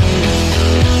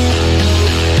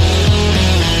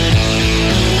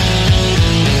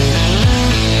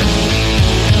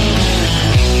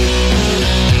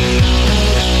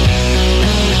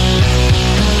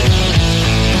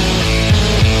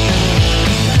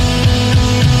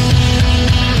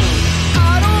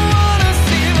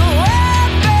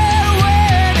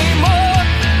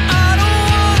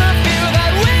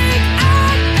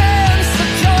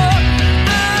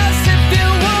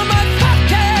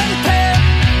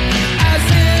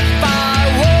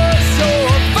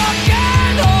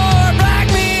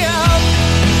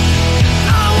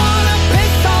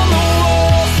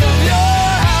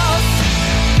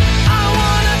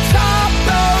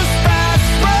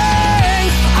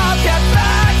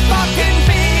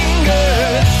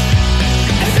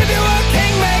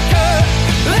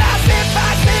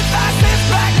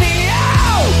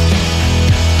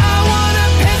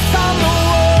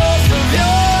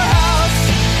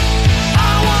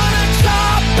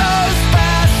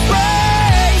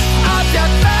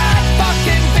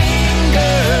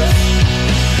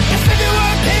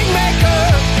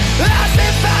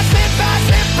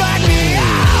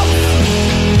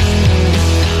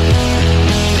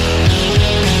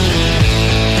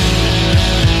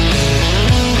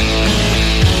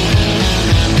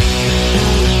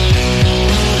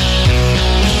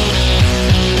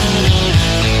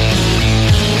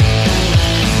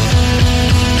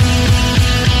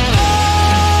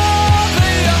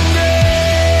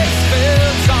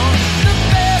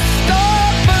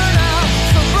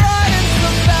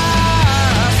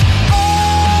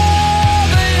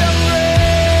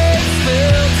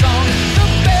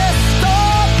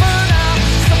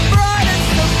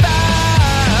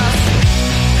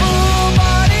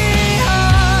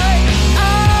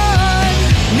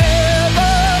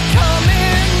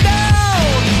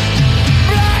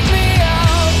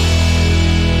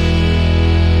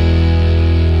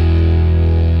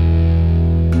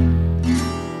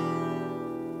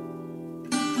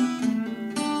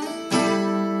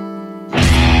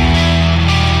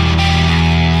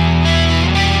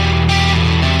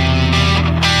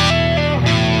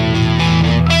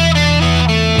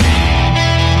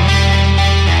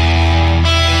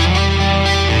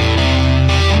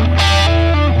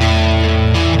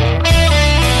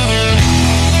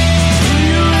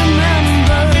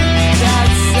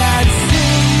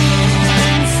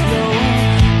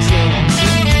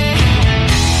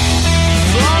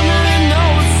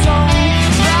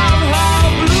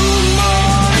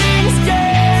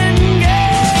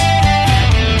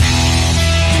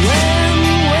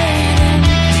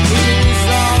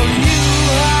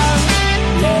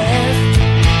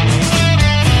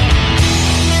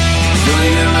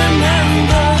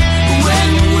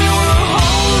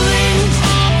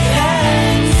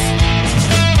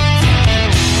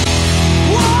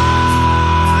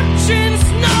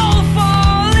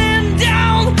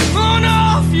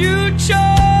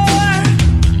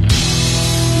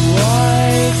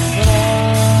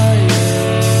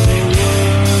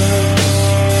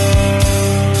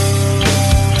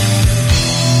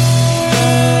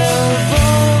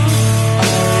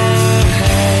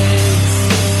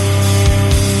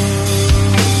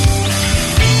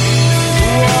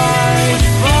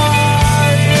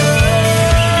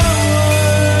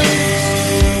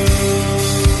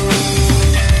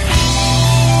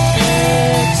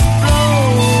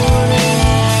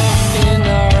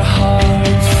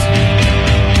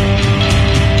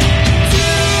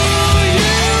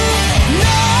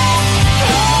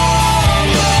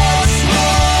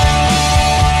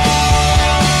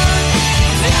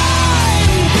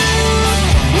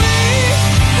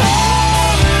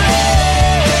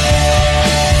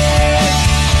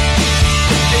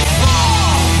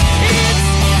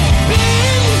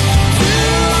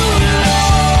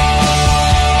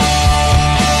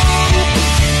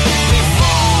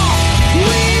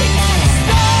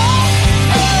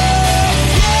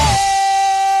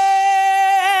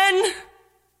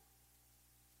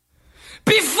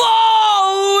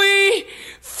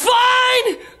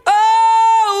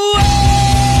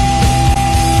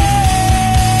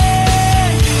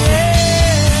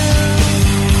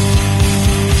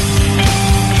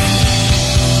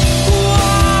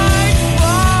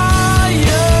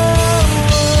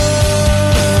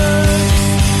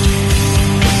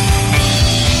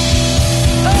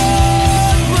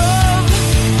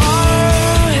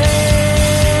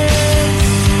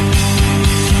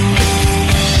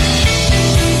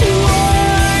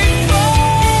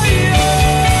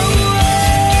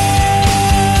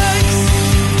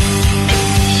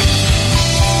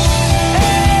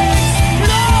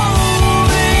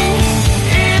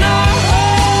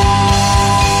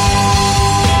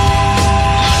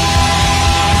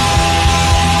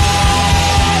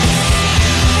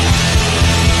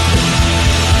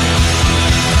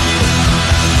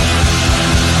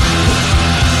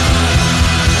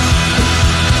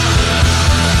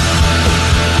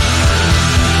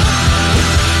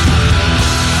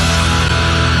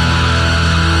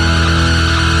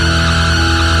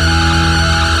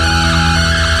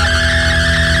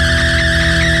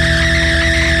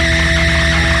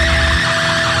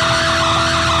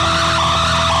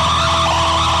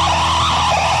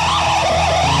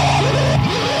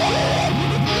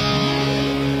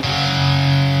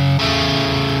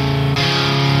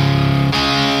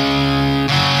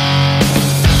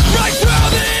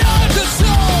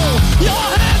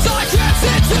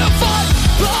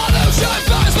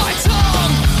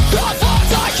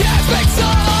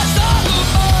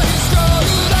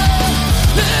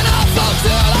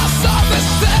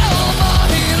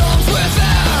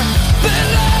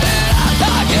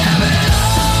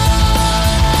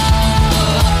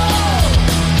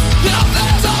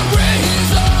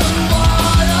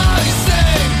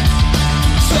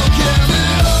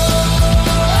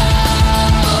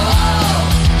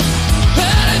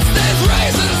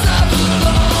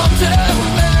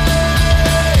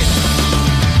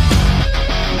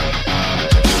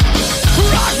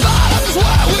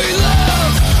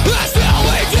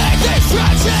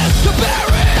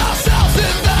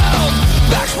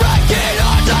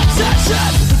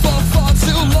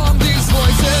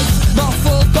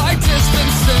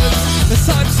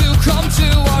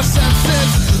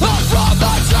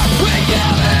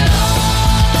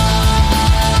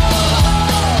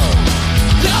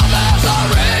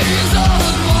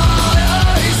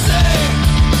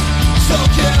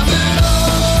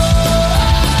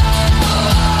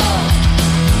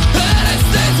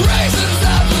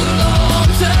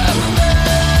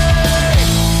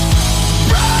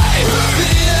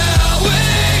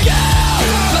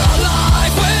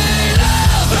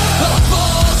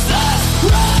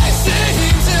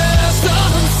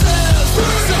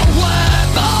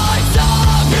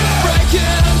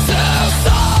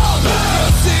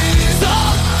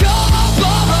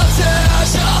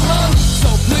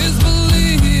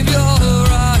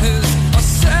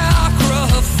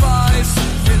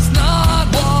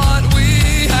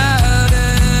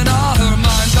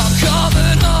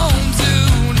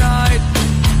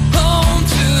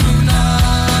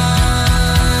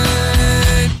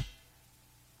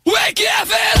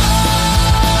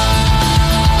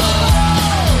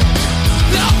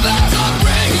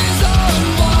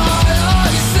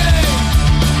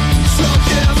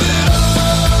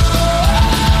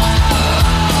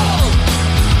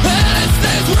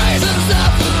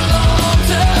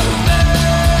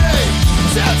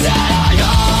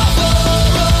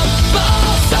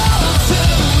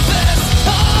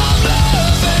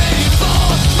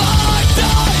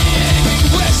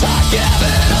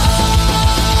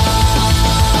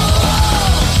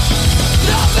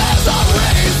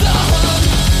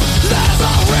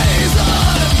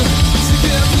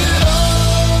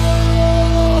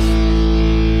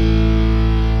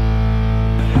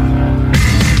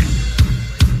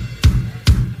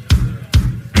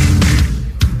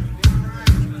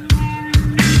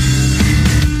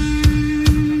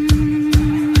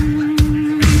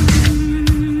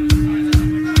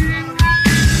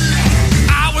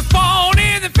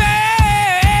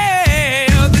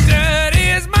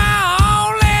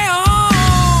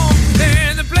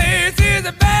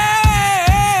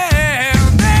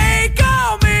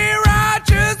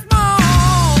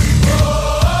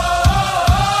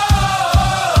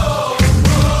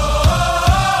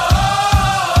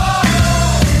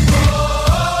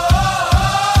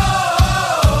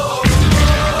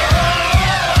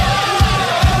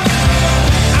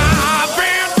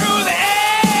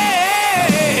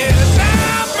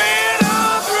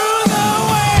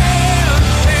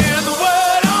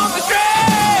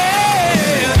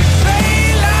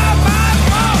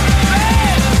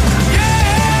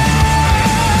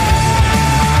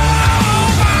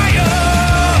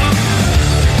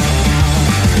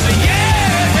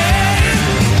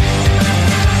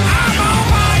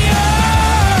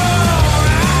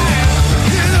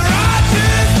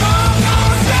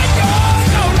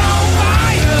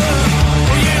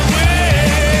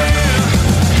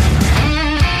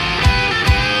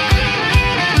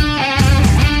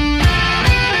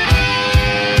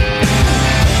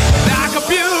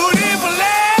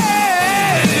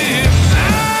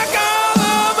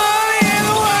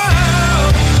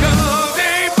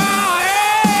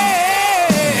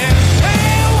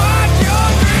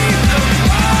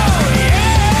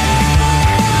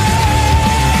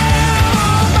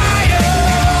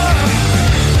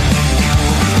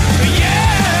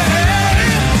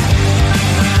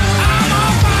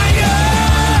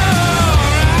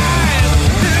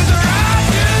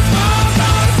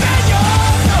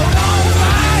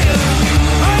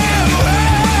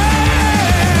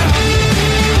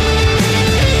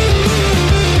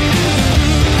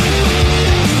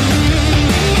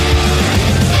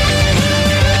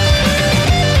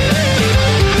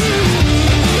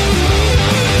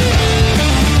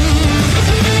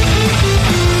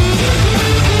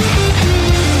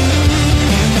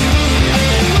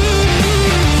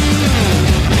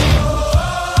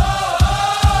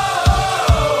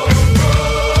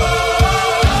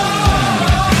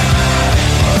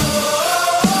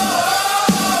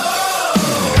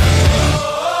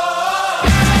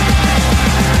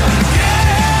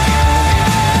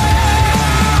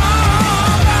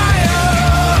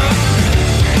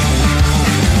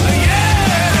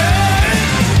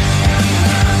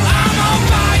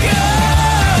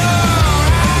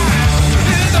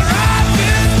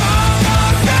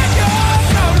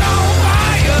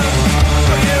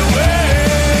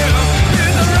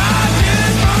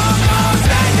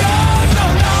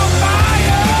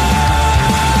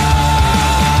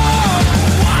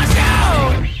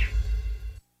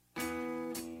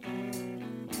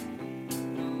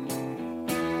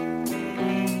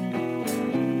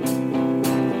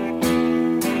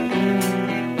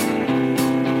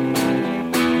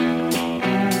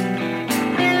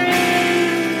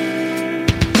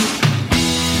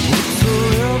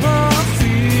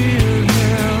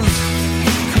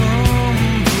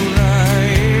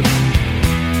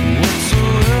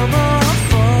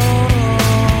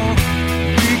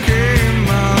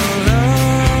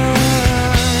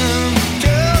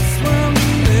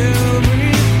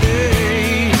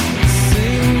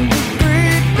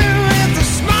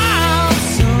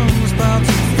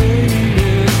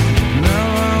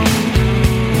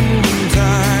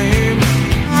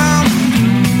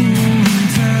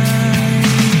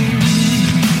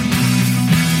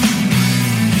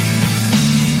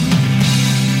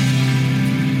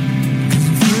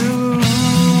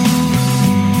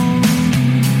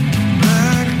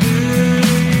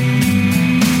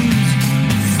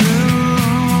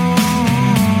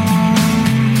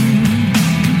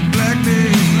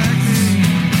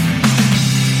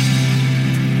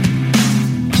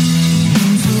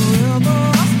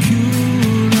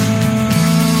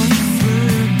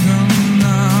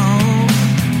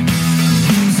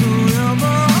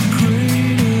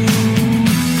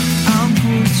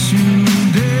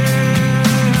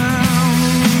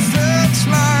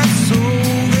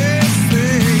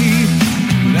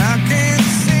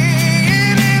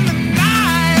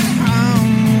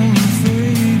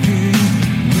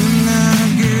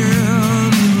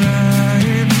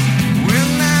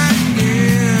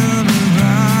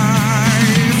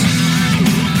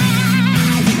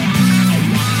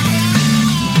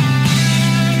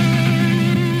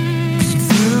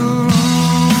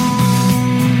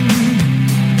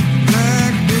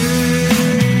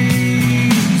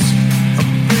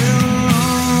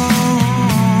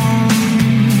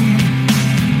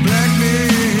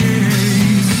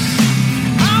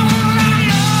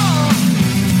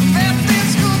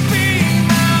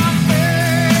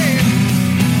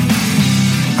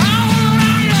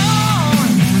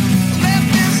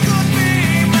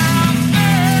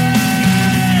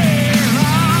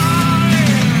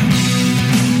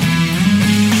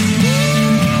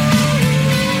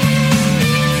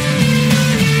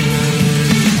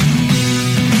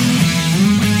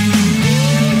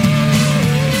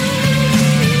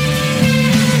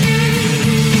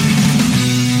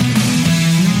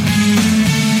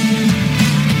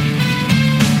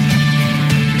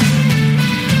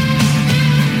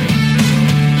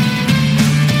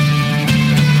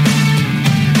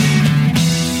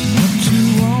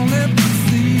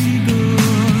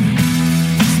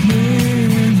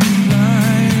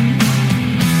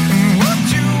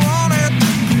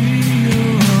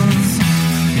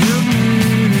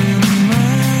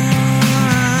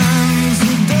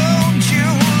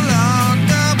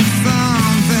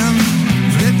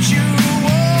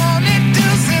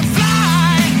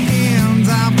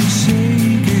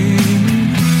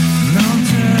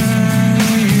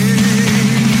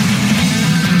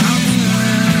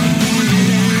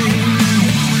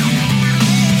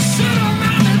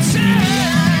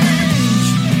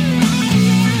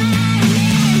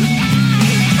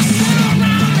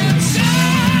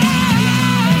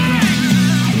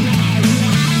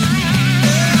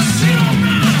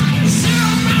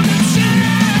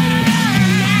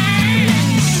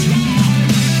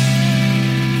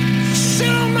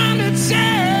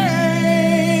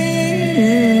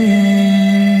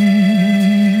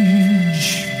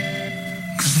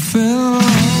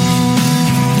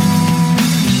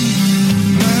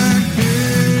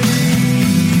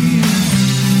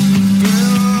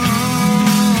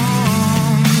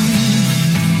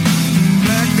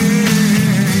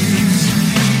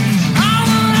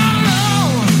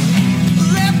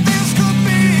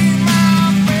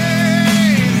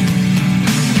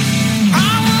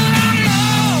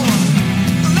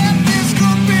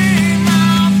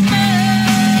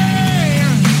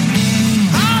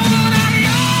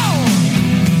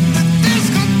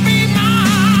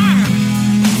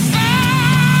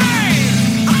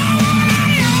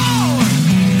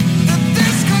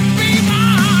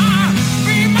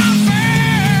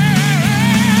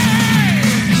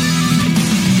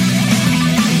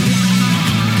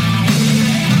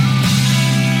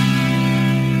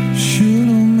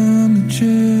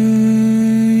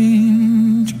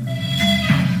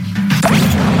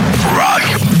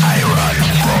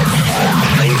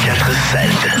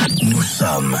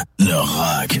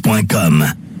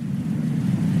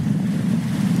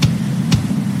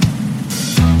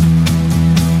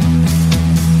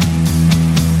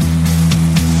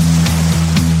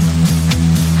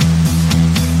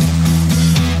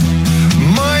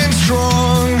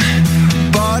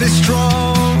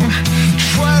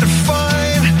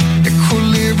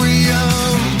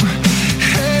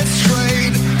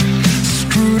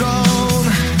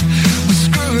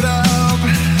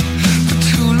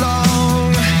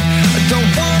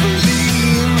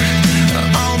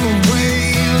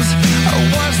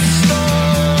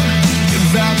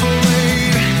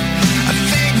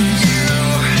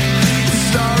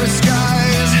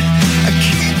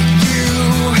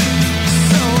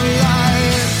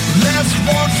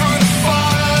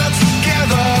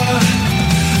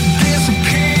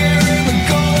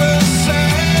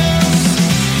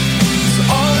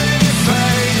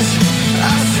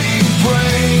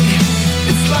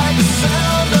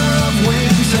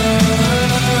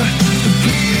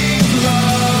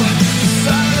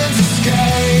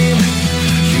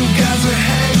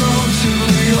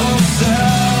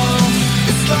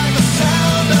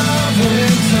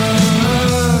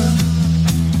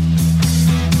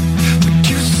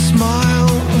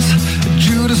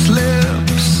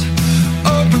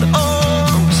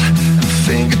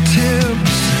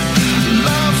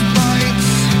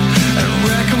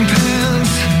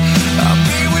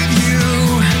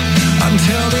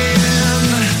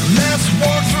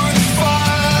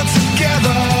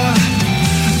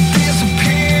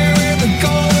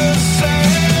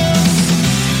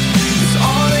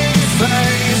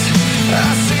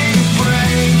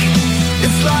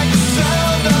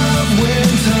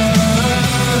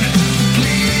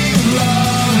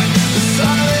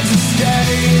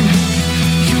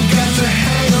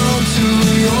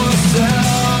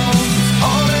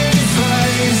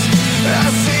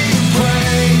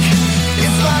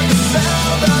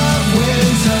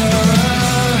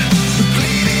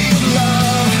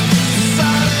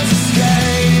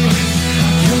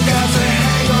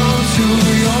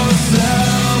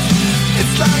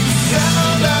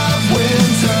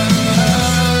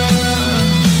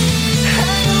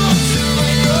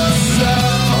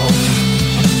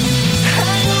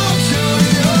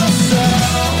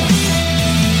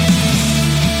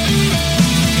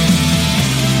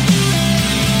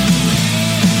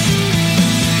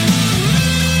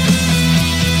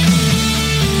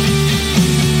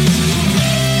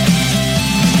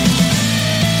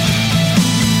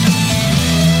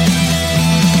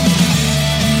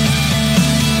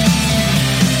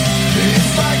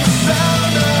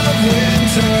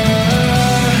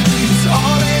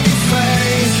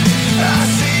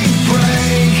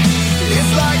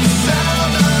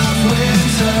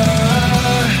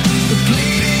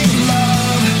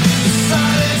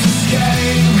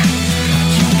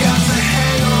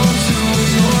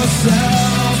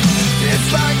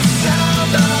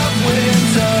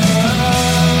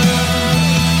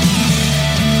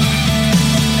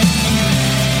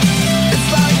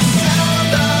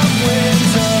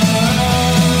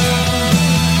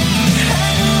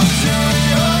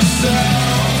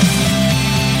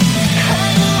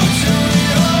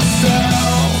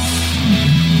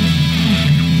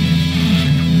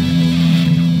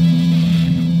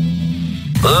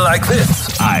 like this.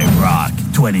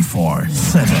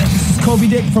 IROCK247. Kobe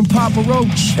Dick from Papa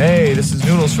Roach. Hey, this is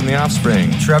Noodles from The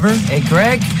Offspring. Trevor. Hey,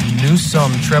 Greg. New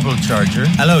some treble charger.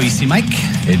 Hello, ici Mike.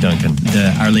 Hey, Duncan.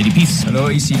 The Our Lady Peace. Hello,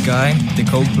 ici Guy. The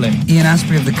Coldplay. Ian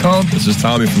Asprey of The Cult. This is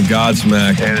Tommy from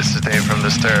Godsmack. Hey, this is Dave from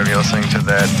Disturbed. You're listening to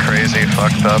that crazy,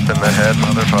 fucked up in the head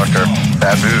motherfucker.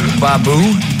 Babu.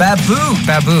 Babu? Babu.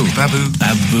 Babu. Babu.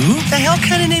 Babu? The hell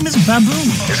kind of name is Babu?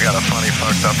 He's got a funny,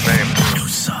 fucked up name. Nous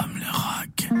sommes le rock.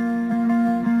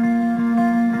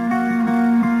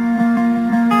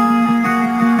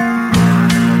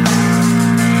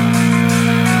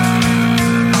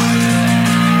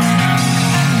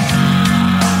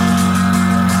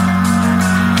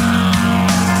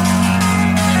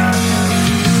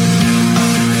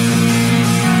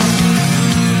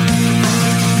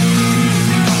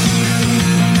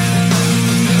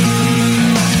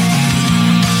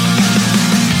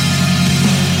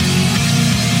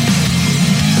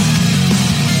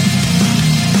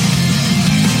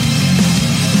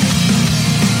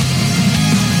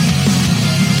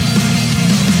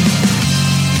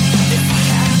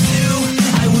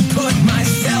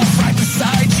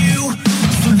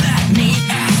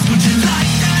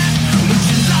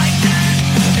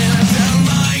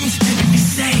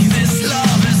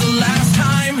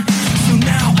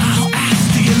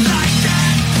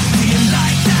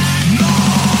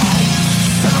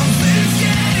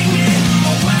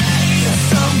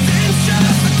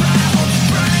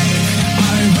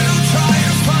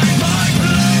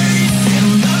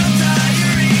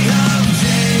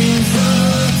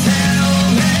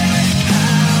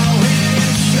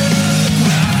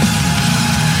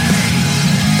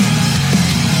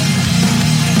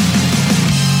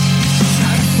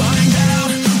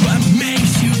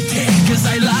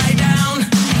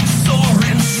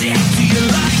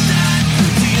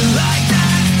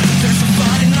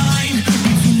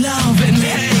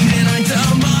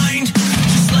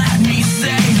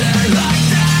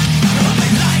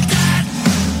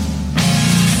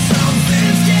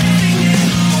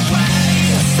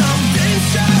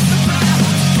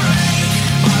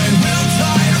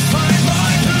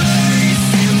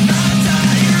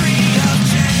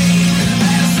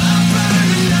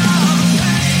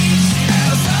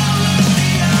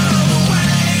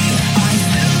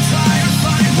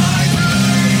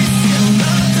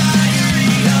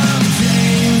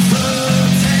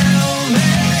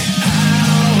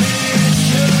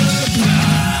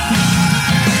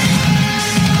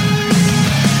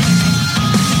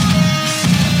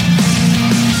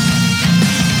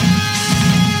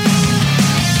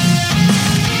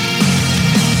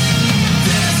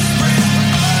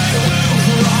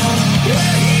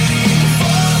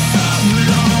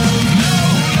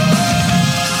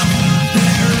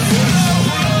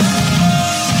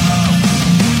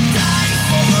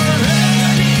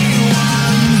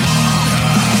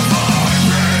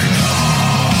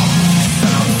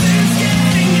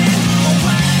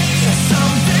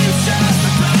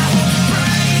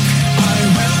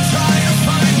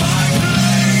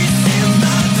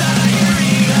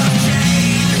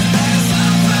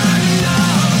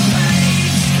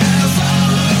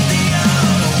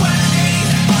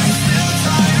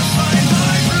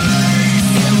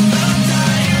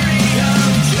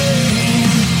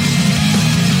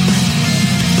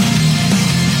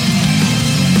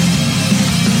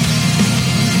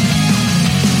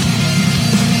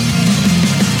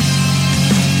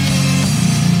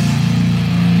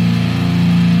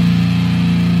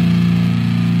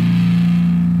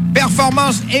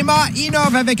 Performance Emma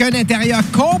innove avec un intérieur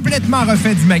complètement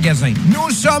refait du magasin.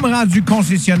 Nous sommes rendus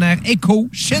concessionnaires Eco,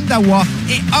 Shindawa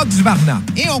et Oxvarna.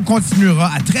 Et on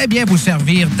continuera à très bien vous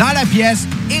servir dans la pièce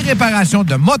et réparation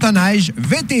de motoneige,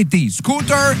 VTT,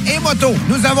 scooter et moto.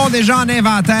 Nous avons déjà en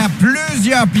inventaire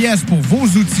plusieurs pièces pour vos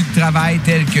outils de travail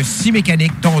tels que scie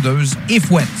mécanique, tondeuse et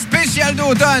fouette. Spécial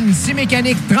d'automne, scie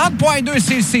mécanique 30.2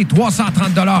 cc,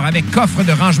 330 $ avec coffre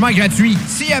de rangement gratuit.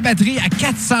 Scie à batterie à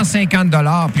 450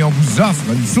 $, puis on vous offre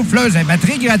une souffleuse à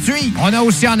batterie gratuite. On a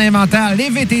aussi en inventaire les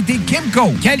VTT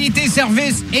Kimco. Qualité,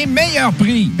 service et meilleur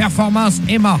prix. Performance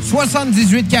Emma,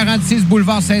 7846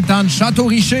 boulevard Sainte-Anne,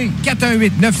 Château-Richer,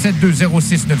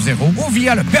 418-972-0690 ou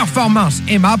via le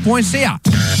performanceemma.ca.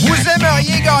 Vous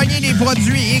aimeriez gagner les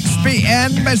produits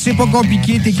XPN? Ben, c'est pas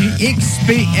compliqué. T'écris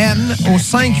XPN au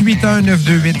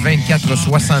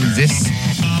 581-928-2470.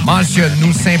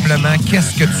 Mentionne-nous simplement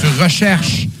qu'est-ce que tu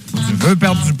recherches. Tu veux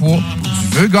perdre du poids, tu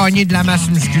veux gagner de la masse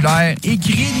musculaire,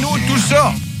 écris-nous tout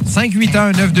ça.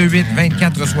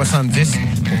 581-928-2470.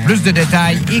 Pour plus de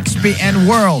détails,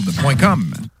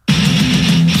 xpnworld.com.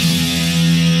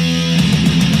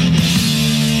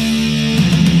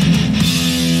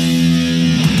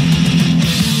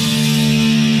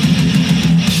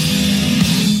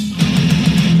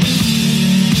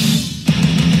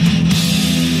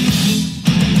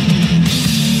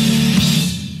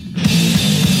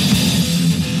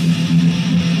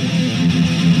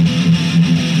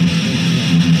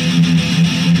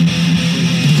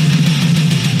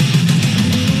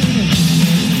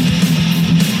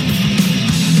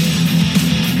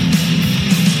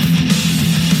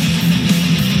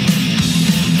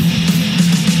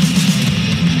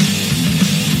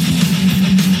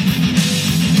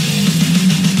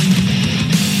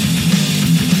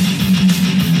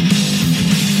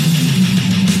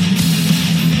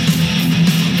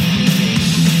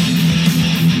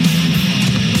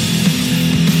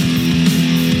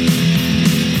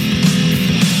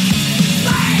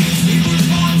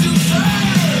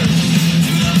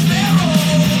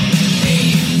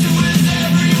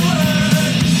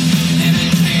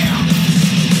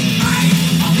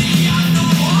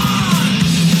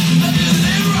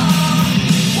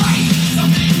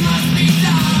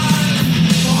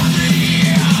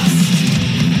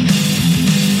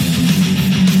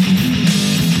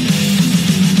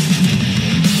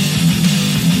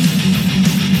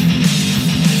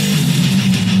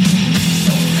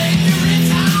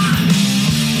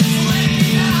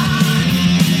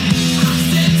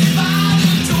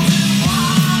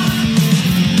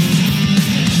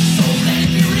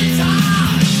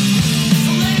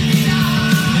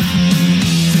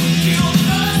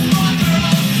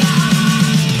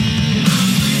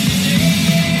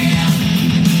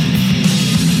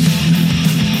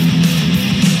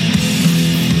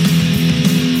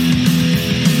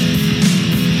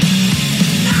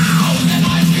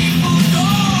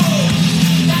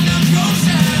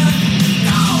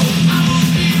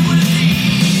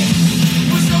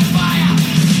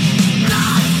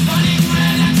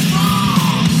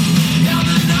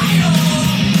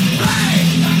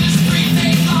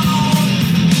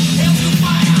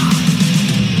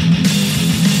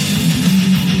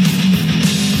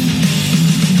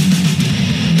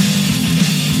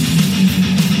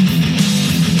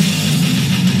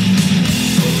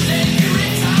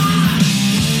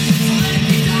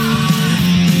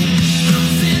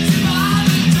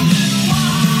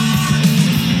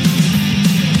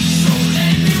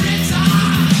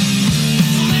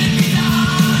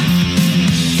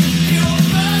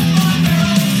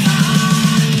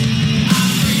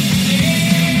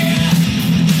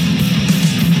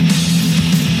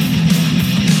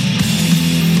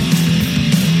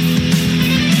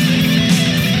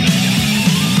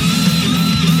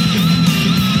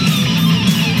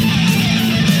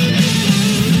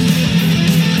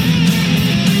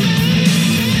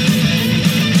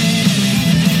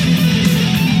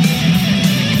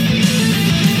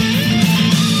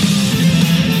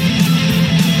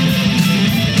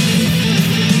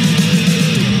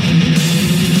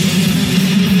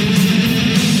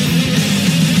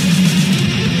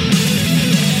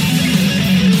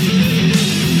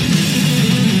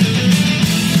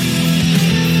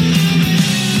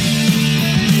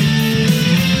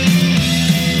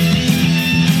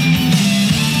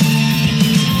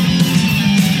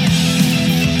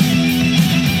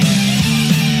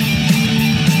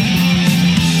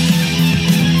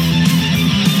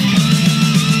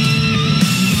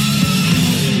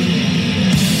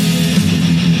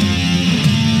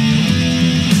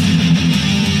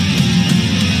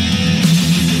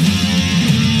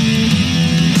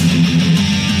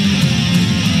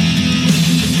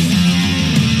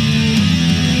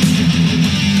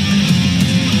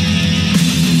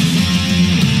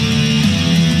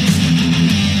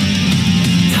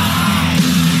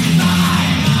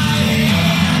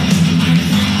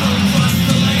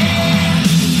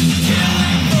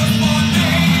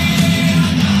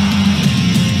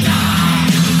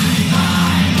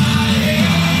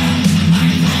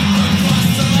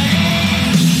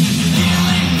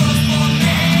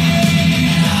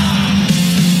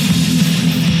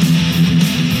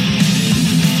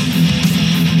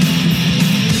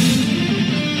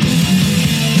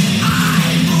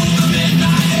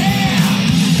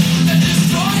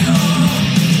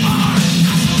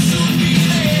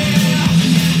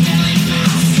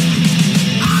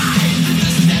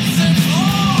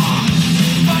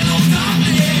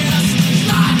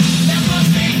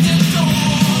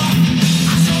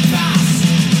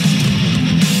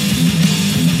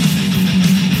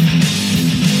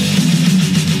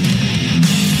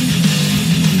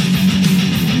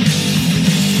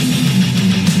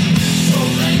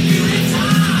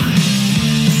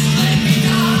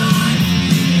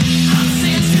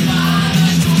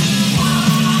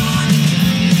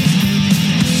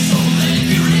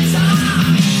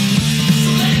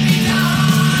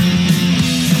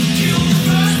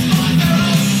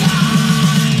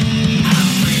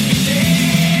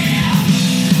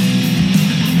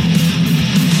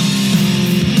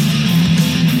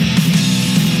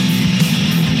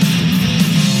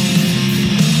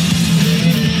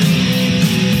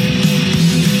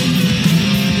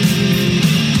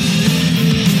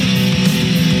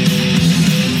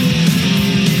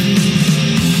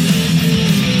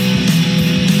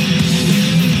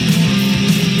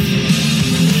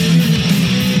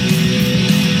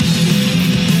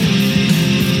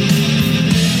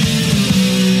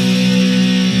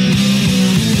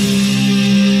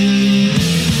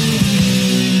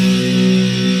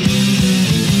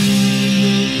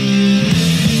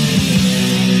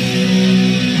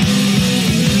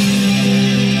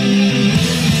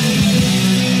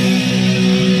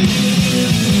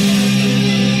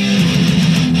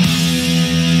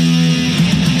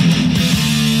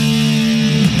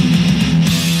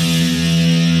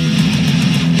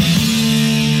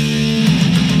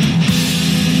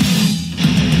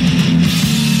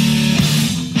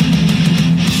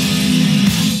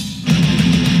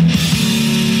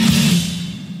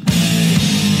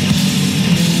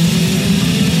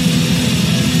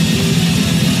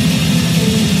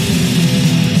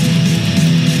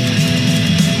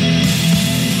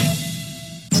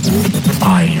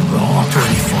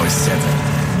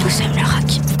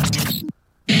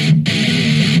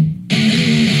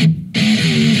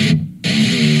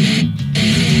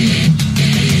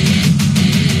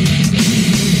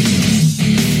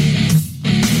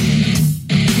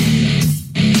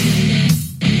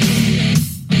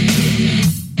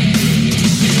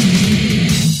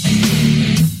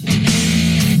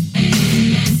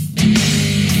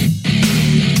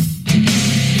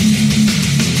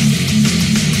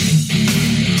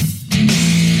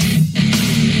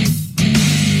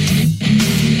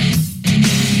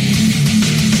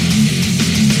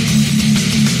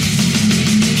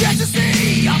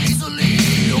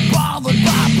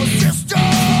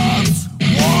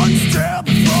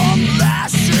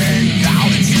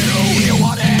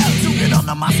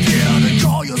 under my skin and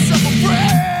call yourself a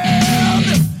friend.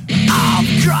 I've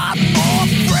got more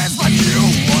friends like you.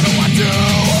 What do I do?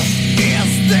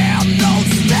 Is there no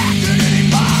standard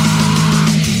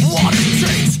anymore? What it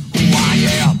takes, who I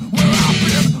am, where I've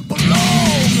been,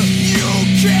 belong. You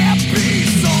can't be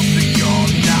something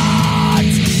you're not.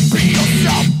 Be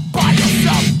yourself, by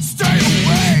yourself, stay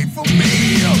away from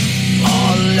me. A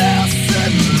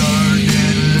lesson learned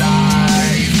in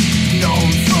life,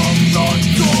 known from the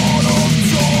dawn of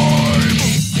time.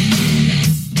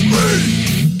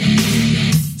 Respect,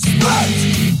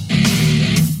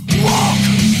 walk,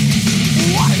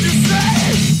 what did you say?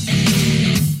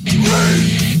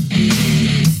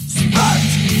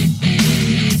 Respect,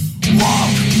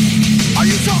 walk, are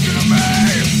you talking to me?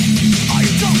 Are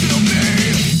you talking to me?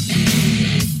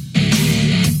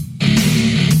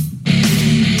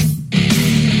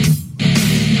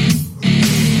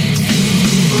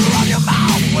 Run your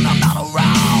mouth when I'm not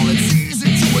around. It's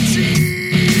easy to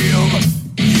achieve.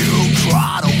 You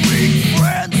cry to weak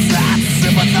friends that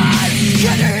sympathize.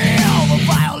 Can you hear the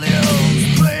violins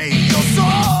play your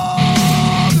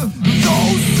song?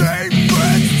 Those same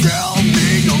friends tell me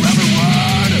you're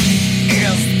everyone.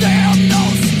 Is there no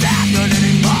standard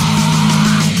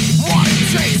anymore? What it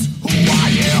takes, who I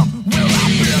am, where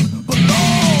I've been,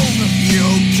 belong. You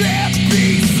can't be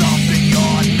something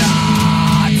you're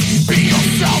not. Be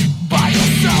yourself, by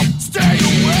yourself, stay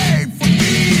away from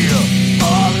me. A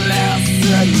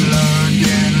lesson learned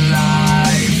in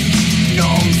life,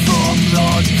 known from the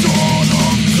dawn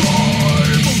of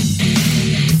time.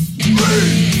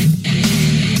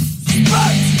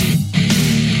 Respect,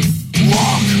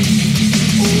 walk,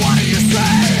 what did you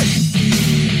say?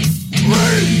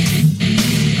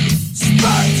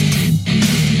 Respect,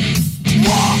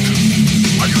 walk,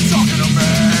 are you talking to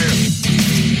me?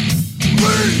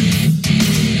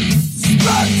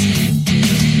 Respect,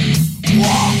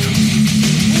 walk,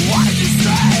 what did you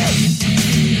say?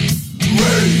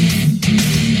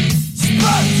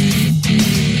 Respect,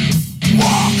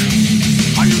 walk,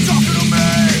 are you talking to me?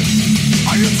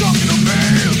 Are you talking to me?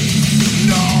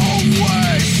 No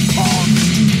way, punk.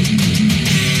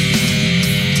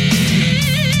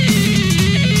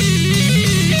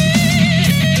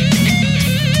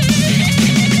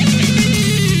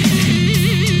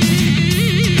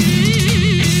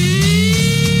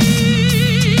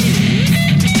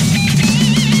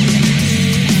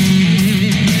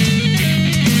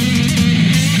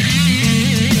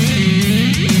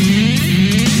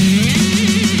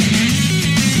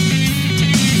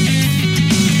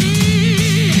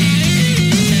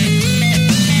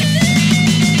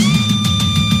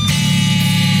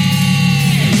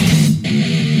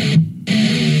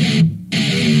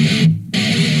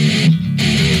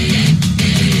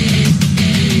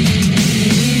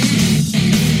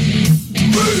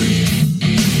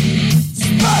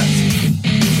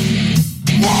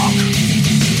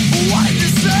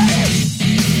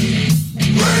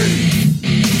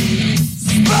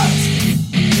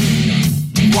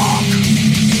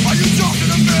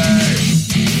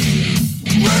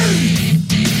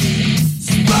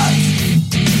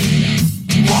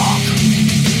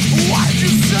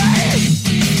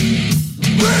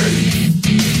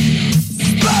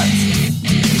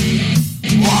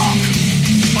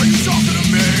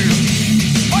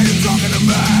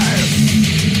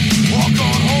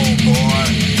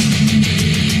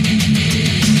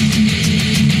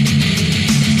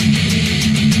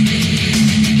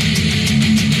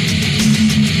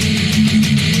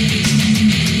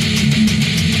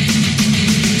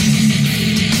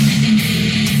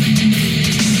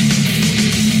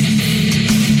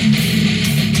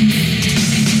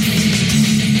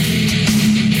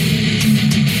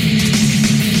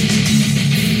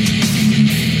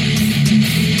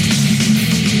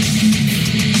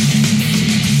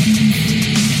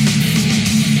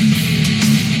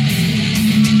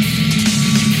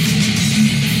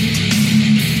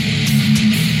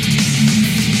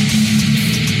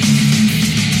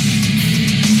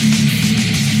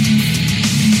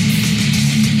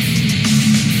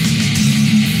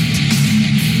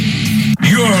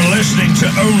 listening to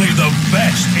only the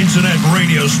best internet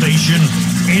radio station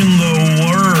in the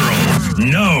world.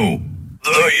 No,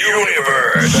 the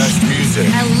universe. Best music.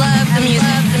 I love the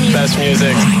music. Best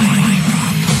music.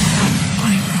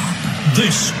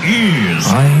 This is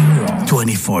IROCK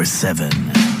 247.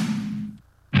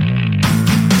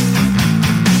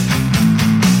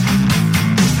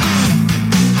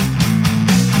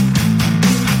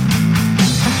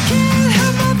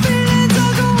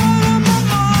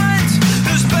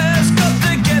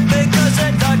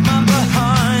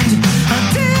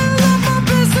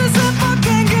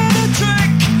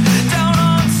 Down on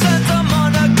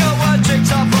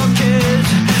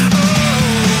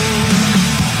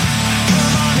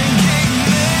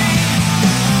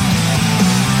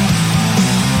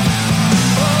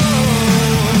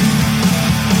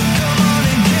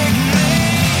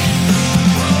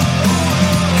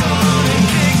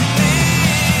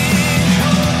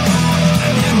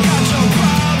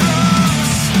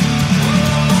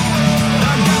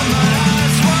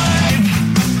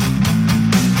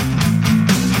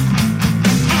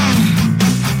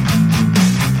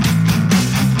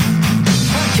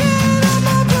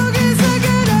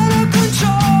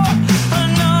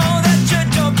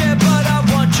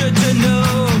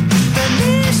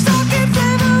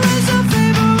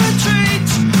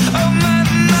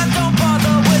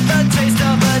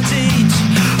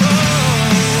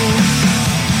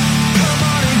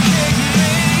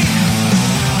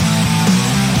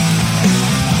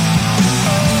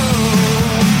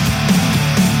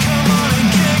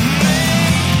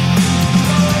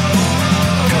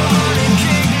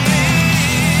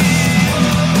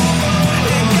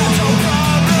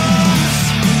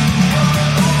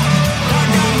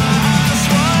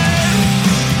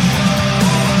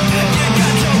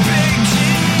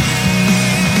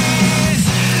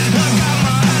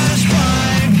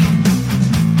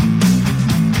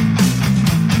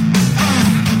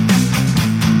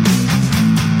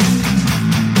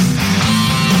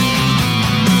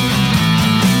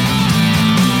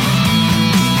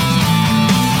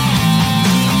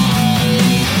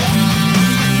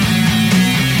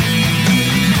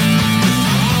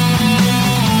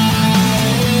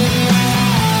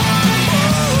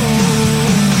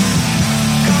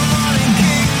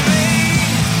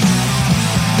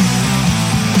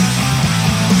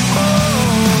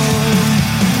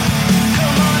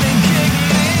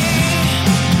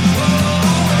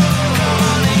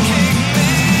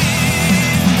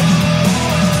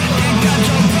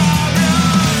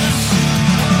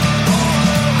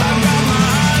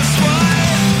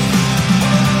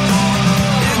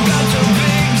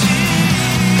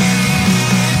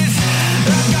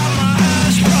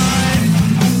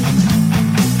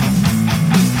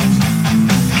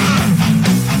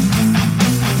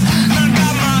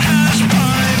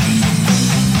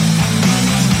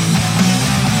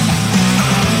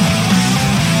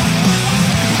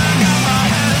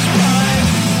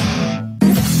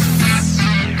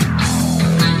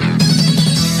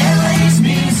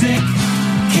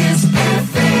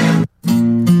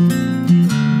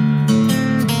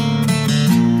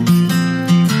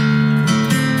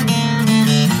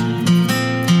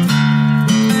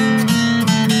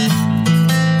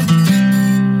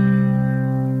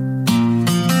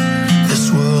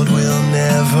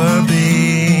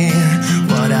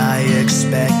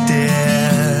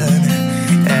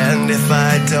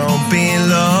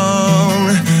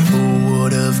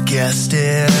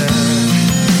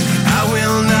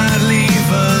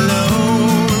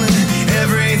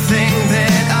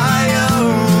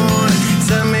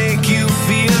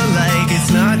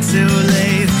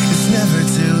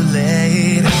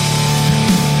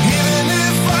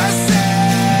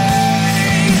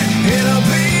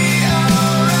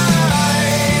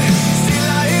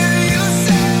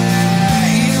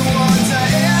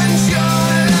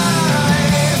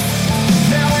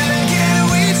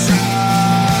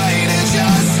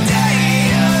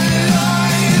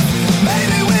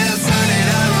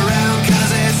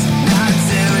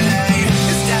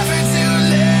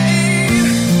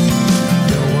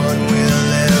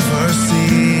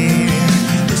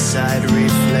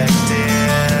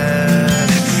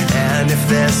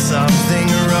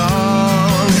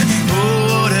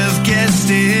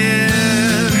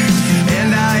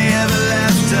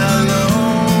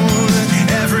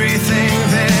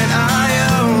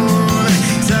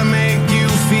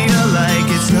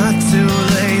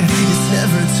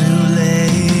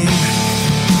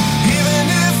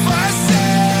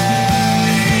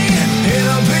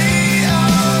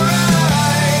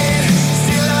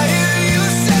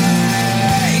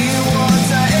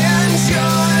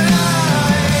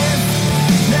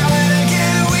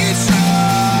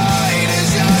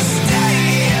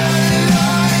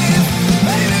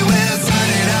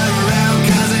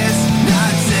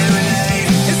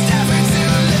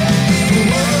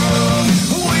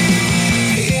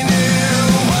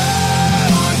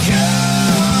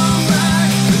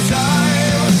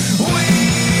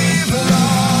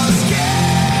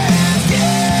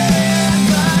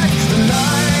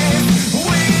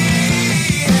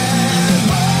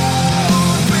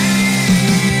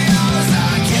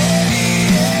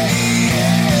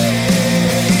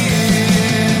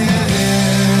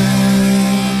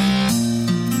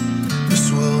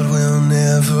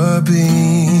be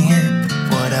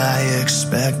what I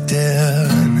expected.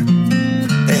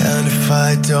 And if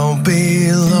I don't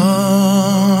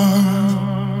belong,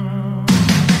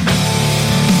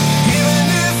 even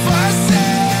if I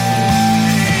say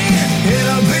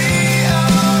it'll be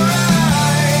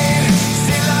alright,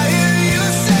 still I hear you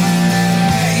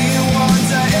say you want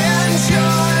to end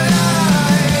your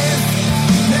life.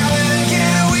 Now and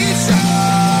again we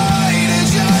try to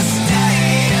just stay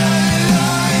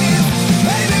alive.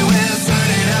 Maybe we'll turn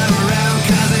it around,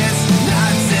 'cause it's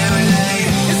not too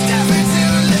late. It's never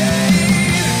too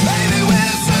late. Maybe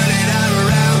we'll turn it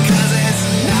around, 'cause it's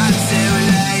not too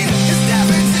late. It's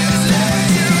never too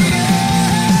late.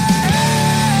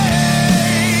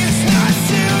 It's not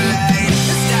too late.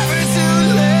 It's never too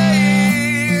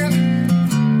late.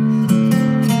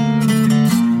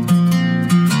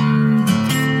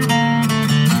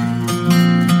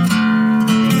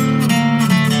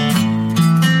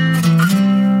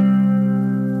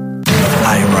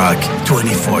 IROCK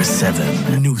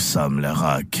 247. Nous sommes le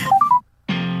rock.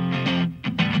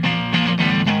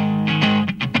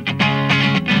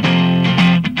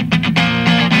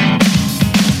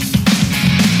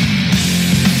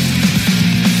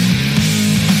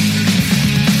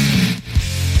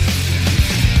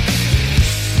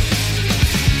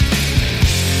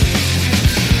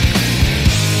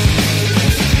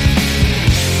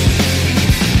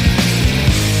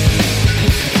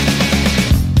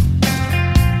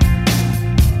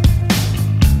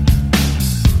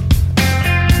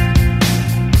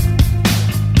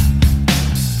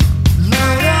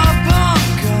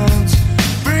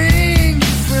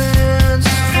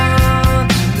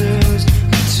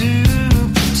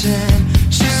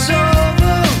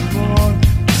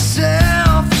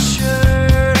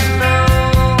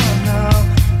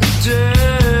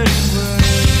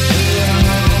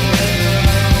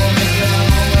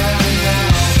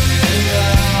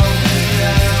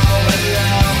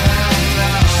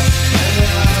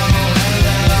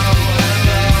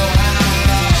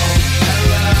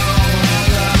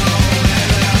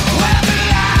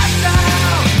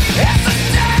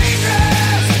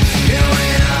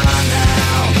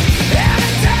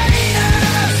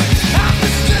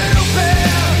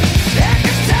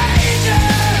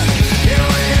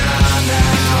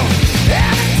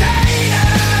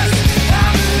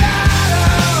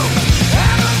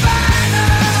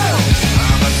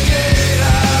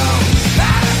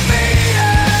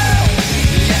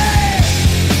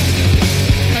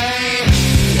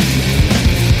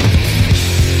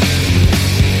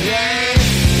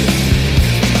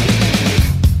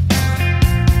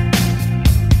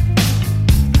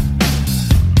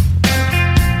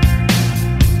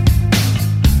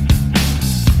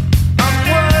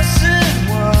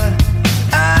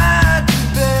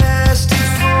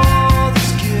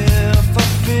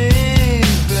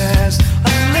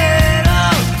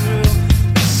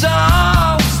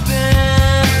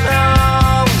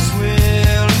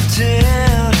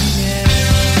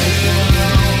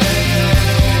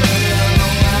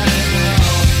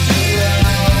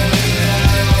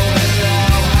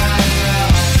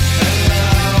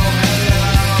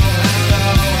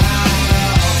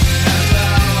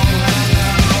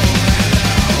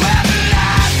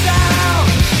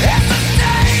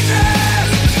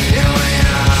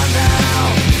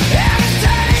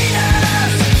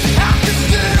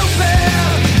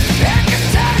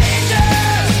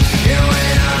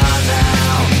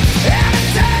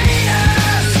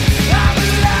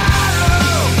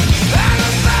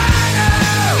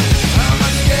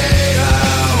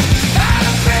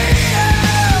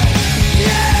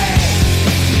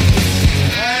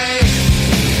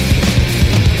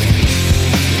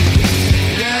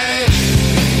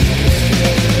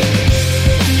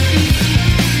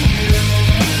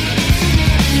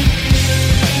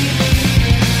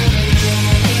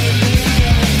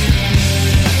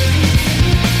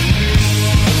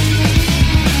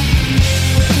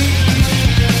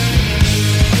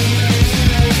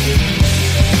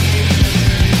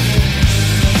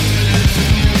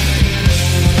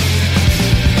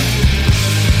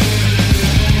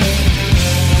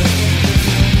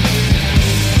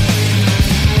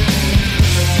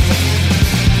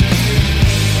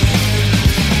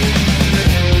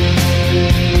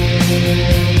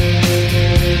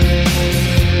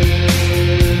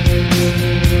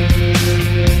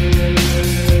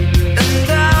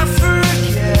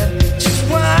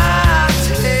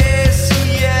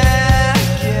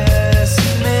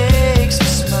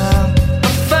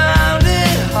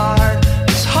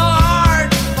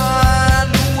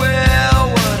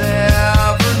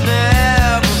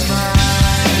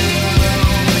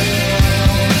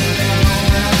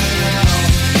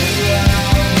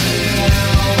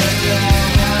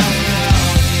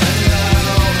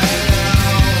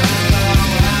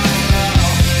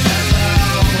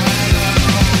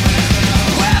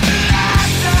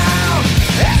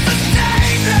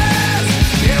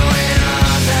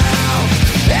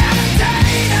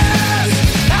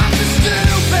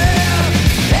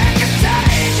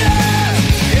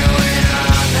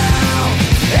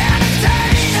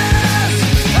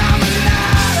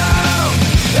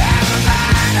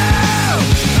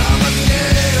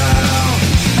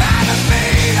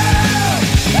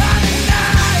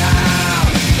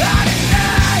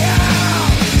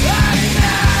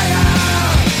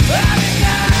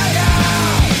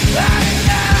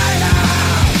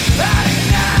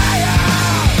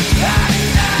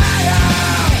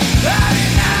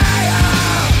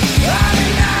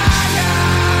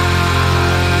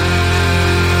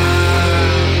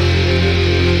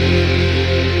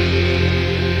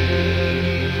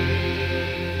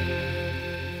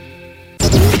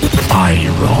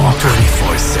 IROCK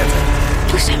 247.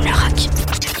 Nous sommes le rock.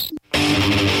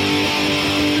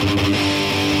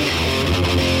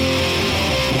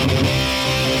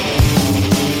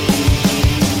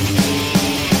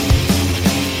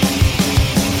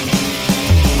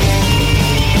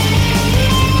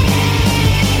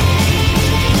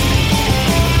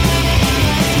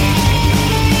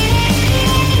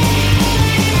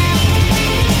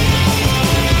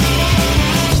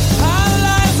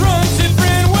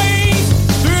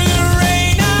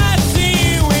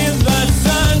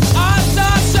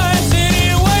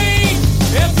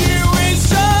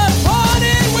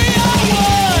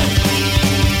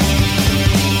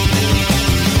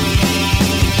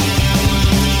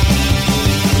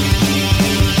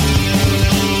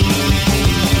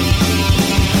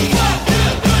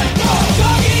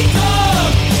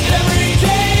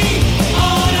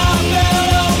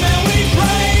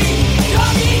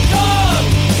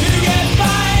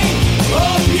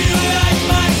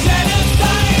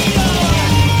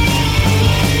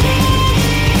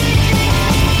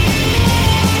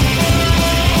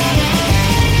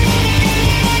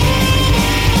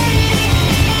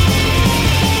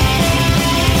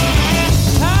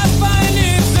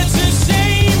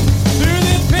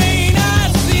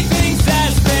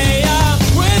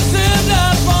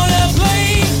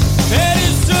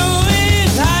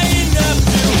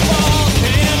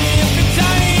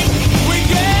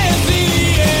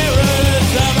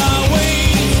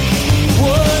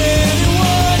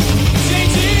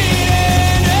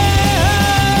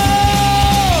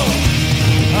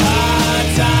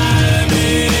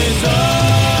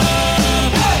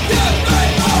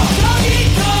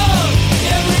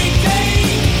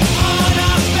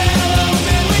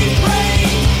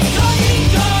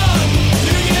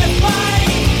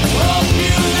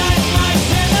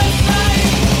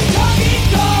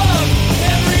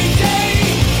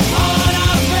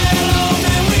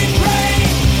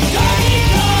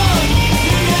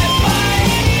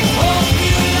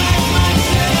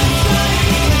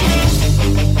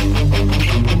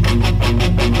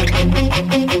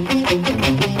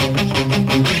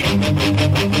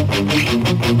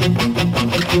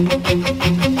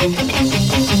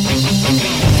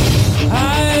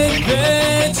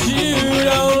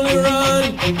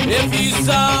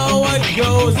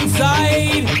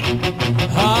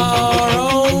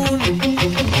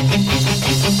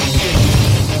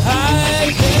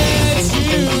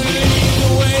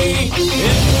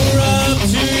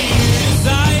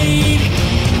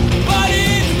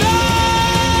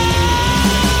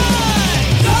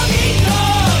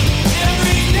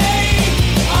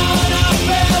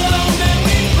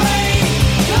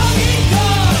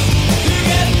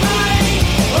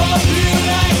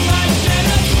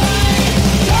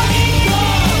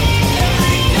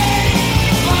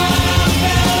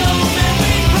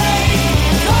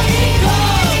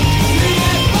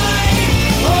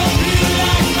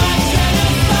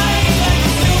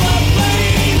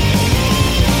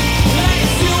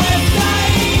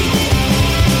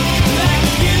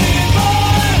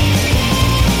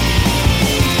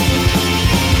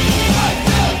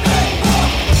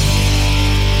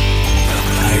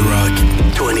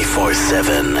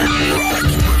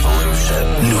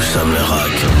 Nous sommes le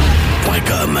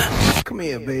rock.com. Come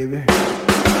here, baby.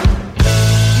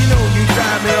 You know you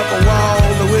drive me up a wall,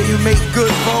 the way you make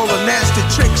good for all the nasty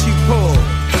tricks you pull.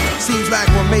 Seems like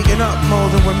we're making up more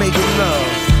than we're making love.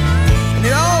 And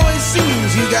it always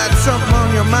seems you got something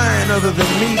on your mind other than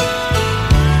me.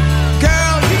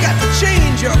 Girl, you got to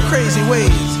change your crazy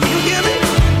ways. You hear me?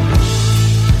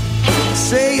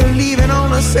 Say you're leaving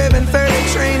on a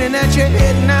 7:30 train and that you're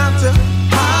heading out to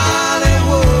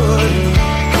Hollywood.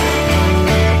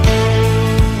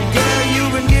 Girl,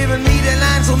 you've been giving me the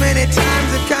line so many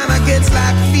times it kinda gets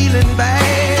like feeling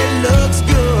bad looks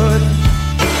good.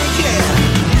 Yeah,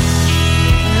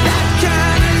 that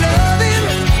kind of loving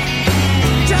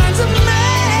turns a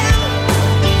man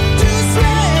to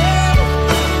slave.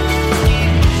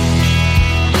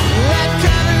 That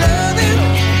kind of loving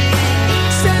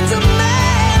sends a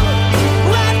man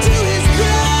right to his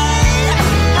grave.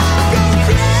 I go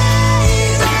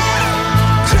crazy.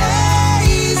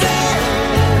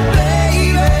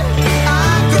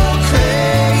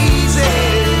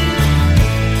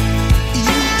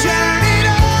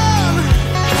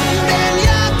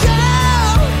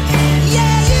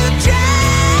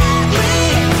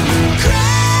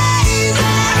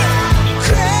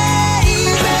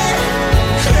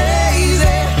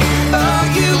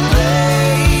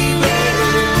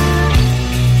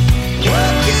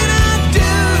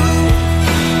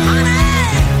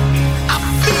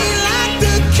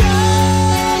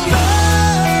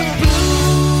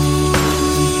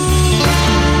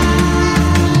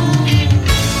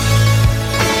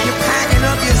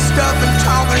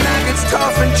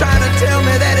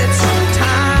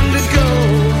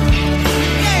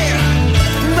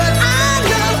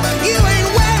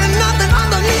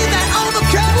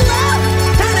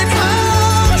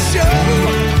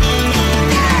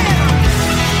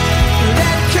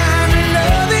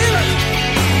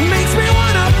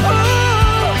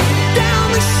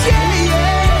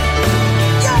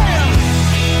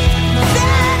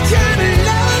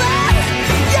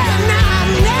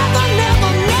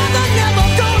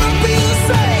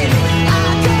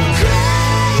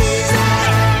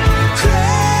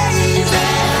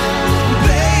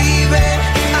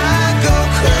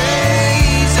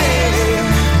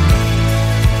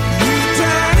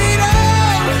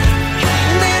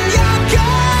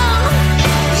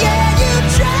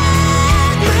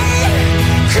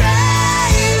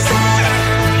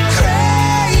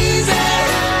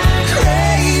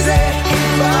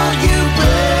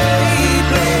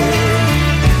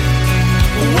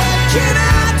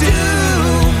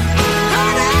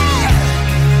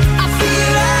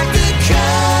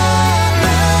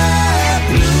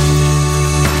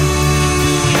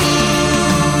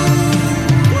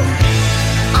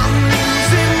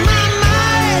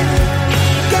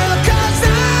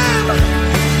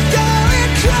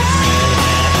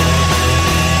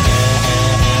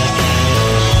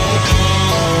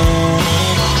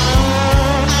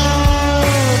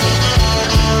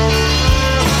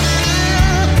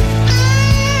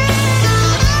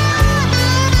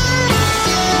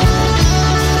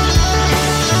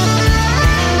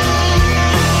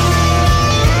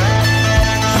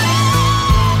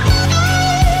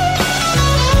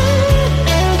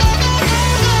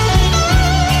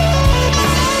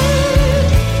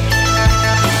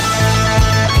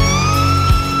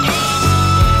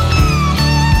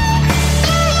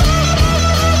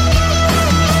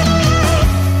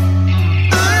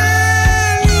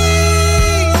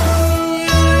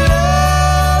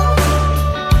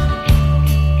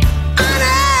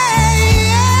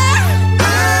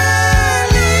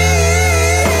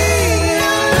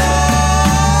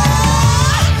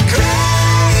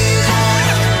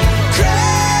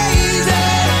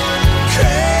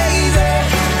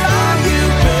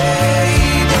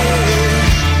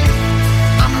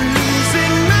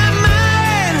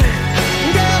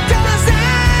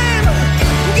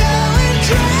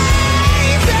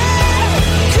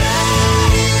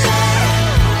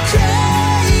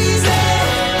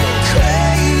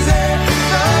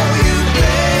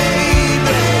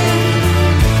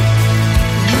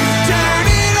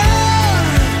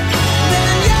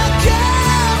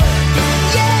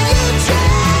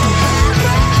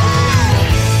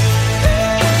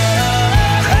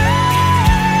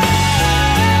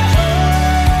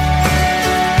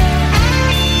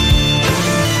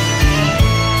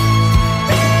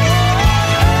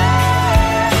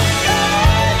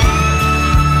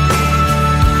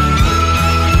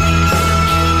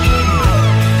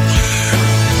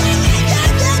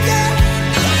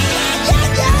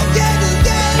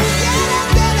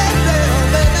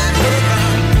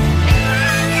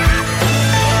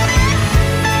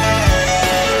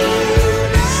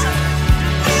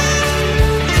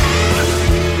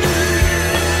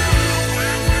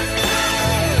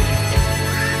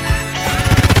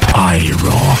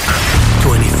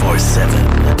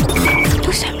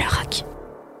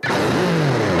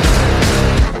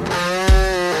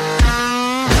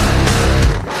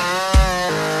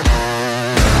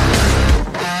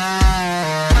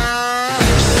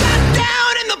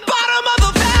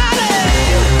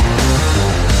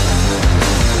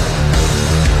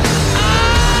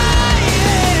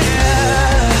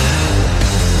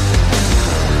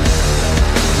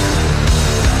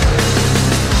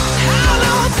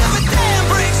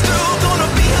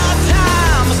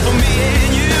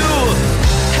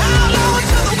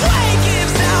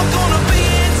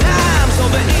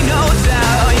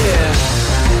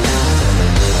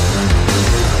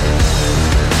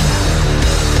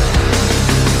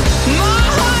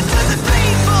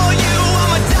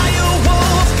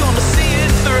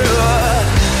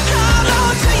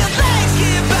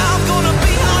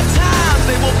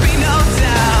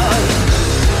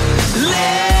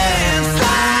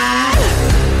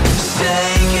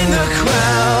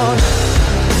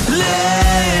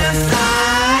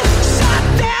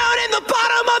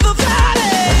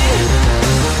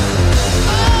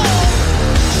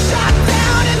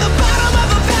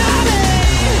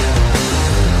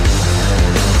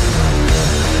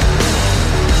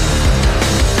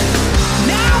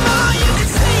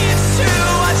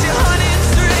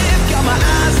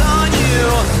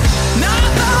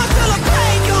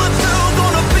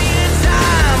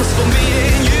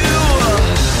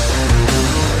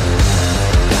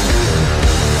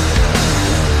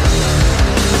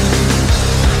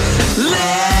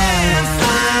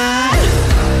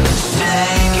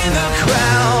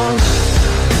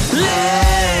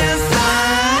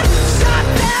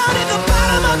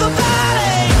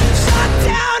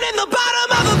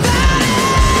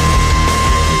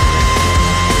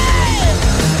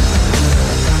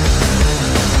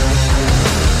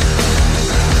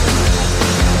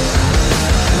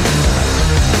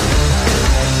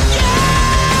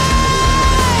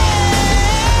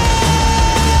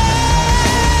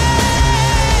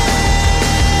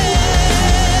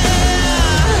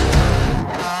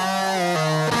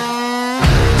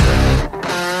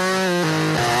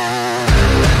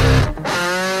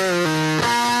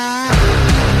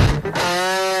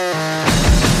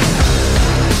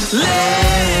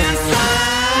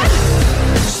 Landslide,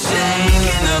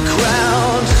 shaking the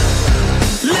ground.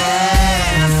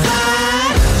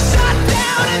 Landslide, shot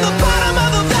down in the bottom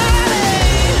of the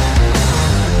valley.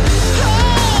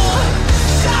 Oh,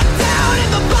 shot down in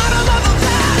the bottom of the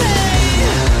valley.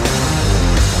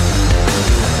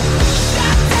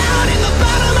 Shot down in the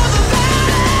bottom of the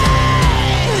valley.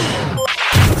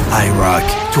 IROCK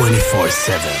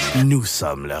 247. Nous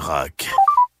sommes le rock.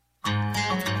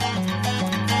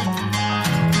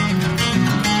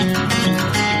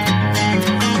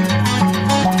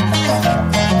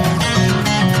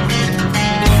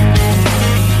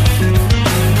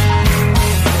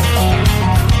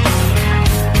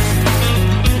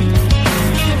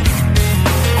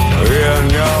 In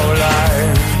your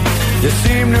life, you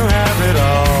seem to have it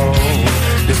all.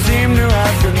 You seem to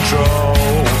have control.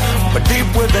 But deep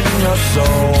within your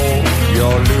soul,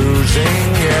 you're losing,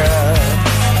 yeah.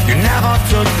 You never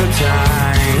took the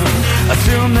time.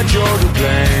 Assume that you're to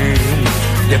blame.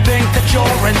 You think that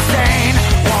you're insane.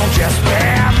 Won't you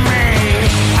spare me?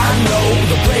 I know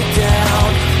the breakdown.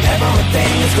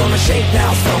 Everything is gonna shake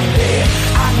now someday.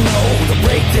 I know the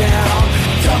breakdown.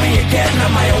 Tell me again,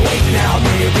 am I awake now?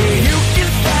 Maybe you can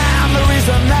find the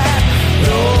reason that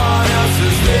no one else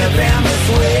is living this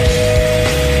way.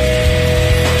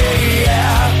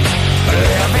 Yeah,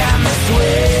 living this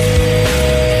way.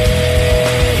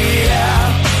 Yeah.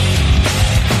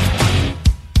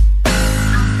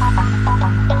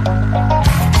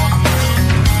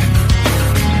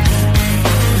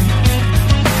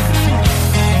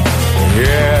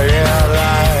 Yeah, yeah,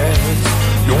 lies.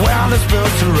 Your world is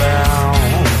built around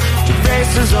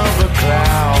faces of a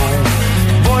clown,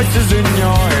 voices in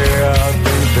your ear,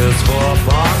 think this four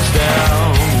bonds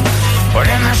down. But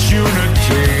in this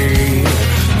unity,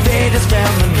 fate is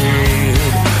found the need.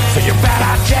 So you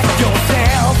better check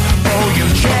yourself, oh you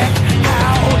check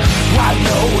out. I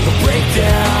know the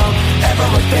breakdown,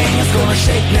 everything is gonna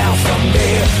shake now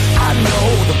someday. I know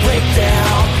the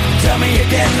breakdown, tell me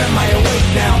again, am I awake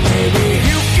now? Maybe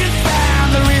you can find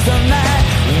the reason that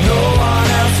no one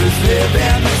else is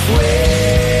living this way.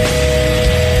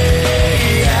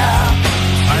 Yeah,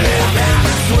 living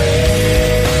this way.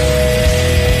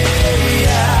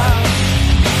 Yeah.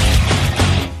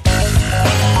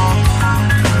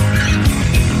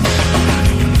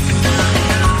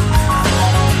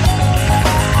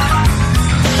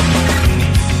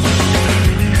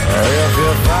 If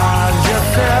you find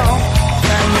yourself,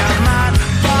 then you might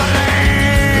believe.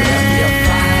 If you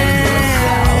find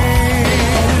yourself,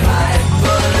 you might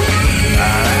believe.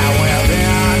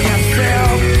 Within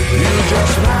yourself, you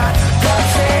just might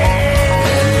believe.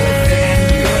 Within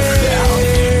yourself,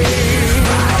 you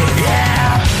might. Yeah,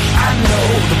 I know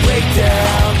the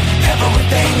breakdown.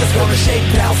 Everything is gonna shake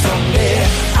now someday.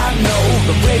 I know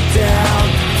the breakdown.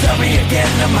 Tell me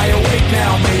again, am I awake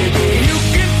now? Maybe you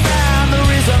can find the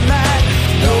reason that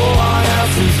no one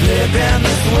else is living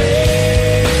this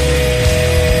way.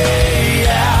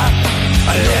 Yeah,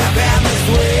 living this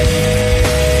way.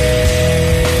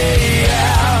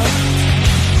 Yeah,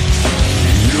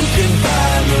 you can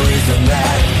find the reason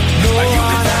that no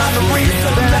one else is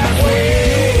living that way.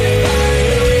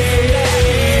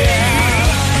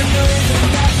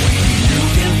 You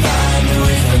can find the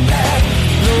reason that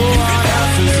no one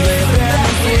else is living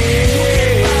this way.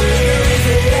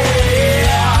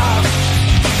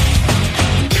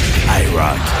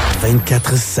 IROCK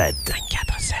 24/7.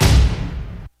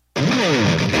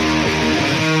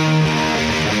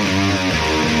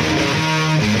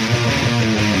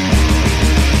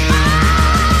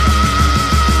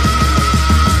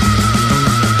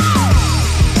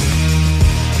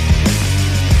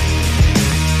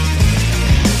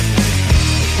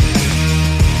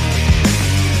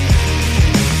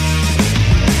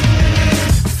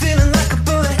 Feeling like a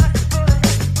bullet,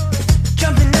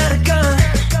 jumping at a gun.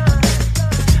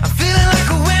 I'm feeling like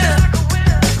a winner.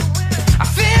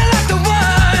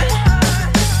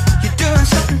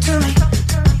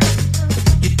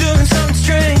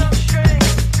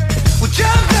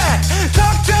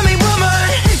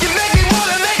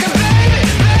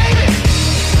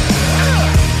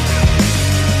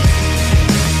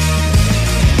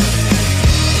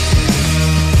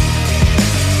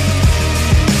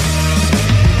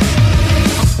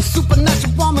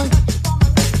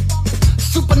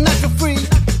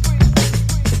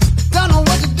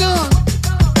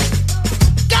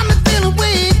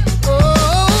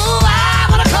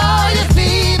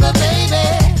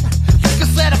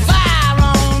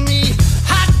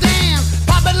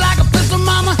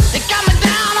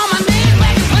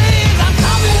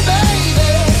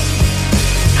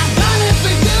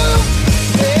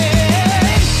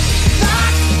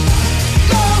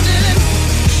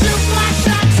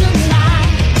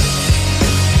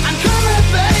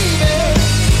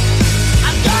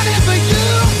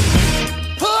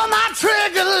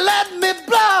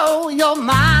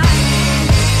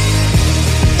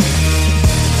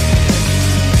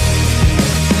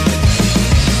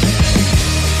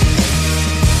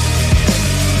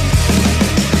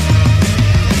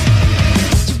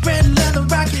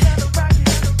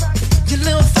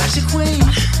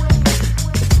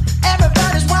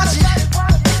 Everybody's watching.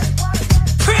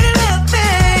 Pretty little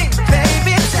thing,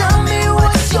 baby, tell me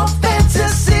what's your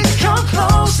fantasy? Come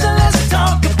close and let's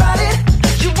talk about it.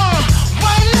 You want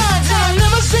white lines I've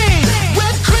never seen,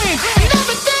 whipped cream, and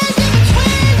everything in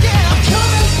between. Yeah, I'm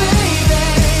coming, baby.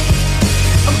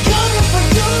 I'm coming for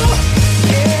you.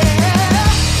 Yeah,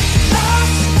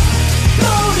 lost,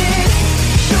 loaded,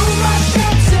 shoot my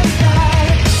shot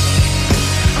tonight.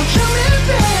 I'm coming,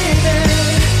 baby.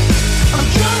 I'm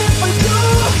coming for you.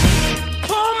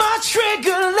 Pull my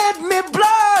trigger, let me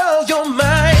blow your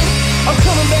mind. I'm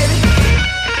coming, baby.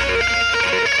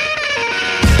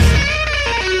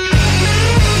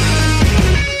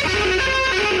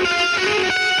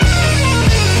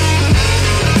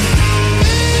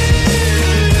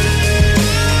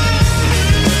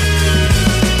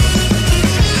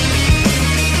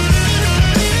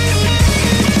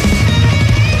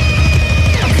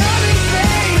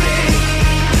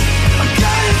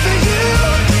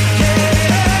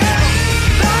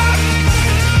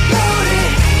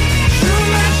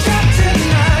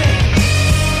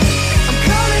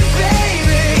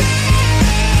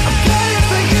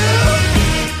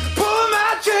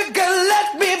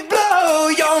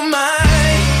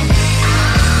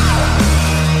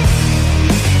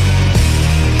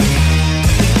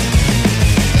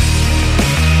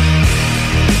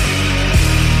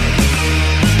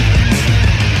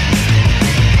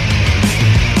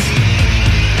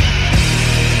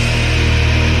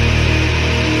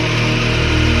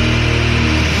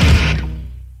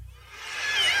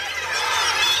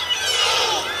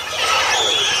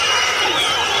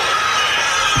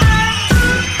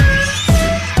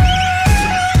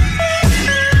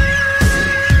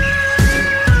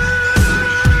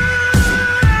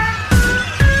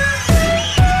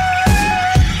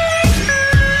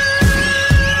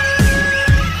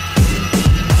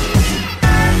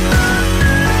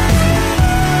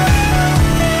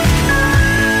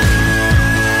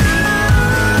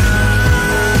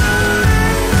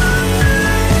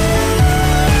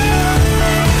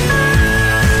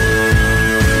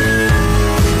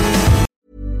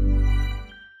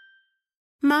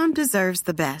 Mom deserves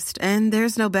the best, and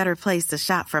there's no better place to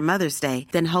shop for Mother's Day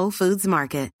than Whole Foods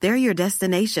Market. They're your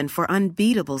destination for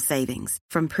unbeatable savings,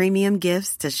 from premium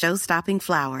gifts to show-stopping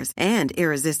flowers and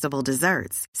irresistible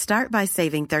desserts. Start by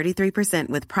saving 33%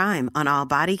 with Prime on all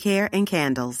body care and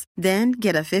candles. Then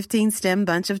get a 15-stem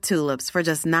bunch of tulips for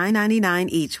just $9.99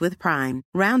 each with Prime.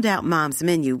 Round out Mom's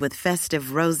menu with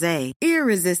festive rosé,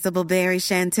 irresistible berry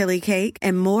chantilly cake,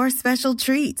 and more special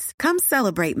treats. Come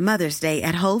celebrate Mother's Day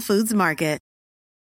at Whole Foods Market.